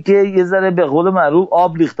کمونیستیه که یه ذره به قول معروف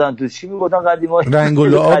آب ریختن تو چی میگفتن قدیما، رنگ و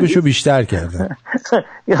لعابشو بیشتر کردن.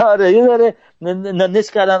 آره یه ذره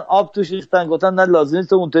نش کردن، آب توش ریختن، گفتن نه لازم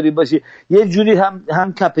نیست اونطوری باشی. یه جوری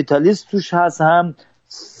هم کپیتالیست توش هست هم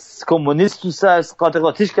کمونیست توش هست،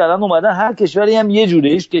 قاطیش کردن اومدن. هر کشوری هم یه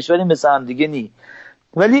جوری، هیچ کشوری مثل هم دیگه نی.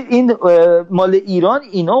 ولی این مال ایران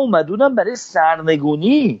اینا اومدونن برای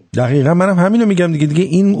سرنگونی. دقیقا منم همینو میگم دیگه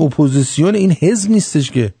این اپوزیسیون، این حزب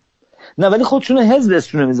نیستش که. نه ولی خودشون حزب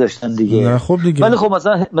اسمشون میذاشتن دیگه. نه خب دیگه. ولی خب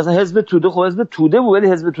مثلا حزب توده، خب حزب توده بود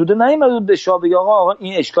ولی حزب توده نیومد به شاه بگه آقا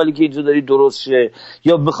این اشکالی که اینجا داری درست شه،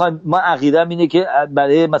 یا بخوایم ما عقیده‌م اینه که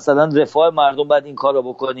برای مثلا رفاه مردم باید این کارو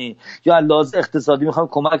بکنی، یا لحاظ اقتصادی میخوایم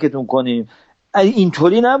کمکتون کنیم.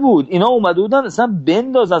 اینطوری نبود. اینا اومده بودن اصلا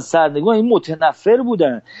بندازن سرنگون، این متنفر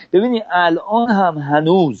بودن. ببینید الان هم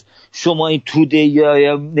هنوز شما این توده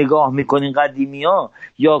یا نگاه میکنین قدیمی‌ها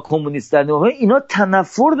یا کمونیستان، اینا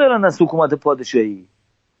تنفر دارن از حکومت پادشاهی.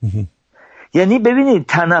 یعنی ببینید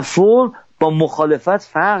تنفر با مخالفت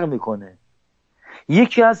فرق میکنه.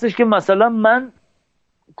 یکی هستش که مثلا من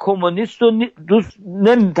کمونیست و دوست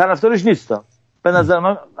طرفدارش نیستم، به نظر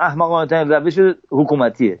من احمقانه ترین روش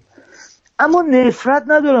حکومتیه، اما نفرت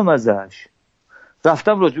ندارم ازش.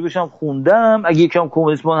 رفتم راجبش هم خوندم، اگه یکم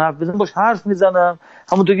کمونیست من حرف بزنم باش حرف میزنم،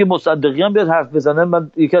 همونطور که مصدقی هم بیاد حرف بزنم.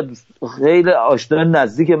 من یکی از خیلی آشنای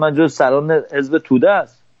نزدیک من جز سران حزب توده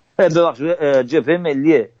است، ببخشید جبهه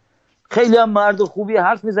ملیه، خیلی هم مرد خوبی،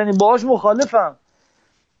 حرف میزنیم باهاش مخالفم.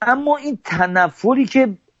 اما این تنفری که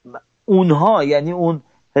اونها یعنی اون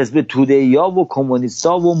حزب توده‌ای‌ها و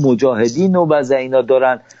کمونیست‌ها و مجاهدین و بعضی اینا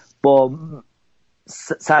دارن با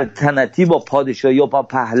سلطنتی، با پادشاهی یا با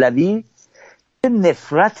پهلوی،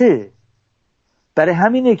 نفرته. برای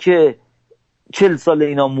همینه که 40 سال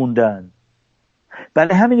اینا موندن،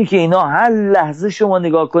 برای همینه که اینا هر لحظه شما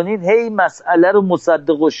نگاه کنین هی مسئله رو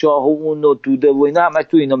مصدق و شاه و اون و توده و اینا همه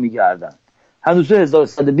تو اینا میگردن. هنوز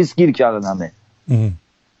 1120 گیر کردن همه.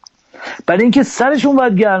 برای اینکه سرشون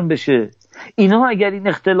باید گرم بشه. اینا اگر این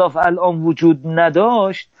اختلاف الان وجود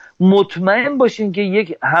نداشت، مطمئن باشین که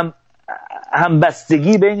یک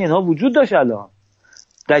همبستگی بین اینها وجود داشت. الان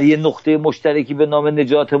در یه نقطه مشترکی به نام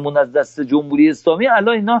نجاتمون از دست جمهوری اسلامی،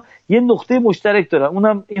 الان اینا یه نقطه مشترک دارن،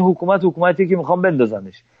 اونم این حکومتی که میخوان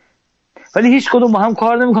بندازنش. ولی هیچ کدوم با هم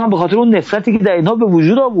کار نمیکنن به خاطر اون نفرتی که در اینها به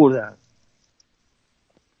وجود آوردن.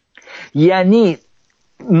 یعنی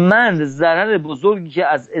من ضرر بزرگی که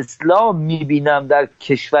از اسلام میبینم در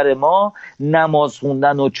کشور ما، نماز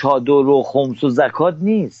خوندن و چادر و خمس و زکات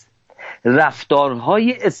نیست،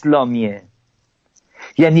 رفتارهای اسلامیه.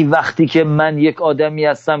 یعنی وقتی که من یک آدمی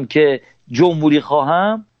هستم که جمهوری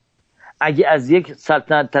خواهم، اگه از یک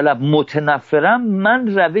سلطنت طلب متنفرم، من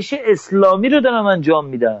روش اسلامی رو دارم انجام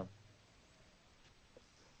میدم.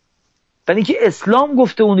 برای اینکه اسلام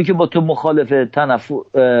گفته اونی که با تو مخالفه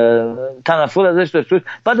تنفر ازش داشته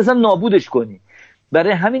بعد اصلا نابودش کنی.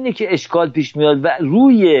 برای همینه که اشکال پیش میاد و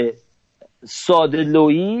روی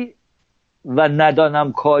ساده‌لویی و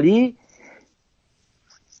ندانم کاری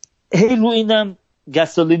هی روی اینم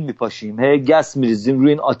گسولین میپاشیم، هی گس میریزیم روی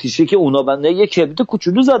این آتیشه که اونا بنده یک کبریت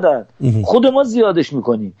کوچولو زدن، خود ما زیادش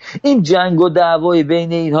میکنیم. این جنگ و دعوای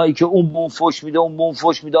بین اینهایی که اون بون فوش میده اون بون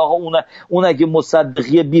فوش میده، آقا اون اگه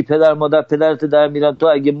مصدقی بی پدر مادر پدرت در میرن، تو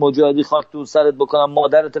اگه مجاهدی خاک تو سرت بکنن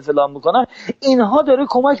مادرت فلان بکنن، اینها داره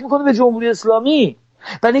کمک میکنه به جمهوری اسلامی.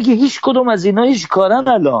 برای اینکه هیچ کدوم از اینا هیچ کارن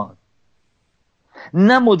الان.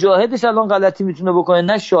 نه مجاهدش الان غلطی میتونه بکنه،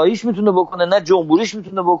 نه شاهیش میتونه بکنه، نه جمهوریش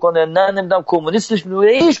میتونه بکنه، نه نمیدونم کمونیستش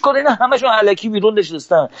میتونه. هیچ کاری اینا همشون الکی بیرون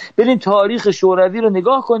نشستن. بریم تاریخ شوروی رو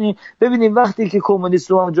نگاه کنیم ببینیم وقتی که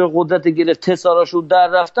کمونیست‌ها اونجا قدرت گرفت تساراشون در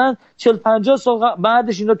رفتن 40-50 سال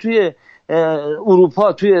بعدش اینا توی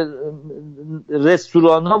اروپا توی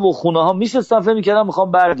رستوران‌ها و خونه‌ها میشستن فکر می‌کردن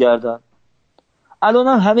میخوام برگردن. الان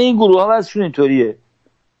هم همه این گروه‌ها ازشون اینطوریه.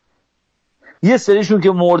 یه سریشون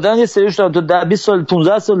که مردن، یه سریشون تا 20 سال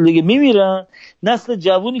 15 سال دیگه میمیرن. نسل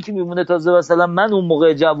جوونی که میمونه تازه، مثلا من اون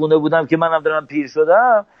موقع جوونه بودم که منم دارم پیر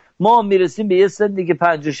شدم، ما میرسیم به یه سن دیگه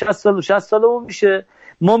 50 60 سال و 60 سالمون میشه،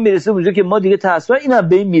 ما میرسیم اونجا که ما دیگه تأسف اینم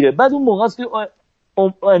به این میره. بعد اون موقع است که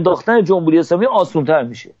انداختن جمهوری اسلامی آسان‌تر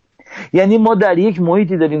میشه. یعنی ما در یک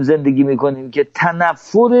محیطی داریم زندگی میکنیم که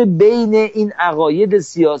تنفر بین این عقاید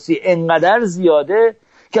سیاسی انقدر زیاده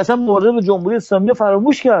که اصلا مورد به جمهوری اسلامی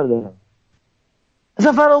فراموش کردن.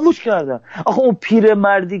 اصلا فراموش کردن. آخه اون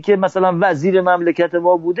پیرمردی که مثلا وزیر مملکت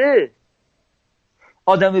ما بوده،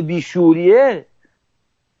 آدم بیشوریه،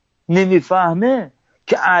 نمیفهمه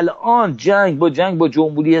که الان جنگ با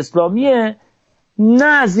جمهوری اسلامیه، نه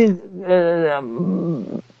از این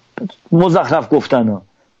مزخرف گفتن ها.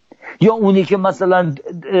 یا اونی که مثلا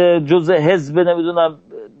جزء حزب نمیدونم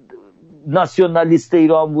ناسیونالیست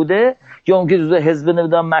ایران بوده، یا اون که جزء حزب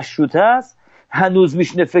نمیدونم مشروطه است، هنوز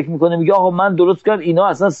میشینه فکر میکنه میگه آقا من درست کردم، اینا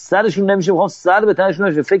اصلا سرشون نمیشه، میخوام سر به تنشون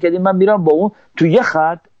نشه، فکر کردیم من میرم با اون تو یه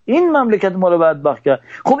خط این مملکت ما رو بدبخت کرد.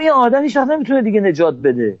 خب این آدم هیچ وقت نمیتونه دیگه نجات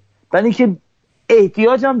بده، برای اینکه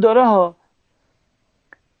احتیاج هم داره ها.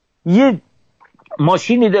 یه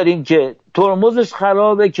ماشینی داریم که ترمزش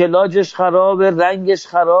خرابه، کلاجش خرابه، رنگش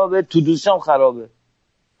خرابه، تو دوستش هم خرابه.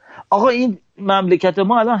 آقا این مملکت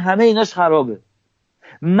ما الان همه ایناش خرابه.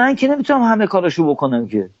 من که نمیتونم همه کاراشو بکنم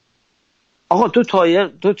که. آقا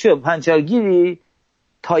تو چه پنچرگیری؟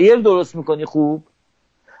 تایر درست میکنی خوب؟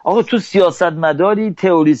 آقا تو سیاستمداری،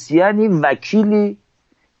 تئوریسیانی، وکیلی،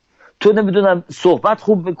 تو نمیدونم صحبت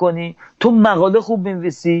خوب میکنی، تو مقاله خوب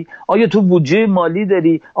می‌نویسی، آیا تو بودجه مالی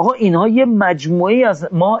داری؟ آقا اینها یه مجموعی از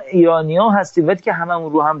ما ایرانی‌ها هستیم، وقتی که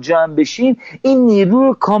هممون رو هم جمع بشیم این نیرو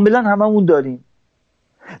رو کاملا هممون داریم.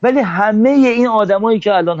 ولی همه این آدمایی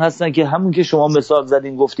که الان هستن که همون که شما مثال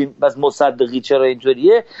زدین گفتیم بس مصدقی چرا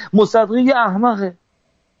اینطوریه، مصدقی یه احمقه.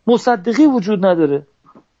 مصدقی وجود نداره.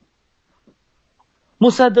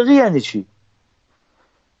 مصدقی یعنی چی؟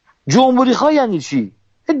 جمهوری خواه یعنی چی؟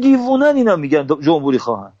 دیوونن اینا میگن جمهوری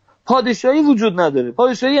خواهن. پادشاهی وجود نداره،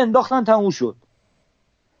 پادشاهی انداختن تموم شد.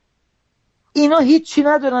 اینا هیچی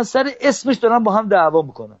ندارن، سر اسمش دارن با هم دعوا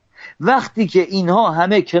میکنن. وقتی که اینها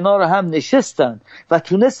همه کنار هم نشستن و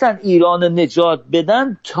تونستن ایران نجات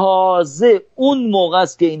بدن، تازه اون موقع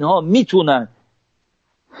است که اینها میتونن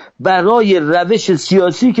برای روش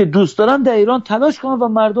سیاسی که دوست دارن در ایران تلاش کنن و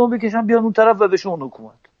مردم بکشن بیان اون طرف و بهشون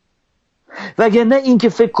حکومت. وگرنه این که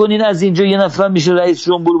فکر کنین از اینجا یه نفر میشه رئیس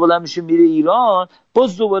جمهور بلند میشه میره ایران،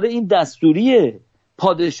 باز دوباره این دستوریه.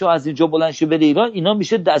 پادشاه از اینجا بلند شه بره ایران، اینا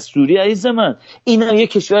میشه دستوری عزیز من. اینا یه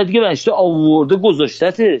کشور دیگه بهشته آورده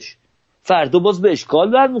گذاشتتش، فردا باز به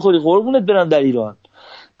اشکال برمیخوری. قربونت برن در ایران.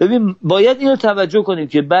 ببین باید اینو توجه کنیم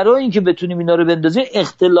که برای اینکه بتونیم اینا رو بندازیم،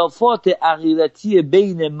 اختلافات عقیدتی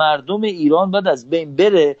بین مردم ایران باید از بین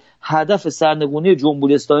بره، هدف سرنگونی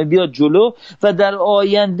جمهوری اسلامی بیاد جلو و در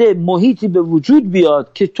آینده محیطی به وجود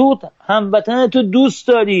بیاد که تو هموطنت تو دوست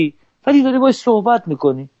داری ولی داری باید صحبت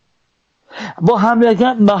میکنی، با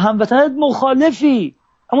هموطنت مخالفی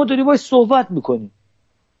اما داری باید صحبت میکنی.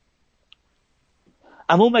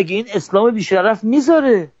 اما مگه این اسلام بیشرف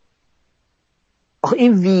میذاره؟ آخه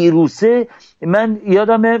این ویروسه. من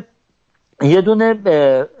یادمه یه دونه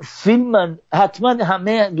فیلم، من حتما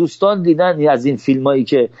همه دوستان دیدن از این فیلمایی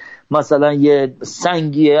که مثلا یه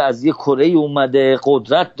سنگیه از یه کره اومده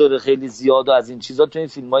قدرت داره خیلی زیاد و از این چیزا، تو این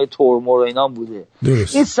فیلمای تورمور و اینا بوده.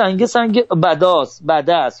 درست. این سنگ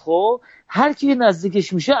بداست. خب هر کی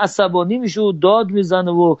نزدیکش میشه عصبانی میشه و داد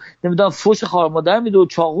میزنه و نمیدونم فوش خار مادر میده و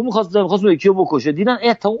چاقو میخواست اون یکی رو بکشه.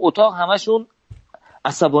 دیدن تا اتاق همشون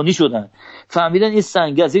عصبانی شدن، فهمیدن این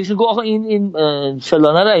سنگ است. یکیشون گفت آقا این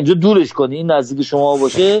فلانه رو اینجا دورش کنی، این نزدیک شما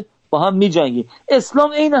باشه با هم میجنگی.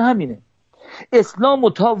 اسلام عین همینه. اسلام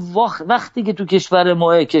تا وقتی که تو کشور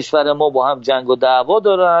ما با هم جنگ و دعوا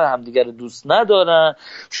دارن، همدیگر رو دوست ندارن.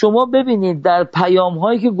 شما ببینید در پیام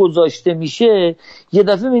هایی که گذاشته میشه، یه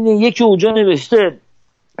دفعه ببینید یکی اونجا نوشته،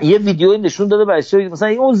 یه ویدیویی نشون داده بچه‌ها، مثلا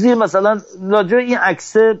اون زیر مثلا راجع این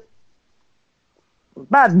عکس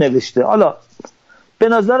بد نوشته، حالا به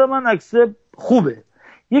نظر من عکس خوبه.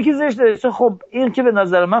 یکی زیرش نوشته خب این که به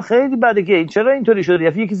نظر من خیلی بده که چرا اینطوری شده.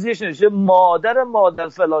 یکی زیرش نوشته مادر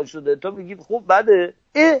فلان شده، تو میگی خوب بده.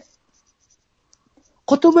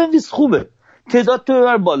 خب تو بنویس خوبه. تعداد تو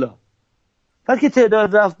ببر بالا. بعد که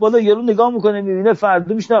تعداد رفت بالا یارو نگاه میکنه میبینه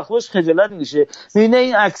فردا میشنه خودش خجالت میشه، میبینه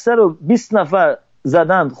این اکثر رو 20 نفر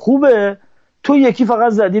زدن خوبه، تو یکی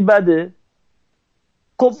فقط زدی بده.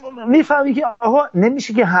 خب میفهمی که آقا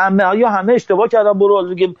نمیشه که همه اشتباه کردن،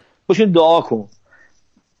 برو دیگه باشین دعا کن.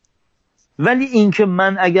 ولی این که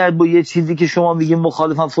من اگر با یه چیزی که شما میگین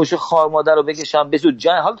مخالفم، فوش خار مادر رو بکشم بسو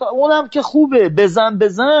جنگ، حالا اونم که خوبه،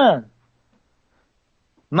 بزن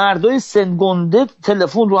مردای سنگنده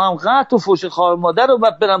تلفن رو هم قطع و فوش خار مادر رو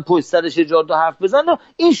بعد برن پشت سرش جادو حرف بزن.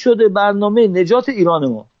 این شده برنامه نجات ایران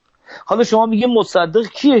ما. حالا شما میگین مصدق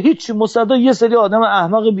کیه؟ هیچ. مصدق یه سری آدم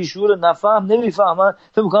احمق بیشعور نفهم نمیفهمن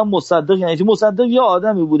فکر میکنن مصدق یعنی چی. مصدق یه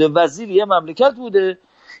آدمی بوده، وزیر یه مملکت بوده،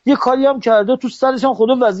 یه کاری هم کرده تو سرش هم خود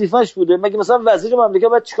وظیفش بوده. مگه مثلا وزیر مملکت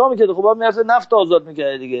بعد چیکار میکرده؟ خب باید میرفته نفت آزاد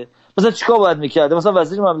میکرده دیگه. مثلا چیکار باید میکرده؟ مثلا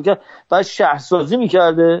وزیر مملکت باید شهرسازی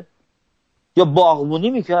میکرده یا باغبونی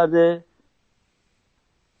میکرده؟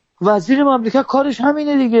 وزیر مملکت کارش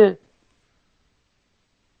همینه دیگه.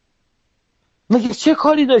 مگه چه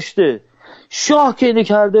کاری داشته؟ شاه که اینه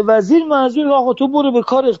کرده، وزیر منظور آقا تو برو به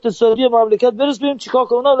کار اقتصادی مملکت برس ببین چیکار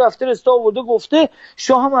کنه. اونا رفته رستا آورده گفته،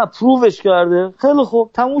 شاه هم اپرووش کرده، خیلی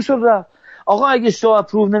خوب تموم شد رفت. آقا اگه شاه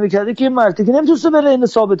اپروو نمیکرده که این مرتی که نمیتونه بره اینو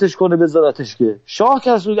ثابتش کنه وزارتش که. شاه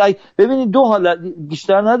کسو ببینید دو حالت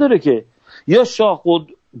بیشتر نداره که، یا شاه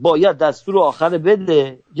خود باید دستور آخر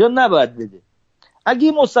بده یا نباید بده. اگه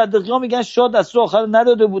این مصدقی ها میگن شاه دستور آخر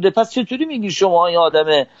نداده بوده، پس چطوری میگی شما این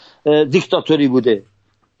آدم دیکتاتوری بوده؟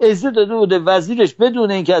 عزت داده بوده وزیرش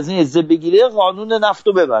بدون اینکه از این عزت بگیره قانون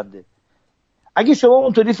نفتو ببنده. اگه شما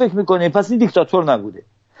اونطوری فکر میکنید پس این دیکتاتور نبوده.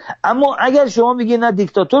 اما اگر شما میگید نه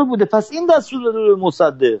دیکتاتور بوده، پس این دستور داده به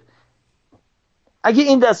مصدق. اگه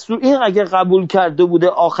این دستور اگه قبول کرده بوده،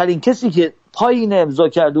 آخرین کسی که پایین امضا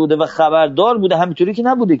کرده بوده و خبردار بوده، همینطوری که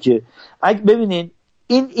نبوده که. ببینید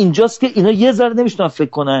اینجاست که اینا یه ذره نمیشتن فکر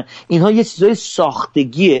کنن، اینها یه چیزای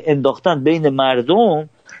ساختگیه انداختن بین مردم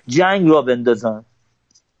جنگ را بندازن.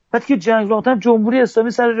 بعد که جنگ را انداختن جمهوری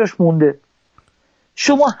اسلامی سر جاش مونده.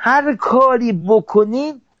 شما هر کاری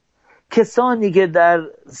بکنین، کسانی که در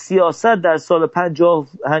سیاست در سال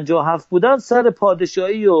 57 بودن سر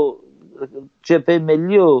پادشاهی و جبهه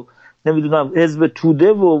ملی و نمیدونم حزب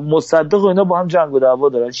توده و مصدق و اینا با هم جنگ و دعوا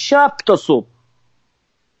دارن شب تا صبح.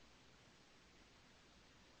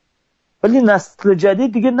 ولی نسل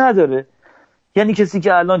جدید دیگه نداره. یعنی کسی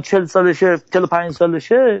که الان 40 سالشه 45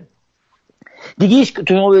 سالشه دیگه هیچ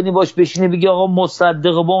تو ما ببینی باش بشینه بگی آقا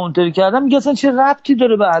مصدق با اونطوری کردن، میگه اصلا چه ربطی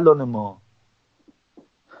داره به الان ما.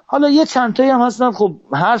 حالا یه چند تایی هم هستن خب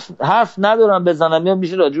حرف ندارن بزنن، میاد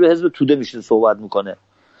میشه راجع به حزب توده میشه صحبت میکنه.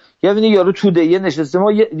 یا ببینی یارو توده یه نشسته،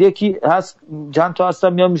 ما یکی هست چند تا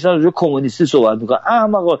هستن میاد میشن راجع به کمونیستی صحبت میکنن.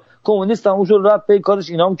 احمقا کمونیست هم اونجور رب پی کارش،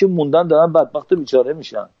 اینا هم که موندن دارن بدبخت بیچاره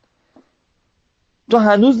میشن. تو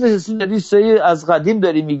هنوز نشستی داری سری از قدیم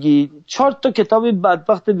داری میگی. 4 تا کتاب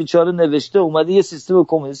بدبخت بیچاره نوشته اومده یه سیستم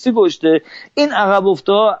کمونیستی گشته. این عقب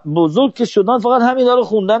افتاده بزرگ که شدن فقط همینا رو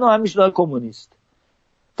خوندن و همین شدن کمونیست.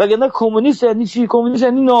 وگرنه کمونیست یعنی چی؟ کمونیست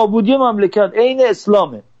یعنی نابودی مملکت، عین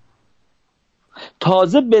اسلامه.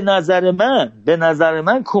 تازه به نظر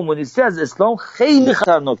من کمونیستی از اسلام خیلی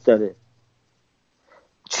خطرناک‌تره.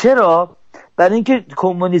 چرا؟ برای اینکه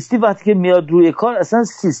کمونیستی وقتی که میاد روی کار اصلا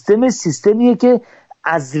سیستمیه که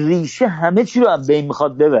از ریشه همه چی رو از بین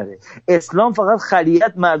میخواد ببره. اسلام فقط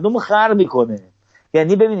خلیت مردم خر میکنه.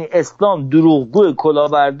 یعنی ببینید اسلام دروغگو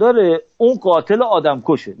کلاهبرداره، اون قاتل آدم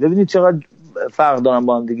کشه. ببینید چقدر فرق دارن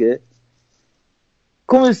با هم دیگه.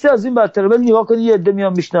 کمونیستی از این بدتره. ولی نگاه کنید یه عده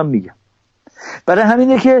میان میشنم میگم. برای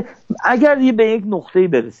همینه که اگر به یک نقطه‌ای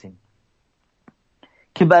برسیم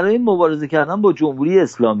که برای مبارزه کردن با جمهوری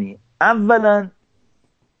اسلامی اولا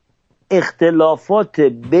اختلافات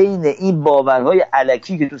بین این باورهای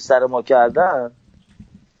الکی که تو سر ما کردن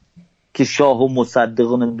که شاه و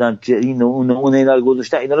مصدق و نمیدونم این و اون اینا رو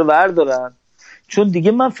گذاشتن، اینا رو بردارن. چون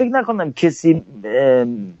دیگه من فکر نکنم کسی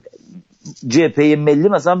جبهه ملی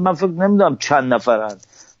مثلا من فکر نمیدونم چند نفرن،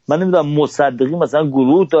 من نمیدونم مصدقی مثلا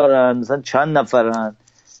گروه دارن مثلا چند نفرن،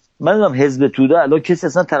 من نمیدونم حزب توده الان کسی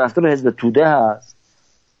اصلا طرفدار حزب توده هست،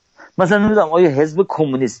 مثلا نمیدونم آیا حزب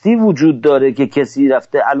کمونیستی وجود داره که کسی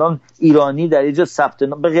رفته الان ایرانی در اینجا ثبت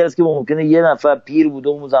نام، به غیر از که ممکنه یه نفر پیر بوده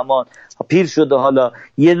اون زمان پیر شده حالا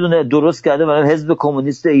یه دونه درست کرده برای حزب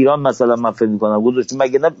کمونیست ایران مثلا من فکر می‌کنم گذاشته،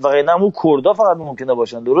 مگه نه واقعا اون کردا فقط ممکنه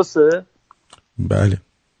باشن. درسته؟ بله.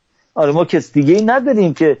 آره ما کس دیگه ای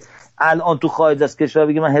نداریم که الان تو خارج از کشور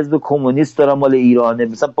بگه من حزب کمونیست دارم مال ایرانه،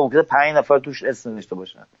 مثلا ممکنه 5 نفر توش اسم نوشته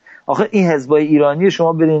باشن. آخه این حزبای ایرانی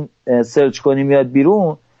شما برین سرچ کنی میاد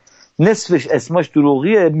بیرون نصفش اسمش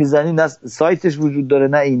دروغیه، میزنی نه سایتش وجود داره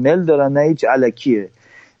نه ایمیل داره نه هیچ الکیه.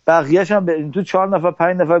 بقیه‌اش هم تو 4 نفر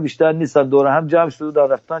 5 نفر بیشتر نیستن، دور هم جمع شده در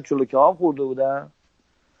رفتن چلوکه ها خورده بودن.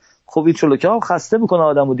 خب این چلوکه ها خسته میکنه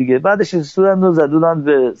آدمو دیگه. بعدش رسیدن و زدودن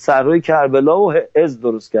به صحرای کربلا و حزب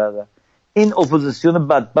درست کردن. این اپوزیسیون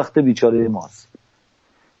بدبخت بیچاره ماست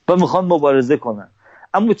و میخوان مبارزه کنن.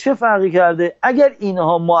 اما چه فرقی کرده؟ اگر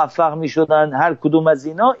اینها موفق میشدن هر کدوم از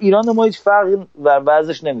اینا، ایران ما هیچ فرقی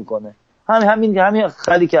ورزش نمیکنه، همین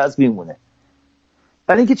خالی که از میمونه.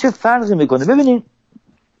 برای اینکه چه فرقی میکنه؟ ببینید،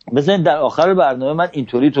 بذارید در آخر برنامه من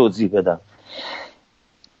اینطوری توضیح بدم.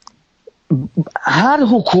 هر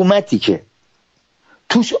حکومتی که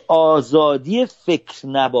توش آزادی فکر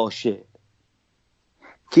نباشه،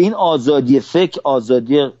 که این آزادی فکر،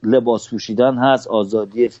 آزادی لباس پوشیدن هست،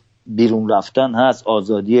 آزادی بیرون رفتن هست،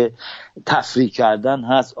 آزادی تفریح کردن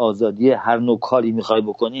هست، آزادی هر نوع کاری میخوای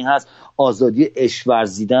بکنی هست، آزادی عشق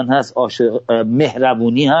ورزیدن هست،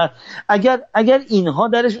 مهربونی هست. اگر اینها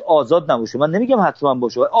درش آزاد نباشه، من نمیگم حتما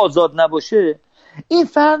باشه، آزاد نباشه، این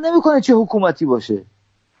فرق نمیکنه چه حکومتی باشه.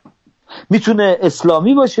 میتونه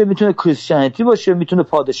اسلامی باشه، میتونه کریستیانیتی باشه، میتونه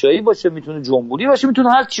پادشاهی باشه، میتونه جمهوری باشه،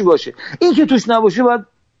 میتونه هر چی باشه. این که توش نباشه باید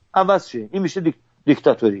عوض شه. این میشه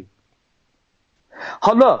دیکتاتوری.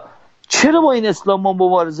 حالا چرا با این اسلام ما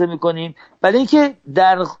مبارزه میکنیم؟ برای اینکه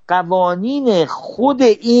در قوانین خود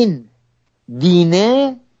این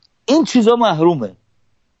دینه این چیزا محرومه.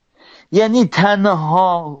 یعنی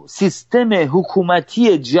تنها سیستم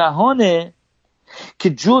حکومتی جهانه که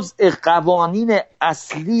جزء قوانین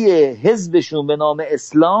اصلی حزبشون به نام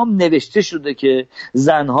اسلام نوشته شده که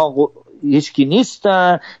زنها هیچکی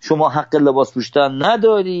نیستن، شما حق لباس پوشیدن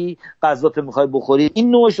نداری، غذات میخوای بخوری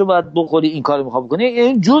این نوعشو باید بخوری، این کارو میخوای بکنی.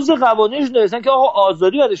 این جزء قوانینش نوشتن که آقا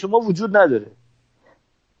آزادی برای شما وجود نداره.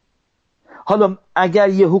 حالا اگر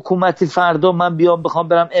یه حکومتی فردا من بیام بخوام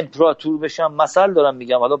برم امپراتور بشم، مثلا دارم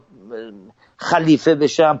میگم، حالا خلیفه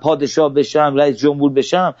بشم، پادشاه بشم، رئیس جمهور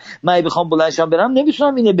بشم، من بخوام بلندشم برم،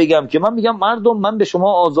 نمیتونم اینه بگم که من میگم مردم من به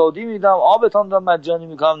شما آزادی میدم، آبتان رو مجانی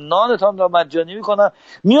میکنم، نانتان رو مجانی میکنم،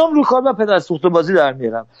 میام رو کار و پدر سوخته بازی در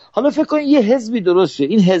میارم. حالا فکر کن یه حزبی درست شه،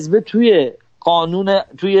 این حزب توی قانون،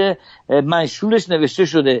 توی منشورش نوشته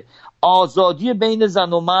شده آزادی بین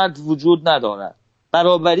زن و مرد وجود ندارد،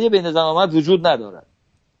 برابری بین زن و مرد وجود ندارد،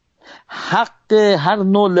 حق هر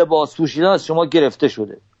نوع لباس پوشیدن از شما گرفته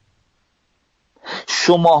شده،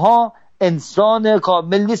 شماها انسان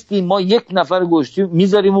کامل نیستین، ما یک نفر گشتیم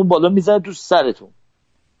میذاریم اون بالا میذاره تو سرتون،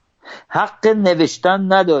 حق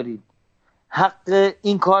نوشتن ندارید، حق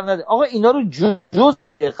این کار ندارید. آقا اینا رو جز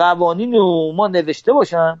قوانین ما نوشته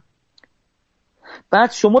باشن،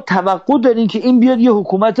 بعد شما توقع دارین که این بیاد یه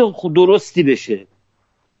حکومت درستی بشه.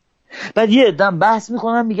 بعد یه دم بحث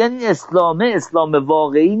میکنن میگن این اسلام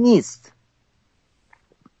واقعی نیست.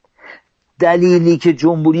 دلیلی که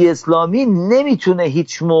جمهوری اسلامی نمیتونه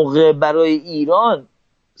هیچ موقع برای ایران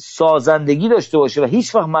سازندگی داشته باشه و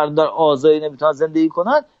هیچ وقت مردم در آزادی نمیتونن زندگی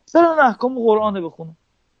کنن، برن احکام قرآن رو بخونن،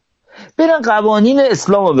 برن قوانین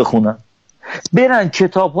اسلام رو بخونن، برن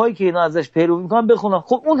کتاب هایی که اینا ازش پیروی میکنن بخونن.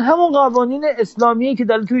 خب اون همون قوانین اسلامیه که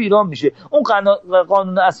در تو ایران میشه. اون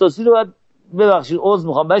قانون اساسی رو باید ببخشید عذر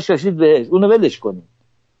میخوام باید شاشید بهش، اونو ولش کنیم.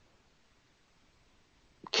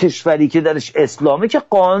 کشوری که درش اسلامه که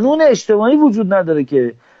قانون اجتماعی وجود نداره،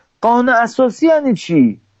 که قانون اساسی یعنی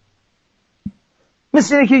چی؟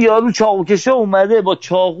 مثل اینه که یارو چاقوکشه اومده با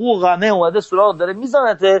چاقو و غمه اومده سراغ داره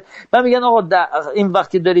میزنته، من میگن آقا این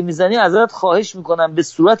وقتی داری میزنی ازت خواهش میکنم به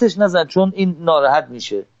صورتش نزن چون این ناراحت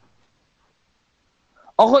میشه.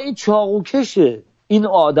 آقا این چاقوکشه، این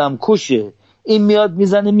آدم کشه، این میاد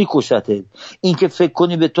میزنه میکشته. این که فکر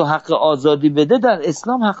کنی به تو حق آزادی بده، در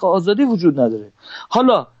اسلام حق آزادی وجود نداره.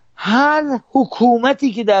 حالا هر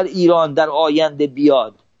حکومتی که در ایران در آینده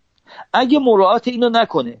بیاد اگه مراعات اینو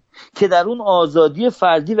نکنه که در اون آزادی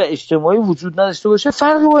فردی و اجتماعی وجود نداشته باشه،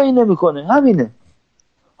 فرقی با این نمیکنه. همینه.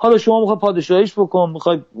 حالا شما میخوای پادشاهیش بکن،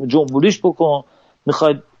 میخوای جمهوریش بکن،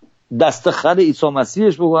 میخوای دست خر عیسی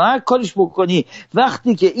مسیحش بکن، هر کاریش بکنی،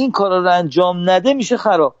 وقتی که این کارا رو انجام نده میشه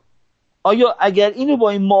خراب. آیا اگر اینو با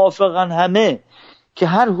این موافقن همه که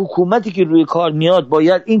هر حکومتی که روی کار میاد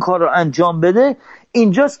باید این کار رو انجام بده،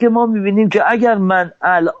 اینجاست که ما میبینیم که اگر من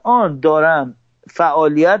الان دارم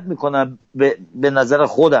فعالیت میکنم به نظر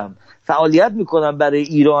خودم فعالیت میکنم برای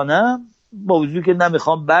ایرانم، با وجودی که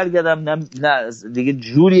نمیخوام برگردم، نه دیگه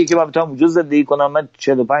جوریه که من بتونم اونجا زندگی کنم، من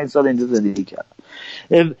 45 سال اینجا زندگی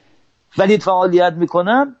کردم، ولی فعالیت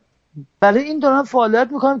میکنم برای این دارم فعالیت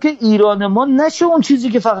میکنم که ایران ما نشه اون چیزی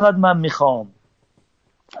که فقط من میخوام.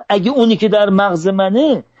 اگه اونی که در مغز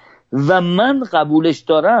منه و من قبولش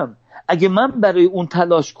دارم، اگه من برای اون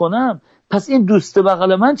تلاش کنم، پس این دوست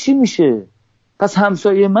بغل من چی میشه؟ پس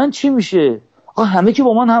همسایه من چی میشه؟ آقا همه که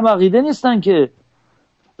با من هم عقیده نیستن که.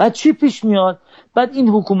 بعد چی پیش میاد؟ بعد این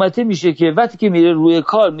حکومته میشه که وقتی که میره روی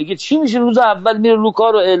کار میگه چی میشه؟ روز اول میره روی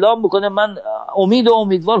کار رو اعلام میکنه من امید و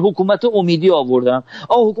امیدوار حکومت امیدی آوردم.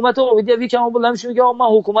 حکومت امیدی یکم بلند میشه میگه من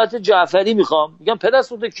حکومت جعفری میخوام. میگم پدر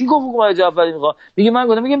سوخته کی گفت حکومت جعفری میخوام؟ میگه من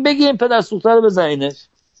گفتم. میگم بگی این پدر سوخته رو بزنینش،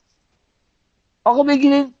 آقا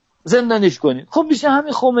بگیرین زندانش کنین. خب میشه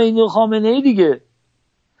همین خمینی و خامنه‌ای دیگه.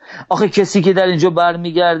 آخه کسی که در اینجا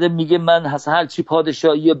برمیگرده میگه من هر چی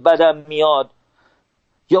پادشاهی بدم میاد،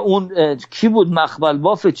 یا اون کی بود مخبل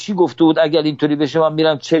بافه چی گفته بود اگر اینطوری بشه من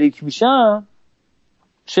میرم چریک میشم،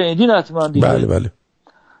 شنیدین حتما دیگه. بله بله.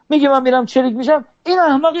 میگه من میرم چریک میشم. این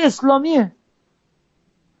احمق اسلامیه،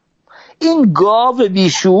 این گاو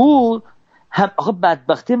بیشعور. آخه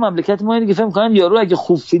بدبختی مملکت ما اینه که فهم میکنن یارو اگه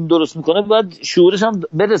خوب فیلم درست میکنه باید شعورش هم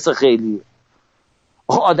برسه خیلی.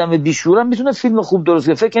 آخه آدم بیشعور هم میتونه فیلم خوب درست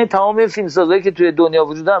کنه. فکر کنید تمام فیلمسازایی که توی دنیا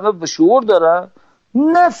وجود داره همه به شعور دارن؟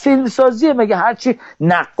 نه، فیلم سازیه. مگه هرچی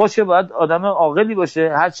نقاشه باید آدم عاقلی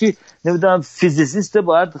باشه، هرچی نمیدونم فیزیسیست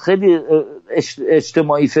باید خیلی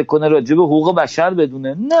اجتماعی فکر کنه، راجع به حقوق بشر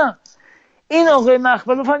بدونه؟ نه، این آقای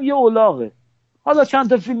مخبلوف هم یه اولاغه. حالا چند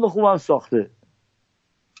تا فیلم خوبم ساخته.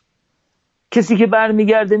 کسی که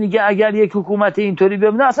برمیگرده میگه اگر یک حکومت اینطوری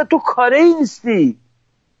بمونه، اصلا تو کاری نیستی.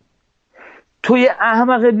 توی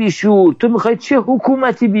احمق بیشور، تو میخوای چه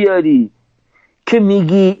حکومتی بیاری که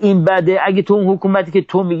میگی این بده؟ اگه تو اون حکومتی که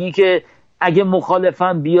تو میگی که اگه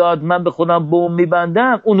مخالفم بیاد من به خودم بم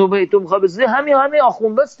میبندم، اونو به تو میخوای بزنی، همین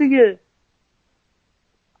آخونداست دیگه.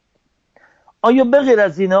 آیا بغیر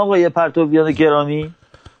از این آقای پرتویان گرامی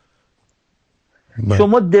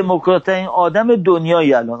شما دموکرات‌ترین آدم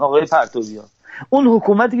دنیایی الان آقای پرتویان، اون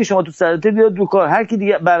حکومتی که شما تو سرته بیاد رو کار، هر کی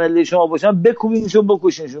دیگه بر علیه شما باشن بکوبینشون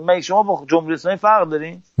بکشینشون، مگه شما با جمهوری اسلامی فرق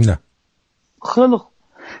دارین؟ نه. خیلی خوب.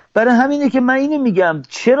 برای همینه که من اینو میگم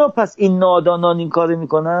چرا پس این نادانان این کارو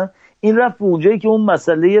میکنن. این رفت به اونجایی که اون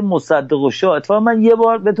مسئله مصدق و شاه، اتفاقا من یه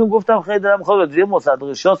بار بهتون گفتم خیلی دارم میخوام راجع به مصدق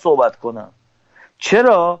و شاه صحبت کنم.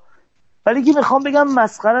 چرا؟ ولی که میخوام بگم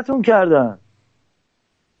مسخرتون کردن.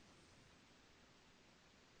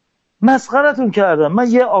 من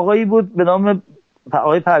یه آقایی بود به نام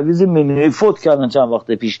آقای پرویز میمونی، فوت کردن چند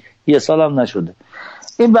وقت پیش، یه سال هم نشده.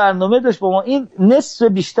 این برنامه داشت با ما، این نصف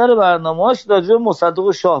بیشتر برنامه‌اش راجع به مصدق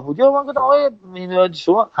و شاه بود. یا من گفتم آقای میمونی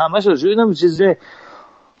شما همش راجع به اینا چیزه،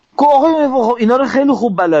 گفت آقای اینا رو خیلی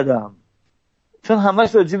خوب بلدم چون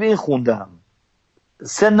همش راجع به این خوندم،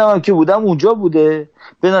 سنم که بودم اونجا بوده،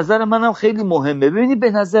 به نظر منم خیلی مهمه. ببینید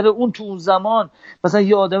به نظر اون تو اون زمان مثلا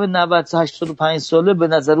یه آدم 90-85 ساله به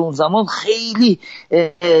نظر اون زمان خیلی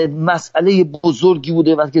مسئله بزرگی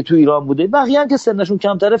بوده وقتی که تو ایران بوده. بقیه هم که سنشون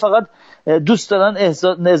کمتره فقط دوست دارن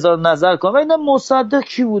اظهار نظر کنن. و اینا مصدق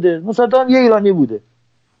کی بوده؟ مصدق هم یه ایرانی بوده،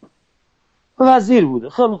 وزیر بوده.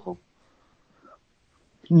 خیلی خوب،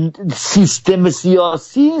 سیستم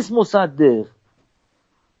سیاسی است مصدق.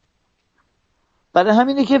 برای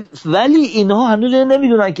همینه که ولی اینها هنوز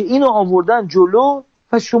نمیدونن که اینو آوردن جلو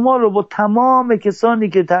و شما رو با تمام کسانی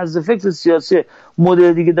که طرز فکر سیاسی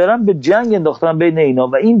مدل دیگه دارن به جنگ انداختن بین اینا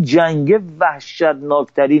و این جنگ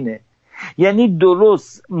وحشتناکترینه. یعنی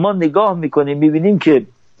درست ما نگاه میکنیم میبینیم که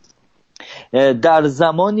در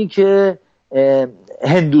زمانی که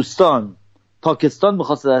هندوستان پاکستان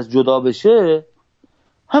میخواست از جدا بشه،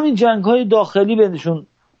 همین جنگ‌های داخلی بینشون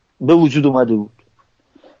به وجود اومده بود.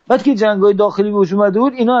 بعد که جنگ‌های داخلی به وجود اومده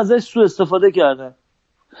بود اینا ازش سوء استفاده کردن.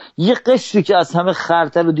 یه قشری که از همه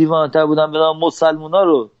خرتر و دیوانه‌تر بودن به نام مسلمونا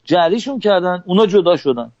رو جریشون کردن، اونا جدا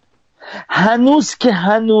شدن. هنوز که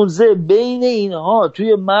هنوزه بین اینها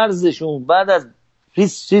توی مرزشون بعد از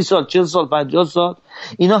 30 سال 40 سال 50 سال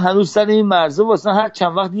اینا هنوز سر این مرزه واسه هر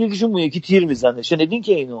چند وقت یکیشون یکی تیر میزنه. شنیدین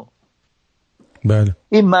که اینو؟ بله.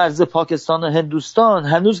 این مرز پاکستان و هندوستان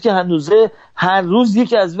هنوز که هنوزه هر روز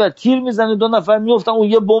یکی از ور تیر میزنه، 2 نفر میافتن، اون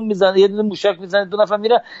یه بمب میزنه، یه دونه موشک میزنه، 2 نفر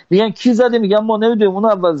میره میگن کی زده؟ میگن ما نمیدونیم، اون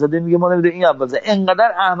اول زده. میگه ما نمیدونیم این اول زده.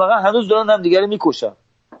 انقدر احمقا هنوز دارن هم دیگه رو میکشن.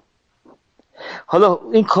 حالا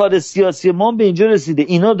این کار سیاسی ما به اینجا رسیده،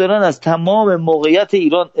 اینا دارن از تمام موقعیت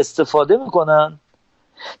ایران استفاده میکنن.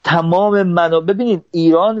 تمام ببینید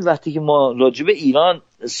ایران وقتی که ما راجع به ایران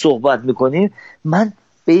صحبت میکنیم من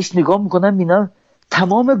بهش نگاه میکنم میبینم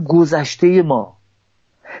تمام گذشته ما،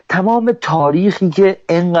 تمام تاریخی که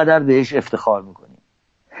انقدر بهش افتخار میکنیم،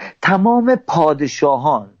 تمام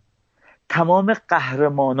پادشاهان، تمام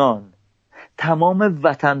قهرمانان، تمام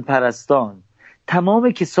وطن پرستان،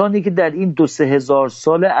 تمام کسانی که در این 2-3 هزار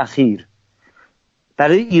سال اخیر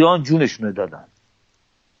برای ایران جونشون دادن،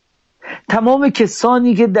 تمام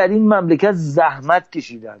کسانی که در این مملکت زحمت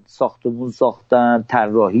کشیدن، ساختمون ساختن،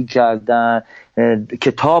 طراحی کردن،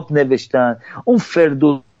 کتاب نوشتن، اون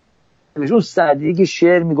اون سعدی که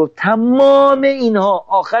شعر میگفت تمام اینها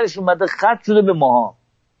آخرش اومده خط شده به ماها.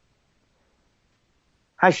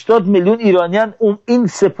 80 میلیون ایرانیان این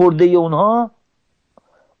سپرده اونها،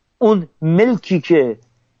 اون ملکی که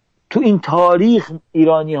تو این تاریخ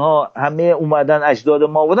ایرانی ها همه اومدن اجداد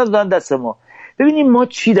ما بودن دادن دست ما. ببینیم ما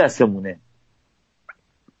چی دستمونه.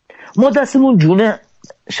 ما دستمون جونه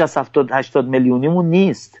 60-70-80 میلیونیمون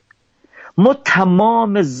نیست. ما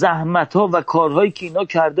تمام زحمت ها و کارهایی که اینا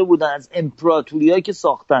کرده بودن، از امپراتوری هایی که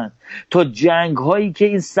ساختن تا جنگ هایی که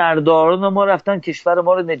این سرداران ما رفتن کشور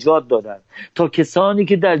ما رو نجات دادن، تا کسانی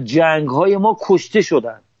که در جنگ های ما کشته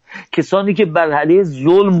شدن، کسانی که بر علیه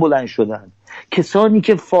ظلم بلند شدن، کسانی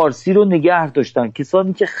که فارسی رو نگه داشتن،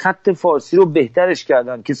 کسانی که خط فارسی رو بهترش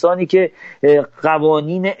کردن، کسانی که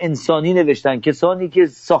قوانین انسانی نوشتن، کسانی که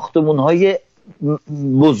ساختمان‌های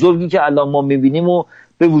بزرگی که الان ما می‌بینیم و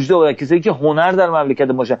به وجود آوردن، کسایی که هنر در مملکت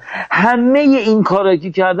ما شدن، همه این کارایی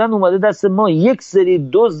که کردن اومده دست ما. یک سری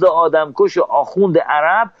دزد آدمکش و آخوند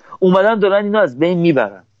عرب اومدن دارن اینا از بین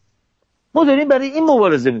میبرن. ما داریم برای این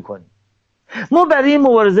مبارزه میکنیم. ما برای این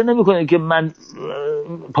مبارزه نمیکنیم که من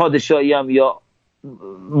پادشاهیم یا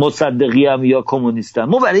مصدقیم یا کمونیستم.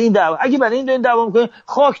 ما برای این دعوا، اگه برای این دعوا میکنیم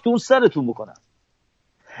خاکتون سرتون بکنم.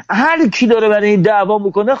 هر کی داره برای این دعوا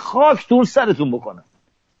میکنه خاکتون سرتون بکنم.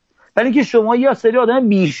 برای اینکه شما یا سری آدم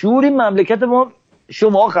بیشوری مملکت ما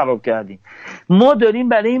شما خراب کردین. ما داریم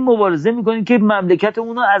برای این مبارزه میکنیم که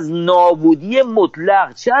مملکتمون رو از نابودی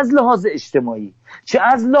مطلق، چه از لحاظ اجتماعی، چه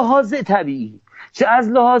از لحاظ طبیعی، چه از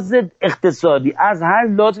لحاظ اقتصادی، از هر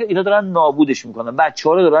لحاظ اینا دارن نابودش میکنن.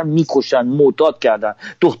 بچه‌ها رو دارن میکشن، معتاد کردن،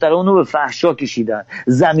 دختران رو به فحشا کشیدن،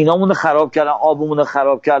 زمینامون رو خراب کردن، آبمون رو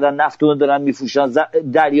خراب کردن، نفتمون رو دارن میفروشن،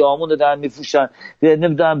 دریامون رو دارن میفروشن،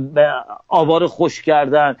 نمیدونم آبا رو خشک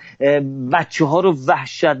کردن، بچه‌ها رو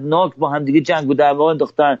وحشتناک با هم دیگه جنگ و دعوا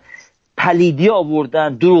انداختن، پلیدی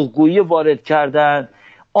آوردن، دروغگویی وارد کردن،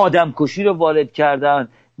 آدمکشی رو وارد کردن،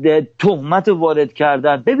 تهمت وارد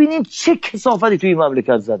کردن. ببینید چه کثافتی توی این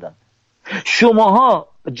مملکت زدن. شماها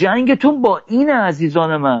جنگتون با این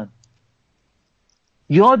عزیزان من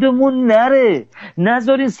یادمون نره،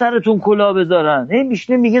 نذارین سرتون کلاه بذارن.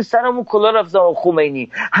 میشنه میگه سرمون کلاه رفت زمان خمینی.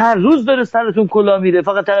 هر روز داره سرتون کلاه میره.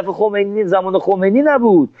 فقط طرف خمینی زمان خمینی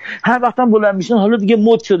نبود، هر وقتم بلند میشن حالا دیگه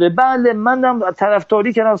مد شده. بله منم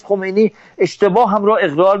طرفداری کردم از خمینی، اشتباه هم را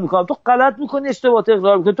اقرار میکنم. تو غلط میکنی، اشتباه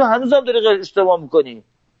اقرار میکنی، تو هنوزم داری اشتباه میکنی.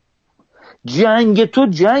 جنگ تو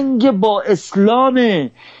جنگ با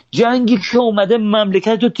اسلامه، جنگی که اومده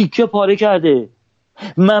مملکت رو تیکه پاره کرده،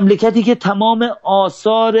 مملکتی که تمام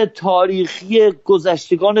آثار تاریخی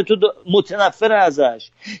گذشتگان تو متنفر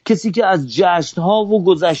ازش، کسی که از جشنها و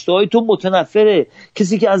گذشته‌های تو متنفره،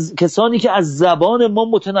 کسانی که از زبان ما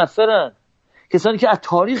متنفرن، کسانی که از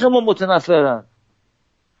تاریخ ما متنفرن،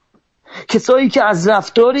 کسانی که از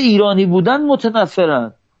رفتار ایرانی بودن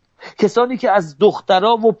متنفرن، کسانی که از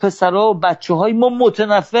دخترها و پسرها و بچه‌های ما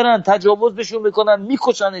متنفرن، تجاوز بهشون میکنن،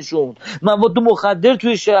 میکشنشون، مواد مخدر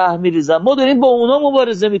توی شهر میریزن. ما داریم با اونا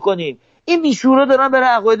مبارزه میکنیم. این بیشورا دارن برای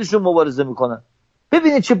عقایدشون مبارزه میکنن.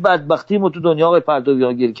 ببینید چه بدبختی ما تو دنیا آقای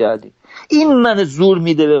پردویان گیر کردیم. این من زور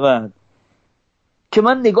میده به من که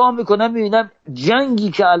من نگاه میکنم میبینم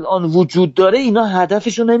جنگی که الان وجود داره اینا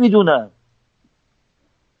هدفشو نمیدونن.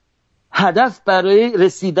 هدف برای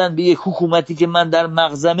رسیدن به یک حکومتی که من در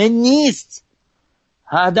مغزمه نیست.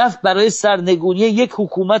 هدف برای سرنگونی یک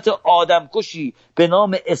حکومت آدمکشی به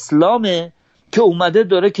نام اسلامه که اومده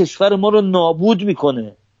داره کشور ما رو نابود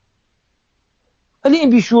میکنه. ولی این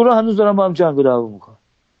بیشورا هنوز دارن با هم جنگ و دعوا میکنن.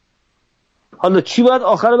 حالا چی باید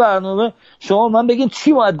آخر برنامه شما من بگین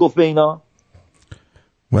چی باید گفت به اینا؟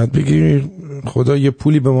 باید بگیم خدا یه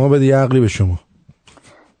پولی به ما بده، یه عقلی به شما.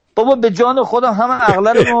 بابا به جان خودم هم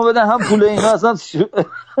عقله رو به ما بدن هم پول اینا. اصلا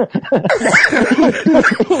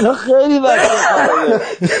اینا خیلی بده.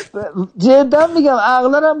 جدا میگم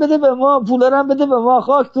عقله رو هم بده به ما، پول رو هم بده به ما.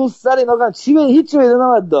 خاک تو سر اینا. چی به هیچ بده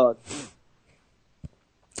نباید داد.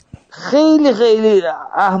 خیلی خیلی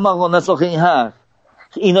احمقانه است این حرف.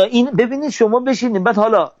 این ببینید شما بشینید بعد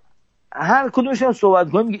حالا هر کدومشون صحبت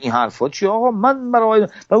کنیم میگه این حرفا چی آقا؟ من برای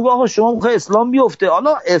بگو آقا شما میخوای اسلام بیفته.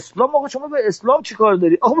 حالا اسلام آقا شما به اسلام چی کار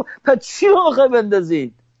داری؟ آقا پس چی رو میخوای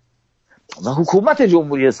بندازید؟ من حکومت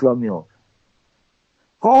جمهوری اسلامی ها.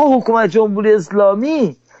 آقا حکومت جمهوری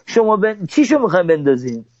اسلامی شما چی شو میخواین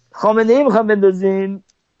بندازین؟ خامنه ای میخواین بندازین؟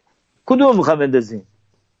 کدوم میخواین بندازین؟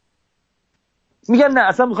 میگن نه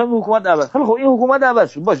اصلا میخوایم حکومت عوض. خب این حکومت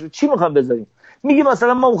عوض شد باشه چی میخوایم بذاریم؟ میگی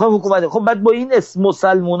مثلا ما میخوایم حکومت. خب بعد با این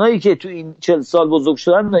مسلمانایی که تو این 40 سال بزرگ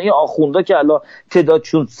شدن، این آخوندا که الان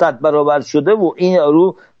تعدادشون 100 برابر شده و این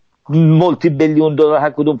رو مولتی $بیلیون هر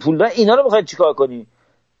کدوم پول دارن، اینا رو میخواید چیکار کنی؟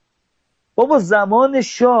 بابا زمان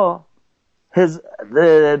شاه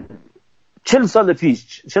 40 سال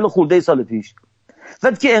پیش، 40 خورده سال پیش،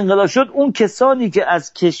 وقتی که انقلاب شد اون کسانی که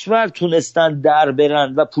از کشور تونستن در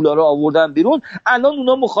برن و پولا رو آوردن بیرون، الان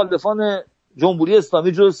اونا مخالفان جمهوری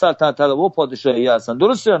اسلامی جز سلطنت طلبها و پادشاهی هستن.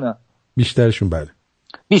 درسته یا نه؟ بیشترشون. بله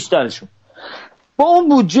بیشترشون. با اون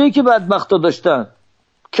بودجه‌ای که بدبختا داشتن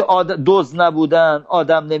که دزد نبودن،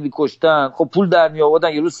 آدم نمی‌کشتن، خب پول در می‌آوردن،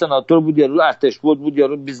 یه روز سناتور بود، یه روز ارتش بود، یه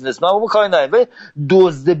روز بیزنسمن بود، کاری نداره.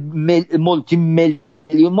 دزد مولتی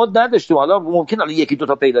میلیون ما نداشتیم. حالا ممکن یکی دو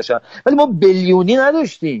تا پیدا شن، ولی ما بیلیونی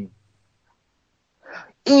نداشتیم.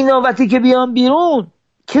 اینا وقتی که بیان بیرون،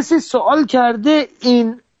 کسی سوال کرده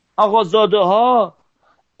این آقازاده ها،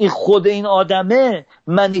 این خود این آدمه،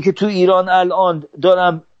 منی که تو ایران الان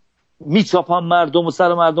دارم میچاپم مردم و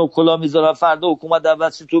سر مردم کلا میذارم، فردا حکومت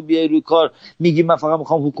عوض شه تو بیای روی کار میگی من فقط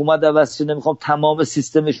میخوام حکومت عوض شه، نمیخوام تمام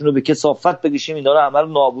سیستمشون رو به کثافت بکشیم، اینا رو همه رو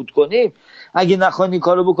نابود کنیم، اگه نخواین این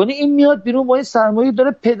کارو بکنی، این میاد بیرون با این سرمایه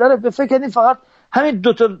داره پدر به فکر کنین فقط همین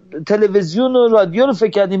دو تا تلویزیون و رادیو رو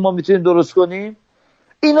فکر کنین ما میتونیم درست کنیم.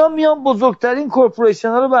 اینا میان بزرگترین کورپوریشن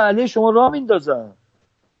ها رو به علیه شما راه میندازن.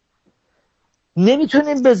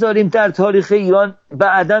 نمیتونیم بذاریم در تاریخ ایران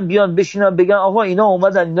بعداً بیان بشینن بگن آقا اینا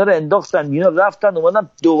اومدن اینا رو انداختن، اینا رفتن اومدن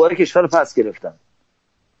دوباره کشور رو پس گرفتن،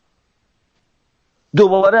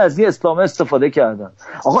 دوباره از این اسلام استفاده کردن.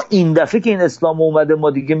 آقا این دفعه که این اسلام اومده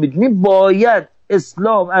ما دیگه میدونیم باید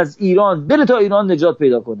اسلام از ایران بره تا ایران نجات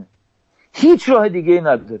پیدا کنه، هیچ راه دیگه ای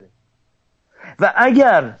نداره. و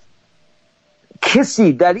اگر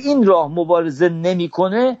کسی در این راه مبارزه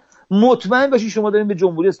نمیکنه، مطمئن باشید شما دارین به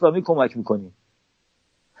جمهوری اسلامی کمک میکنین.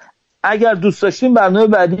 اگر دوست داشتین برنامه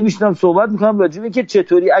بعدی میشنم صحبت میکنم راجع به اینکه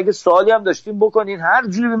چطوری، اگه سوالی هم داشتین بکنین، هر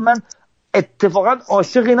جوری. من اتفاقا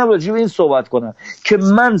عاشق اینم راجع به این صحبت کنم که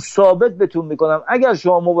من ثابت بهتون میکنم اگر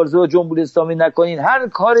شما مبارزه با جمهوری اسلامی نکنین، هر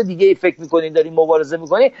کار دیگه ای فکر میکنین دارین مبارزه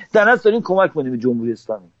میکنین، در اصل دارین کمک میکنین به جمهوری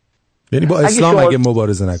اسلامی. یعنی با اسلام اگه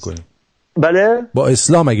مبارزه نکنین. بله، با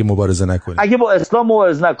اسلام اگه مبارزه نکنین، اگه با اسلام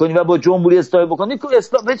مبارزه نکنین و با جمهوری اسلامی بکنین، که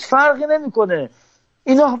اسلام هیچ فرقی نمیکنه.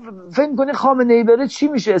 اینا فکر میکنین خامنه‌ای بره چی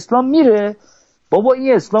میشه؟ اسلام میره؟ بابا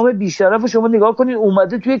این اسلام بیشرف شما نگاه کنین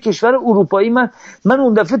اومده توی کشور اروپایی. من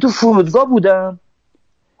اون دفعه تو فرودگاه بودم،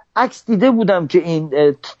 عکس دیده بودم که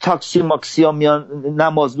این تاکسی ماکسیا میان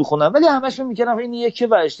نماز میخونن، ولی همشون میکنن این یکی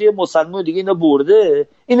ورشته مسلمان دیگه اینو برده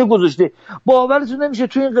اینو گذاشته. باورتون نمیشه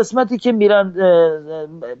تو این قسمتی که میرن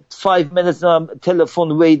 5 minutes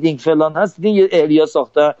تلفن ویدینگ فلان هست، دیدین یه اریا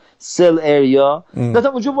ساخته سل اریا،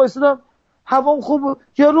 دادم اونجا وایسادم، هوام خوب،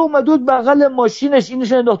 یارو اومد بود بغل ماشینش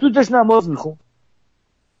اینش انداخت توش نماز میخون.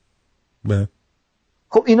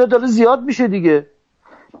 خب اینا داره زیاد میشه دیگه،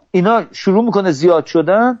 اینا شروع میکنه زیاد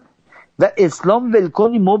شدن و اسلام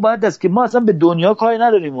ولکنی. ما بعد از که ما اصلا به دنیا کاری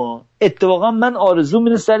نداریم. اتفاقا من آرزو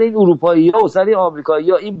اینه سر این اروپایی‌ها و سر این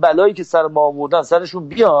آمریکایی‌ها این بلایی که سر ما آوردن سرشون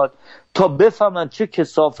بیاد تا بفهمن چه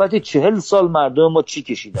کثافتی 40 سال مردم ما چی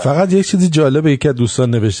کشیدن. فقط یک چیزی جالبه، یکی از دوستان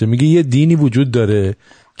نوشته، میگه یه دینی وجود داره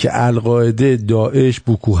که القاعده، داعش،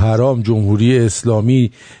 بوکو حرام، جمهوری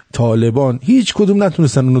اسلامی، طالبان هیچ کدوم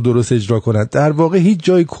نتونستن اونو درست اجرا کنن. در واقع هیچ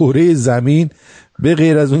جای کره زمین به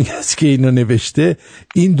غیر از اون کسی که اینو نوشته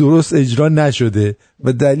این درست اجرا نشده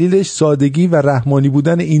و دلیلش سادگی و رحمانی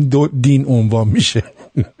بودن این دو دین عنوان میشه.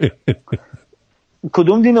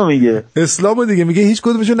 کدوم دینو میگه؟ اسلامو دیگه. میگه هیچ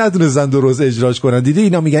کدومشون نتونستن درست اجراش کنن. دیده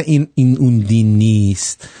اینا میگن این اون دین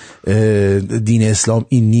نیست، دین اسلام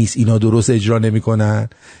این نیست، اینا درست اجرا نمیکنن.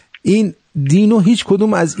 این دینو هیچ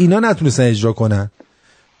کدوم از اینا نتونستن اجرا کنن.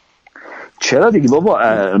 چرا دیگه بابا؟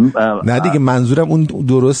 نه دیگه، منظورم اون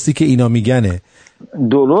درستی که اینا میگنه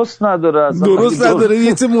درست نداره اصلا. درست نداره،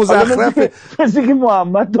 یه چه مزخرفه. مثل که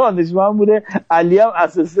محمد دانشمند بوده، علی هم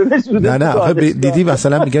اسستنش بوده. نه آخه دیدی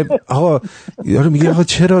مثلا میگه آقا یارو میگه آقا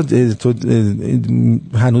چرا تو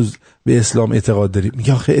هنوز به اسلام اعتقاد داری؟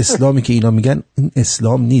 میگه آخه اسلامی که اینا میگن این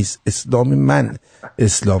اسلام نیست، اسلام من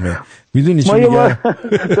اسلامه. میدونی چی میگه؟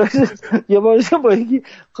 یه بارش با یکی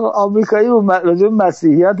آمریکایی راجع به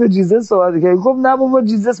مسیحیت و جیزس صحبت کرد، گفت نه بابا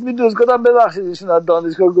جیزس میدوز. گفتم ببخشید ایشون از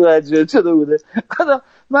دانشگاه گریجویت شده بوده.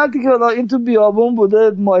 من که حالا این تو بیابون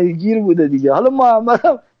بوده، ماهیگیر بوده دیگه. حالا محمد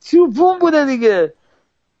هم چوپون بوده دیگه.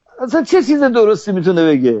 اصلا چه چیز درستی میتونه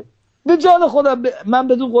بگه؟ به جان خودم من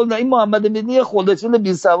بدون قول نه، این محمد امیدی خودچل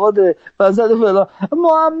بی سواده وسط فلان.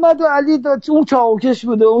 محمد و علی اون چاوکش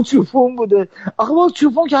بوده، اون چوپون بوده. آخه با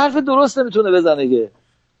چوپون که حرف درست نمیتونه بزنه که.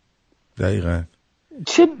 دقیقاً.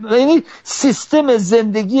 چه یعنی سیستم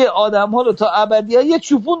زندگی آدم‌ها رو تا ابدیت یه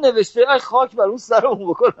چوپون نوشته، ای خاک بر اون سرمون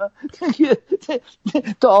بکنن.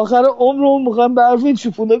 تا آخر عمرمون می‌خوام به حرف این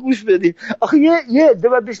چوپونه گوش بدیم. آخه یه عده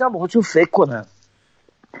بعد بشنم با خودشون فکر کنن.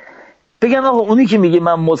 بگن آقا اونی که میگه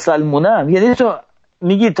من مسلمونم، یعنی تو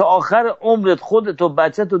میگی تا آخر عمرت خودت و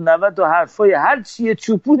بچت و نوت و حرفای هر چیه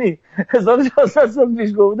چوپونی 1400 سال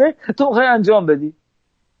پیش گفته تو میخوای انجام بدی.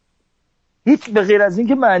 هیچ به غیر از این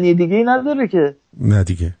که معنی دیگه ای نداره که. نه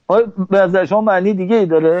دیگه. به نظر شما معنی دیگه ای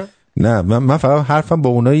داره؟ نه من فقط حرفم با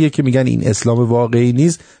اوناییه که میگن این اسلام واقعی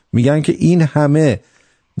نیست، میگن که این همه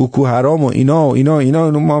بوکو حرام و اینا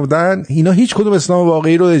مادن، اینا هیچ کدوم اسلام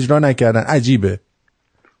واقعی رو اجرا نکردن. عجیبه.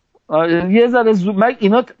 یه ذره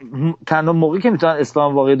اینا تنها موقعی که میتونن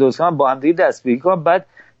اسلام واقعی درست کنن با هم دیگه دستگیری کنن، بعد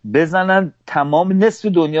بزنن تمام نصف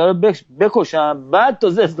دنیا رو بکشن، بعد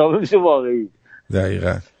تازه اسلام میشه واقعی.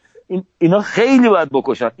 دقیقاً. اینا خیلی باید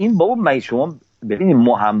بکشن. این بابا مگه شما ببینید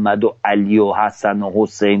محمد و علی و حسن و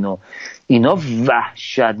حسین و اینا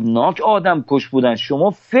وحشتناک آدم کش بودن.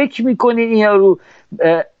 شما فکر میکنین این یارو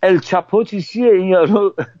الچاپو چیه؟ این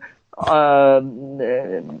یارو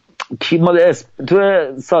کی مال تو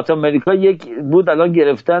ساوت امریکا یک بود الان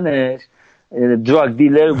گرفتنش، دراگ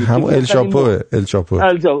دیلر بود، همون الچاپو.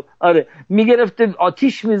 آره میگرفته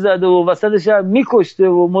آتیش میزده و وسط شهر میکشته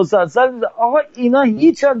و مسلسل میزده. آقا اینا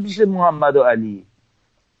هیچ هم پیش محمد و علی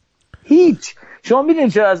هیچ. شما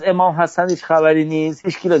میدونید چرا از امام حسن هیچ خبری نیست؟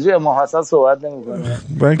 هیچ کی راجع به امام حسن صحبت نمیکنه.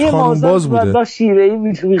 این خانم باز بوده، با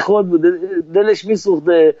شیره‌ای بی خود بوده، دلش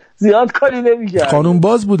میسوخته، زیاد کاری نمیکرد. خانم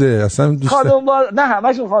باز بوده اصلا. خانم باز نه،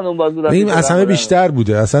 همشون خانم باز بودن. این اصلا بیشتر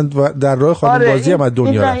بوده، اصلا در راه خانم بازی هم از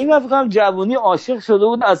دنیا رفت. این فکر کنم جوونی عاشق شده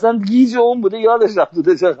بود، اصلا گیج اون بوده، یادش رفت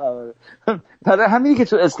بوده چه خبره. برای همینی که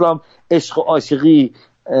تو اسلام عشق و عاشقی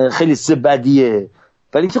خیلی بدیه،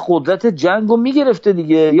 ولی که قدرت جنگو میگرفته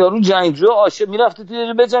دیگه. یارو جنگجو عاشق میرفته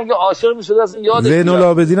توی به جنگ عاشق میشده، اصلا یادش زین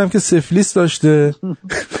العابدین هم که سفلیس داشته.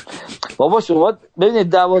 بابا شما ببینید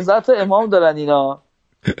 12 تا امام دارن اینا.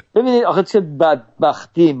 ببینید آخه چه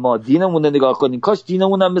بدبختی ما دینمون نگاه کنیم. کاش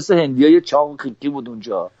دینمون هم مثل هندیای چاق خیکی بود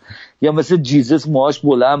اونجا، یا مثل جیزس موهاش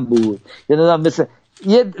بلند بود، یا نه مثل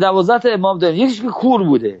یه 12 تا امام دارن. یکیش که کور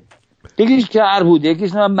بوده، یکیش کر بوده،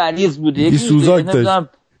 یکیش مریض بوده، یکیش سوزاک داشت،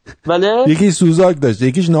 بله یکی سوزاک داشته،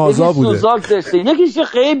 یکیش نازا بوده، سوزاک داشته، یکیش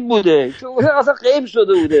غیب بوده، اصلا غیب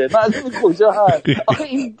شده بوده، معلومه کجا هست. آخه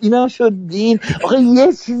اینا شد دین. آخه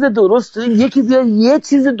یه چیز درست، یکی بیا یه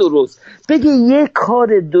چیز درست بگه، یه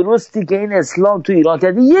کار درستی که این اسلام تو ایران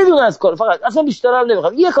کرده، یه دونه از کار، فقط اصلا بیشتر هم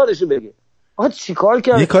نمیخوام، یه کارشو بگه. آخه چیکار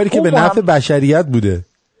کرد؟ یه کاری که به نفع بشریت بوده.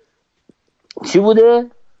 چی بوده؟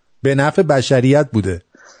 به نفع بشریت بوده.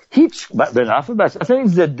 هیچ به نفع اصلا این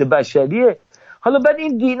ضد بشریه. حالا بعد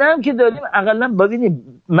این دینم که داریم اقلا ببینید،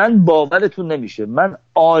 من باورتون نمیشه، من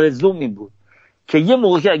آرزوم این بود که یه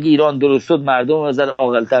موقع که اگه ایران درست شد مردم نظر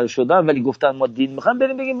عاقل‌تر شدن ولی گفتن ما دین میخوایم،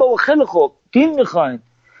 بریم بگیم بابا خیلی خوب دین میخواین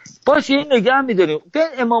باشه، این نگه میداریم، بیاین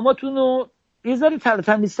اماماتون رو یه ذره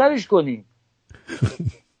تمیزترش کنیم.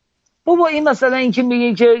 بابا این مثلا این که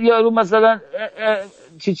میگین که یارو مثلا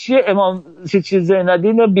چیه امام چی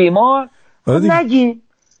زینالدین بیمار، نگین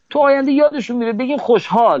تو آینده یادشون میره، بگین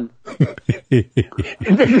خوشحال.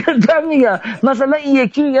 میگم مثلا این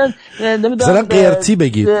یکی میگن مثلا قرتی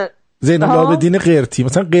بگید، زین العابدین قرتی،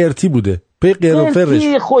 مثلا قرتی بوده، به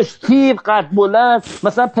قرفرش خوشتیب قد بلند،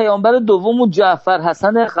 مثلا پیامبر دوم جعفر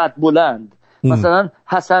حسن قد بلند، مثلا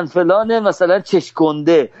حسن فلانه، مثلا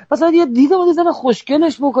چشکنده، مثلا یه دیدم مثلا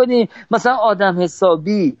خوشگلش بکنی، مثلا آدم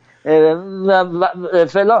حسابی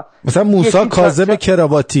فلان، مثلا موسی کاظم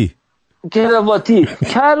کراواتی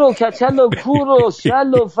کر و کچل و کور و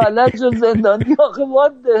شل و فلج و زندانی.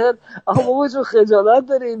 آخه بابا چون خجالت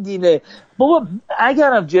داره این دینه. بابا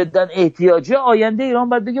اگرم جدا احتیاجه آینده ایران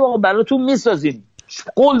باید بگیم آقا براتون میسازیم،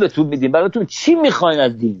 قول بهتون میدیم، براتون چی میخواین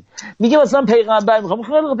از دین؟ میگه مثلا پیغمبر میخوایم،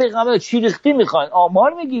 خیلی پیغمبر چی ریختی میخواین؟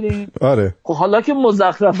 آمار میگیریم. آره خب حالا که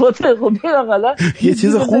مزخرفاته، خب حداقل یه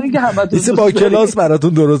چیز خوب نیست با کلاس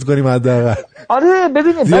براتون درست کنیم حداقل. آره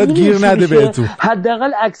ببینید زیاد گیر نده بهتون،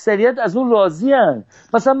 حداقل اکثریت از اون راضی ان.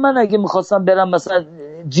 مثلا من اگه میخواستم برم مثلا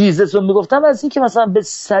جیزس رو میگفتم، از این که مثلا به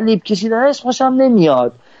صلیب کشیدنش خوشم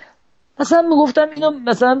نمیاد، مثلا میگفتم اینو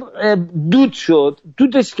مثلا دود شد،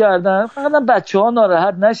 دودش کردن فقط بچه‌ها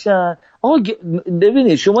ناراحت نشن. آقا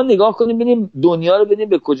ببینید شما نگاه کنید ببینید دنیا رو ببینید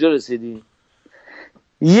به کجا رسیدیم.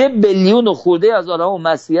 1 بیلیون خورده از آدم‌ها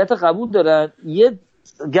مسیحیت قبول دارن، یه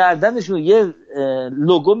گردنشون یه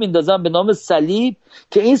لوگو میندازن به نام صلیب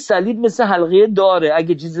که این صلیب مثل حلقه داره،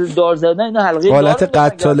 اگه چیز دار زدن اینا حلقه دار، حالت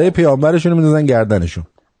قتاله پیامبرشون رو میندازن گردنشون.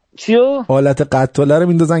 چیو؟ حالت قتاله رو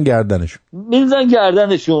میندازن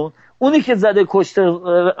گردنشون. اونی که زده کشته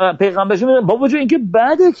پیغمبرشون میگن بابا جو این که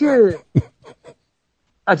بده که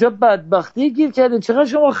عجب بدبختی گیر کرده، چقدر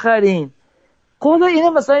شما خرین. خدا اینه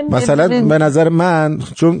مثلا به نظر من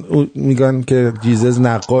چون میگن که جیزس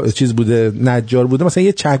چیز بوده، نجار بوده، مثلا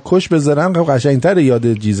یه چکش بذارن قشنگتر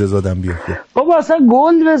یاد جیزس آدم بیفته. بابا اصلا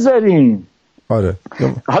گل بذارین، آره.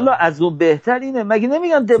 حالا از اون بهتر اینه، مگه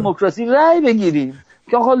نمیگن دموکراسی رأی بگیریم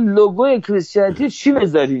که آقا لوگوی کریستیانیتی چی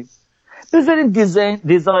بذاریم؟ بذاریم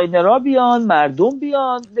دیزاینرها بیان، مردم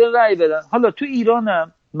بیان رأی بدن. حالا تو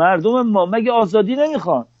ایرانم مردم ما مگه آزادی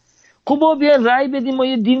نمیخوان؟ خب ما بیان رأی بدیم، ما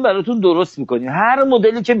یه دین براتون درست میکنیم هر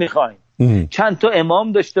مدلی که میخواین، چند تا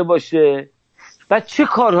امام داشته باشه، بعد چه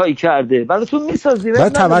کارهایی کرده براتون میسازیم،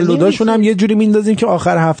 بعد تولداشون هم یه جوری میندازیم که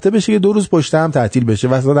آخر هفته بشه، یه 2 روز پشت هم تعطیل بشه،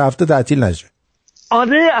 وسط هفته تعطیل نشه.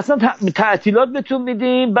 آره اصلا تعطیلات بهتون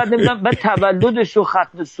میدیم، بعد نمیدونم بعد تولدش و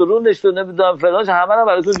ختم سرونش و نمیدونم فلانش همه رو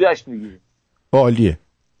براتون جشن میگیریم. عالیه.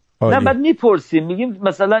 نه بعد میپرسیم میگیم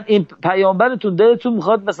مثلا این پیامبرتون دلتون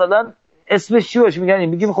میخواد مثلا اسمش چی باشه؟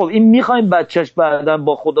 میگیم خب این میخوایم بچهش بعداً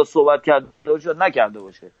با خدا صحبت کرده باشه نکرده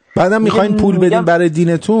باشه. بعدم میخواین پول بدین برای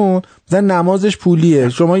دینتون، مثلا نمازش پولیه،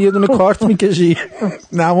 شما یه دونه کارت میکشی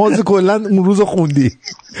نماز کلا اون روز خوندی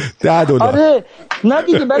 $10. آره نه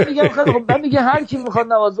دیگه بعد میگم خب من میگم هر کی میخواد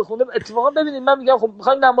نماز بخونه، اتفاقا ببینید من میگم خب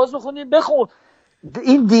میخواین نماز بخونید بخون،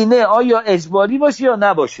 این دینه آیا اجباری باشه یا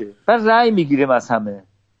نباشه، بعد رأی میگیریم از همه.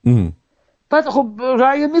 بعد خب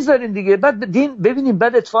رأی میذارین دیگه، بعد دین ببینیم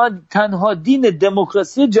بعد اتفاقا تنها دین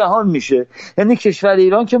دموکراسی جهان میشه. یعنی کشور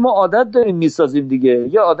ایران که ما عادت داریم میسازیم دیگه،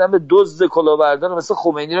 یا آدم دزد کلاهبردار مثل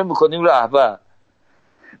خمینی رو میکنیم رهبر،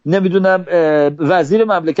 نمیدونم وزیر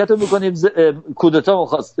مملکت رو میکنیم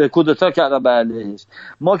کودتا کردن بعدش،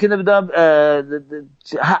 ما که نمیدونم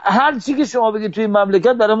هر چی که شما بگید توی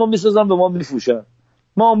مملکت برای ما میسازن به ما میفروشن،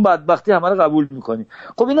 ما اون بدبختی همه رو قبول میکنیم.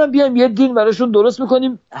 خب اینا بیایم یه دین براشون درست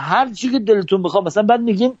میکنیم هر چی که دلتون بخواد. مثلا بعد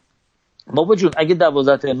میگیم بابا جون اگه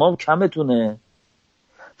 12 امام کمتونه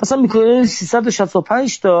مثلا میکنین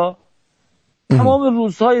 365 تا تمام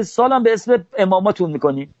روزهای سالم به اسم اماماتون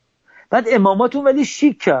میکنیم. بعد اماماتون ولی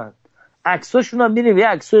شیک کرد، عکساشون هم میریم یه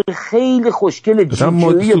عکسای خیلی خوشگل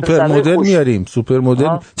جیجویی سوپر مدل میاریم، سوپر مدل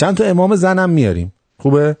چند تا امام زنم میاریم.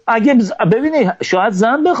 خوبه؟ اگه ببینید شاید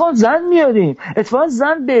زن بخوان زن میاریم، اتفاقا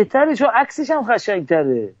زن بهتره چون عکسش هم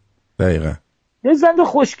قشنگ‌تره. دقیقاً. یه زن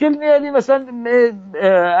خوشگل میاریم مثلا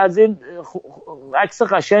از این عکس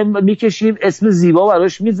قشنگ میکشیم، اسم زیبا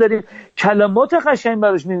براش میذاریم، کلمات قشنگ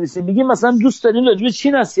براش می‌نویسیم، میگیم مثلا دوست دارین راجع به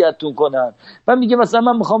چی نصیحتتون کنن، بعد میگه مثلا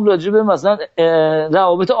من میخوام راجع به مثلا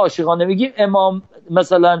روابط عاشقانه، میگیم امام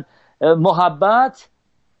مثلا محبت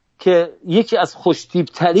که یکی از خوش‌تیپ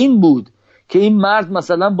ترین بود که این مرد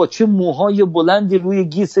مثلا با چه موهای بلندی روی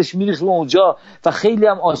گیسش میریخت اونجا و خیلی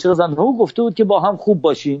هم عاشق زن و گفته بود که با هم خوب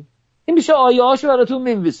باشین. این میشه آیه هاشو براتون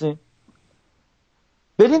می‌نویسین،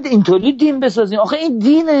 برید اینطوری دین بسازین. آخه این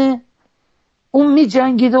دینه، اون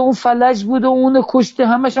میجنگیده، اون فلج بوده، اون کشته،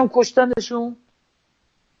 همش هم کشتنشون.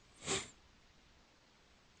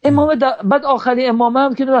 امام بعد آخری امام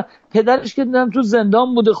هم که پدرش که دیدم تو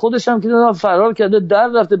زندان بوده، خودش هم که دیدم فرار کرده در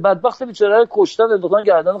رفته، بدبخت بیچاره کشتن، انداختن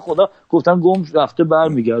گردن خدا، گفتن گم رفته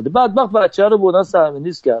برمیگرده، بدبخت بچه رو بردن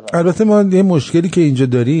سرمنیز کردن. البته ما یه مشکلی که اینجا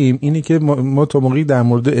داریم اینه که ما تا موقعی در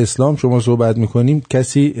مورد اسلام شما صحبت میکنیم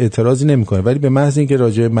کسی اعتراضی نمیکنه، ولی به محض اینکه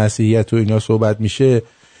راجع به مسیحیت و اینا صحبت میشه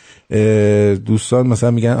دوستان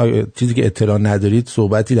مثلا میگن چیزی که اطلاع ندارید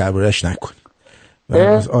صحبتی دربارش نکنید.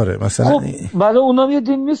 آره مثلا خب برای اونا یه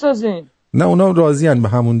دین میسازین. نه اونا راضیان به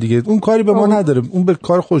همون دیگه، اون کاری به ما نداره، اون به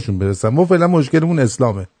کار خودشون برسن، ما فعلا مشکلمون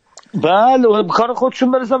اسلامه. بله کار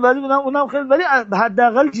خودشون برسن، ولی اونم خیلی، ولی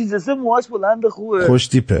حداقل چیزسه موهاش بلند خوبه، خوش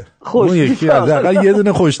تیپه. اون یکی حداقل یه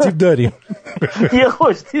دونه خوش تیپ داریم. یه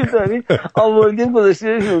خوش تیپ داریم آورگین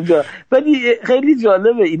گذاشتیمش اونجا. ولی خیلی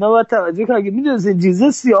جالبه اینا، باید توجه کنید که میدونید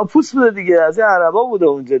جیزه سیاه‌پوست بوده دیگه، از عربا بوده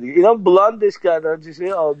اونجا دیگه، اینا بلاندش کردن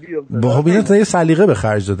چشمه آبی. بابا اینا تا یه سلیقه به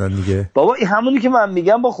خرج دادن دیگه. بابا این همونی که من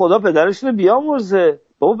میگم با خدا پدرشون بیامرزه.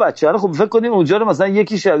 بابا بچه‌ها خب فکر کنیم اونجا رو مثلا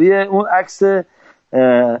یکی شبیه اون عکس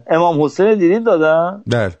امام حسین دیدین دادن؟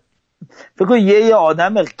 بله. فکر کن یه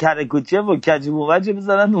آدم کرکوچه و کجبومجه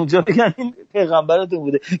بزنن اونجا بگن این پیغمبرتون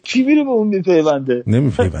بوده، کی میره به اون میپیونده؟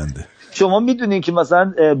 نمیپیونده. شما میدونین که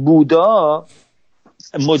مثلا بودا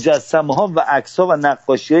مجسمه ها و عکس ها و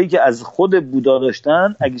نقاشی هایی که از خود بودا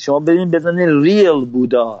داشتن، اگه شما برین بزنین ریل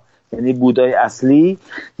بودا یعنی بودای اصلی،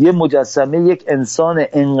 یه مجسمه یک انسان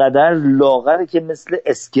انقدر لاغره که مثل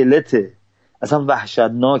اسکلته، اصلا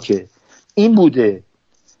وحشتناکه، این بوده،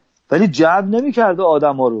 ولی جلب نمی‌کرده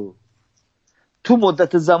آدما رو. تو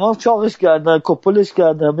مدت زمان چاقش کردن، کپلش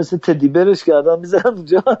کردن، مثل تدیبرش کردن، میذارن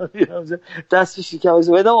اونجا دست شکمش،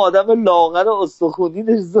 بعدم آدم لاغر استخونی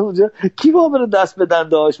نشسته اونجا، کی با بره دست به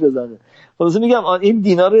دنده‌هاش بزنه؟ واسه میگم این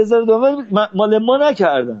دینا رو یزار دوام مال ما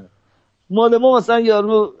نکردن. مال ما مثلا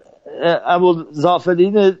یارو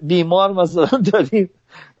ابوالظافرین بیمار مثلا داریم،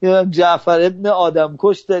 یا جعفر ابن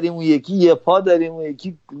آدمکش داریم، اون یکی یه پا داریم، اون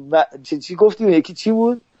یکی چی گفتیم، اون یکی چی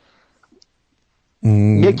بود؟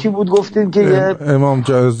 یکی بود گفتیم که امام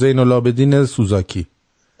زین العابدین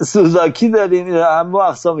سوزاکی داریم، هم با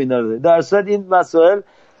اقسام اینا رو داریم. در صورت این مسائل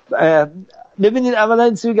ببینید اولا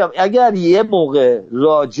این چیزی بگم، اگر یه موقع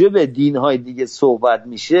راجع به دین‌های دیگه صحبت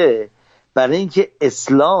میشه، برای اینکه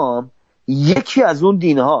اسلام یکی از اون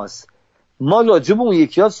دین هاست، ما راجع به اون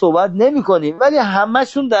یکی ها صحبت نمی کنیم، ولی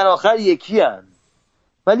همشون در آخر یکی هن.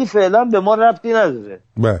 ولی فعلا به ما ربطی نداره،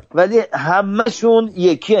 ولی همشون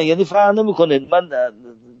یکی هن، یعنی فرق نمی کنه. من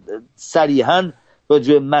صریحاً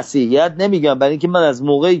راجع به مسیحیت نمیگم، برای اینکه من از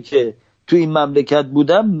موقعی که تو این مملکت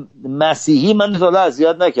بودم مسیحی من تا حالا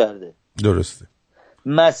اذیت نکرده. درسته.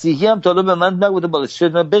 مسیحی هم تا حالا به من نگفته بالا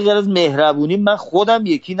شد، به غیر از مهربونی من خودم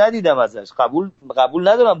یکی ندیدم ازش، قبول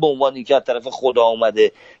ندارم به عنوان اینکه از طرف خدا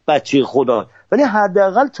اومده، بچه خدا. ولی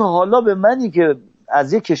حداقل تا حالا به منی که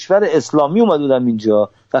از یک کشور اسلامی اومدم اینجا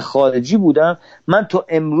و خارجی بودم، من تا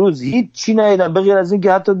امروز هیچ چی ندیدم به غیر از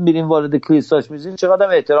اینکه حتی میرین وارد کلیساش میشین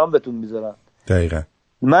چقدر احترام بهتون میذارن. دقیقاً.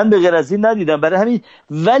 من به غیر از این ندیدم. برای همین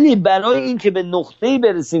ولی برای اینکه به نقطه‌ای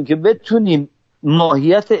برسیم که بتونیم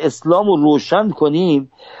ماهیت اسلام رو روشن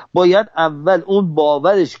کنیم، باید اول اون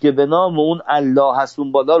باورش که به نام اون الله هست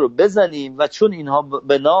اون بالا رو بزنیم، و چون اینها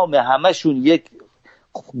به نام همشون یک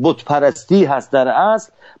بت پرستی هست در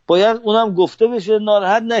اصل، باید اونم گفته بشه.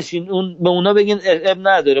 ناراحت نشین، اون به اونا بگین اب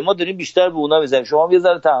نداره، ما داریم بیشتر به اونا میزنیم، شما یه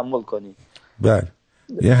ذره تحمل کنید. بله،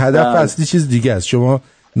 یه هدف اصلی چیز دیگه است، شما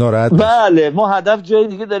ناراحت نشین. بله، ما هدف جای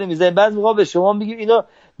دیگه داریم میزنیم. بعضی موقع به شما میگیم اینا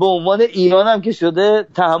به عنوان ایران هم که شده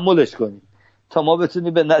تحملش کنید تا ما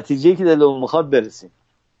بتونیم به نتیجه‌ای که دلمون میخواد برسیم.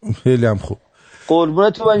 خیلی هم خوب.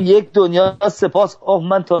 قربونتون من یک دنیا سپاس.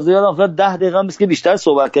 من تازه یادم افتاد 10 دقیقه میشه که بیشتر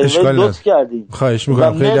صحبت کردیم، لطف کردیم. خواهش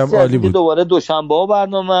میکنم، خیلی هم عالی بود. دوباره دوشنبه ها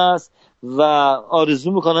برنامه است و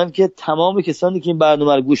آرزو میکنم که تمام کسانی که این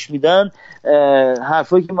برنامه رو گوش میدن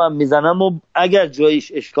حرفایی که من میزنم و اگر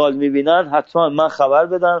جایش اشکال میبینن حتما من خبر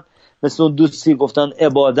بدن. مثل اون دوستی گفتن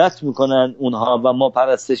عبادت میکنن اونها و ما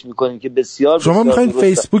پرستش میکنیم که بسیار شما میخواین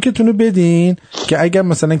فیسبوکتون رو بدین که اگر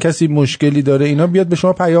مثلا کسی مشکلی داره اینا بیاد به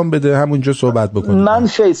شما پیام بده، همونجا صحبت بکنید. من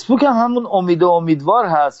فیسبوک همون امید و امیدوار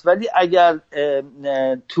هست، ولی اگر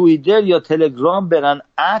توییتر یا تلگرام برن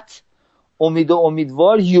امید و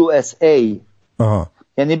امیدوار USA،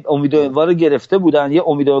 یعنی امید و امیدوار رو گرفته بودن، یه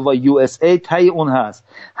امید و امیدوار USA تای اون هست.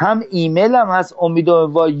 هم ایمیل هم هست امید و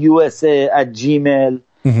امیدوار USA@gmail،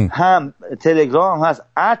 هم تلگرام هست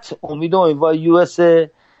امید و امیدوار USA،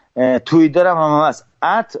 توییتر هم هست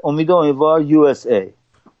امید و امیدوار USA.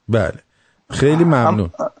 بله، خیلی ممنون.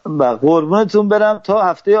 قربونتون برم. تا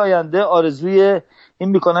هفته آینده آرزوی این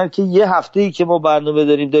میکنم که یه هفته‌ای که ما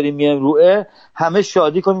برنامه داریم میایم روئه، همه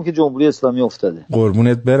شادی کنیم که جمهوری اسلامی افتاده.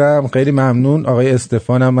 قربونت برم، خیلی ممنون. آقای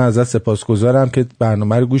استفانم ازت سپاسگزارم که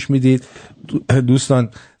برنامه رو گوش میدید. دوستان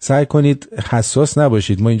سعی کنید حساس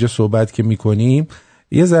نباشید، ما اینجا صحبت که میکنیم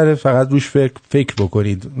یه ذره فقط روش فکر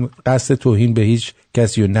بکنید. قصد توهین به هیچ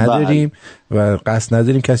کسی رو نداریم و قصد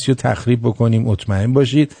نداریم کسی رو تخریب بکنیم. مطمئن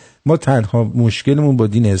باشید ما تنها مشکلمون با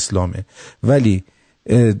دین اسلامه، ولی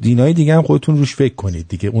دینای دیگه هم خودتون روش فکر کنید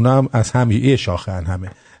دیگه، اونا هم از هم یه شاخه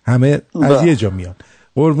همه از یه جا میان.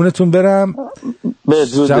 قربونتون برم.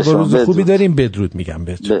 شب و روز خوبی داریم. بدرود میگم.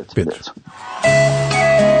 بدرود.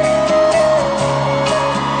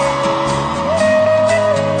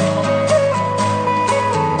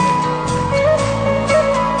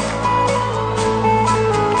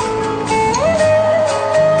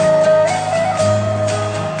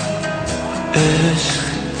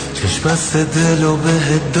 بس دلو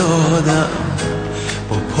بهت دادم،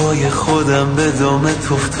 با پای خودم به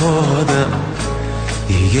دامت افتادم،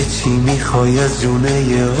 دیگه چی میخوای از جونه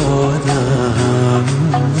ی آدم؟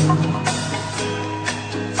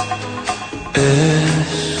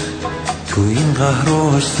 عشق تو این قهر و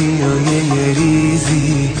آشتیای یه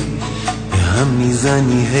ریزی به هم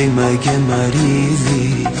میزنی، هی مگه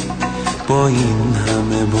مریضی؟ با این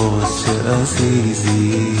همه باز چه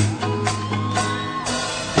عزیزی؟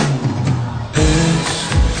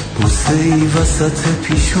 بوسه‌ای وسط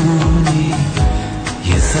پیشونی،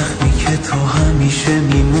 یه زخمی که تو همیشه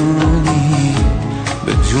میمونی،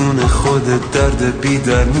 به جون خودت درد بی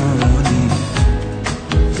درمونی.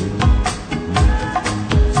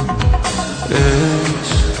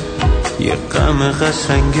 یه غم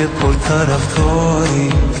قشنگ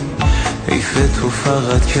پرطرفداری، حیف تو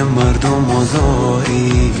فقط که مردم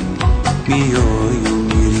آزاری، میای و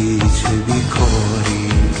میری چه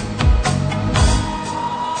بیکاری.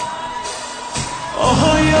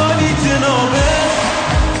 آهایانی جنابه،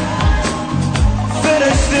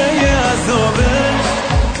 فرشته عذابه،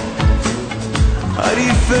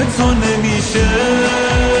 حریف تو نمیشه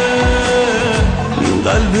این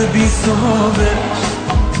قلب بی صحابه.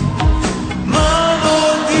 من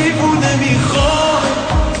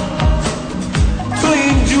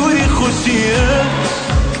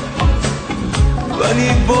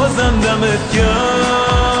بازم دمت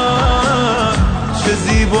گرم، چه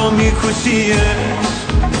زیبا میکشیه.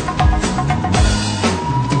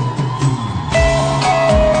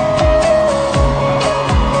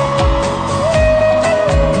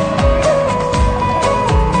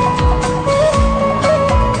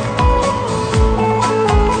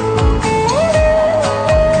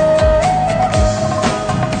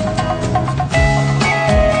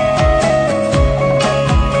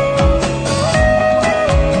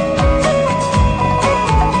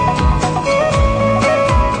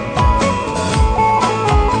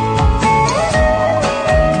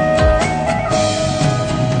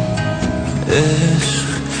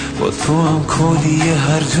 تو هم کلیه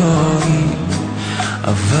هر جایی،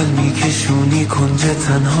 اول میکشونی کنج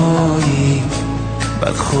تنهایی،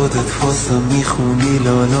 بعد خودت واسم میخونی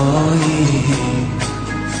لالایی.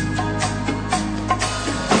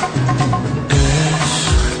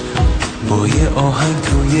 عشق با یه آهنگ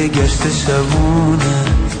توی گشت شبونه،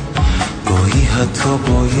 گاهی حتی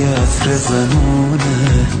با یه عطر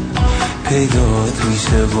زنونه، پیدات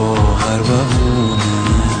میشه با هر بهونه.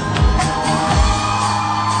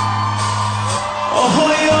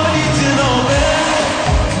 آهایانی جنابه،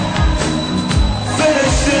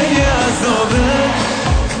 فرشته عذابه،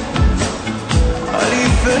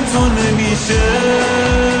 حریف تو نمیشه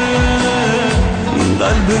این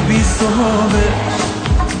قلب بی صحابه.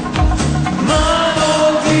 منو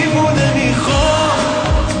دیوونه میخوام،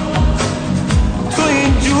 تو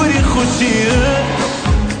اینجوری خوشیه،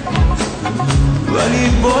 ولی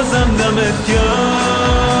بازم دمت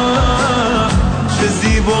گرم، چه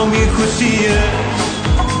زیبا میکشیه.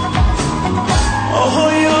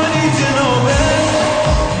 آهایانی جنابه،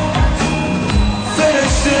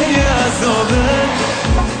 فرشته عذابه،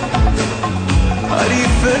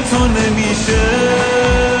 حریف تو نمیشه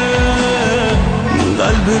این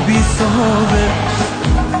قلب بی صحابه.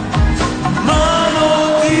 منو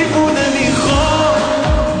دیوونه میخوام،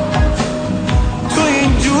 تو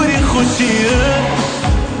اینجوری خوشیه،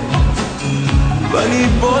 ولی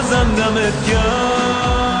بازم دمت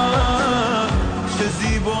گرم، چه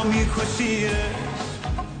زیبا میکشیه.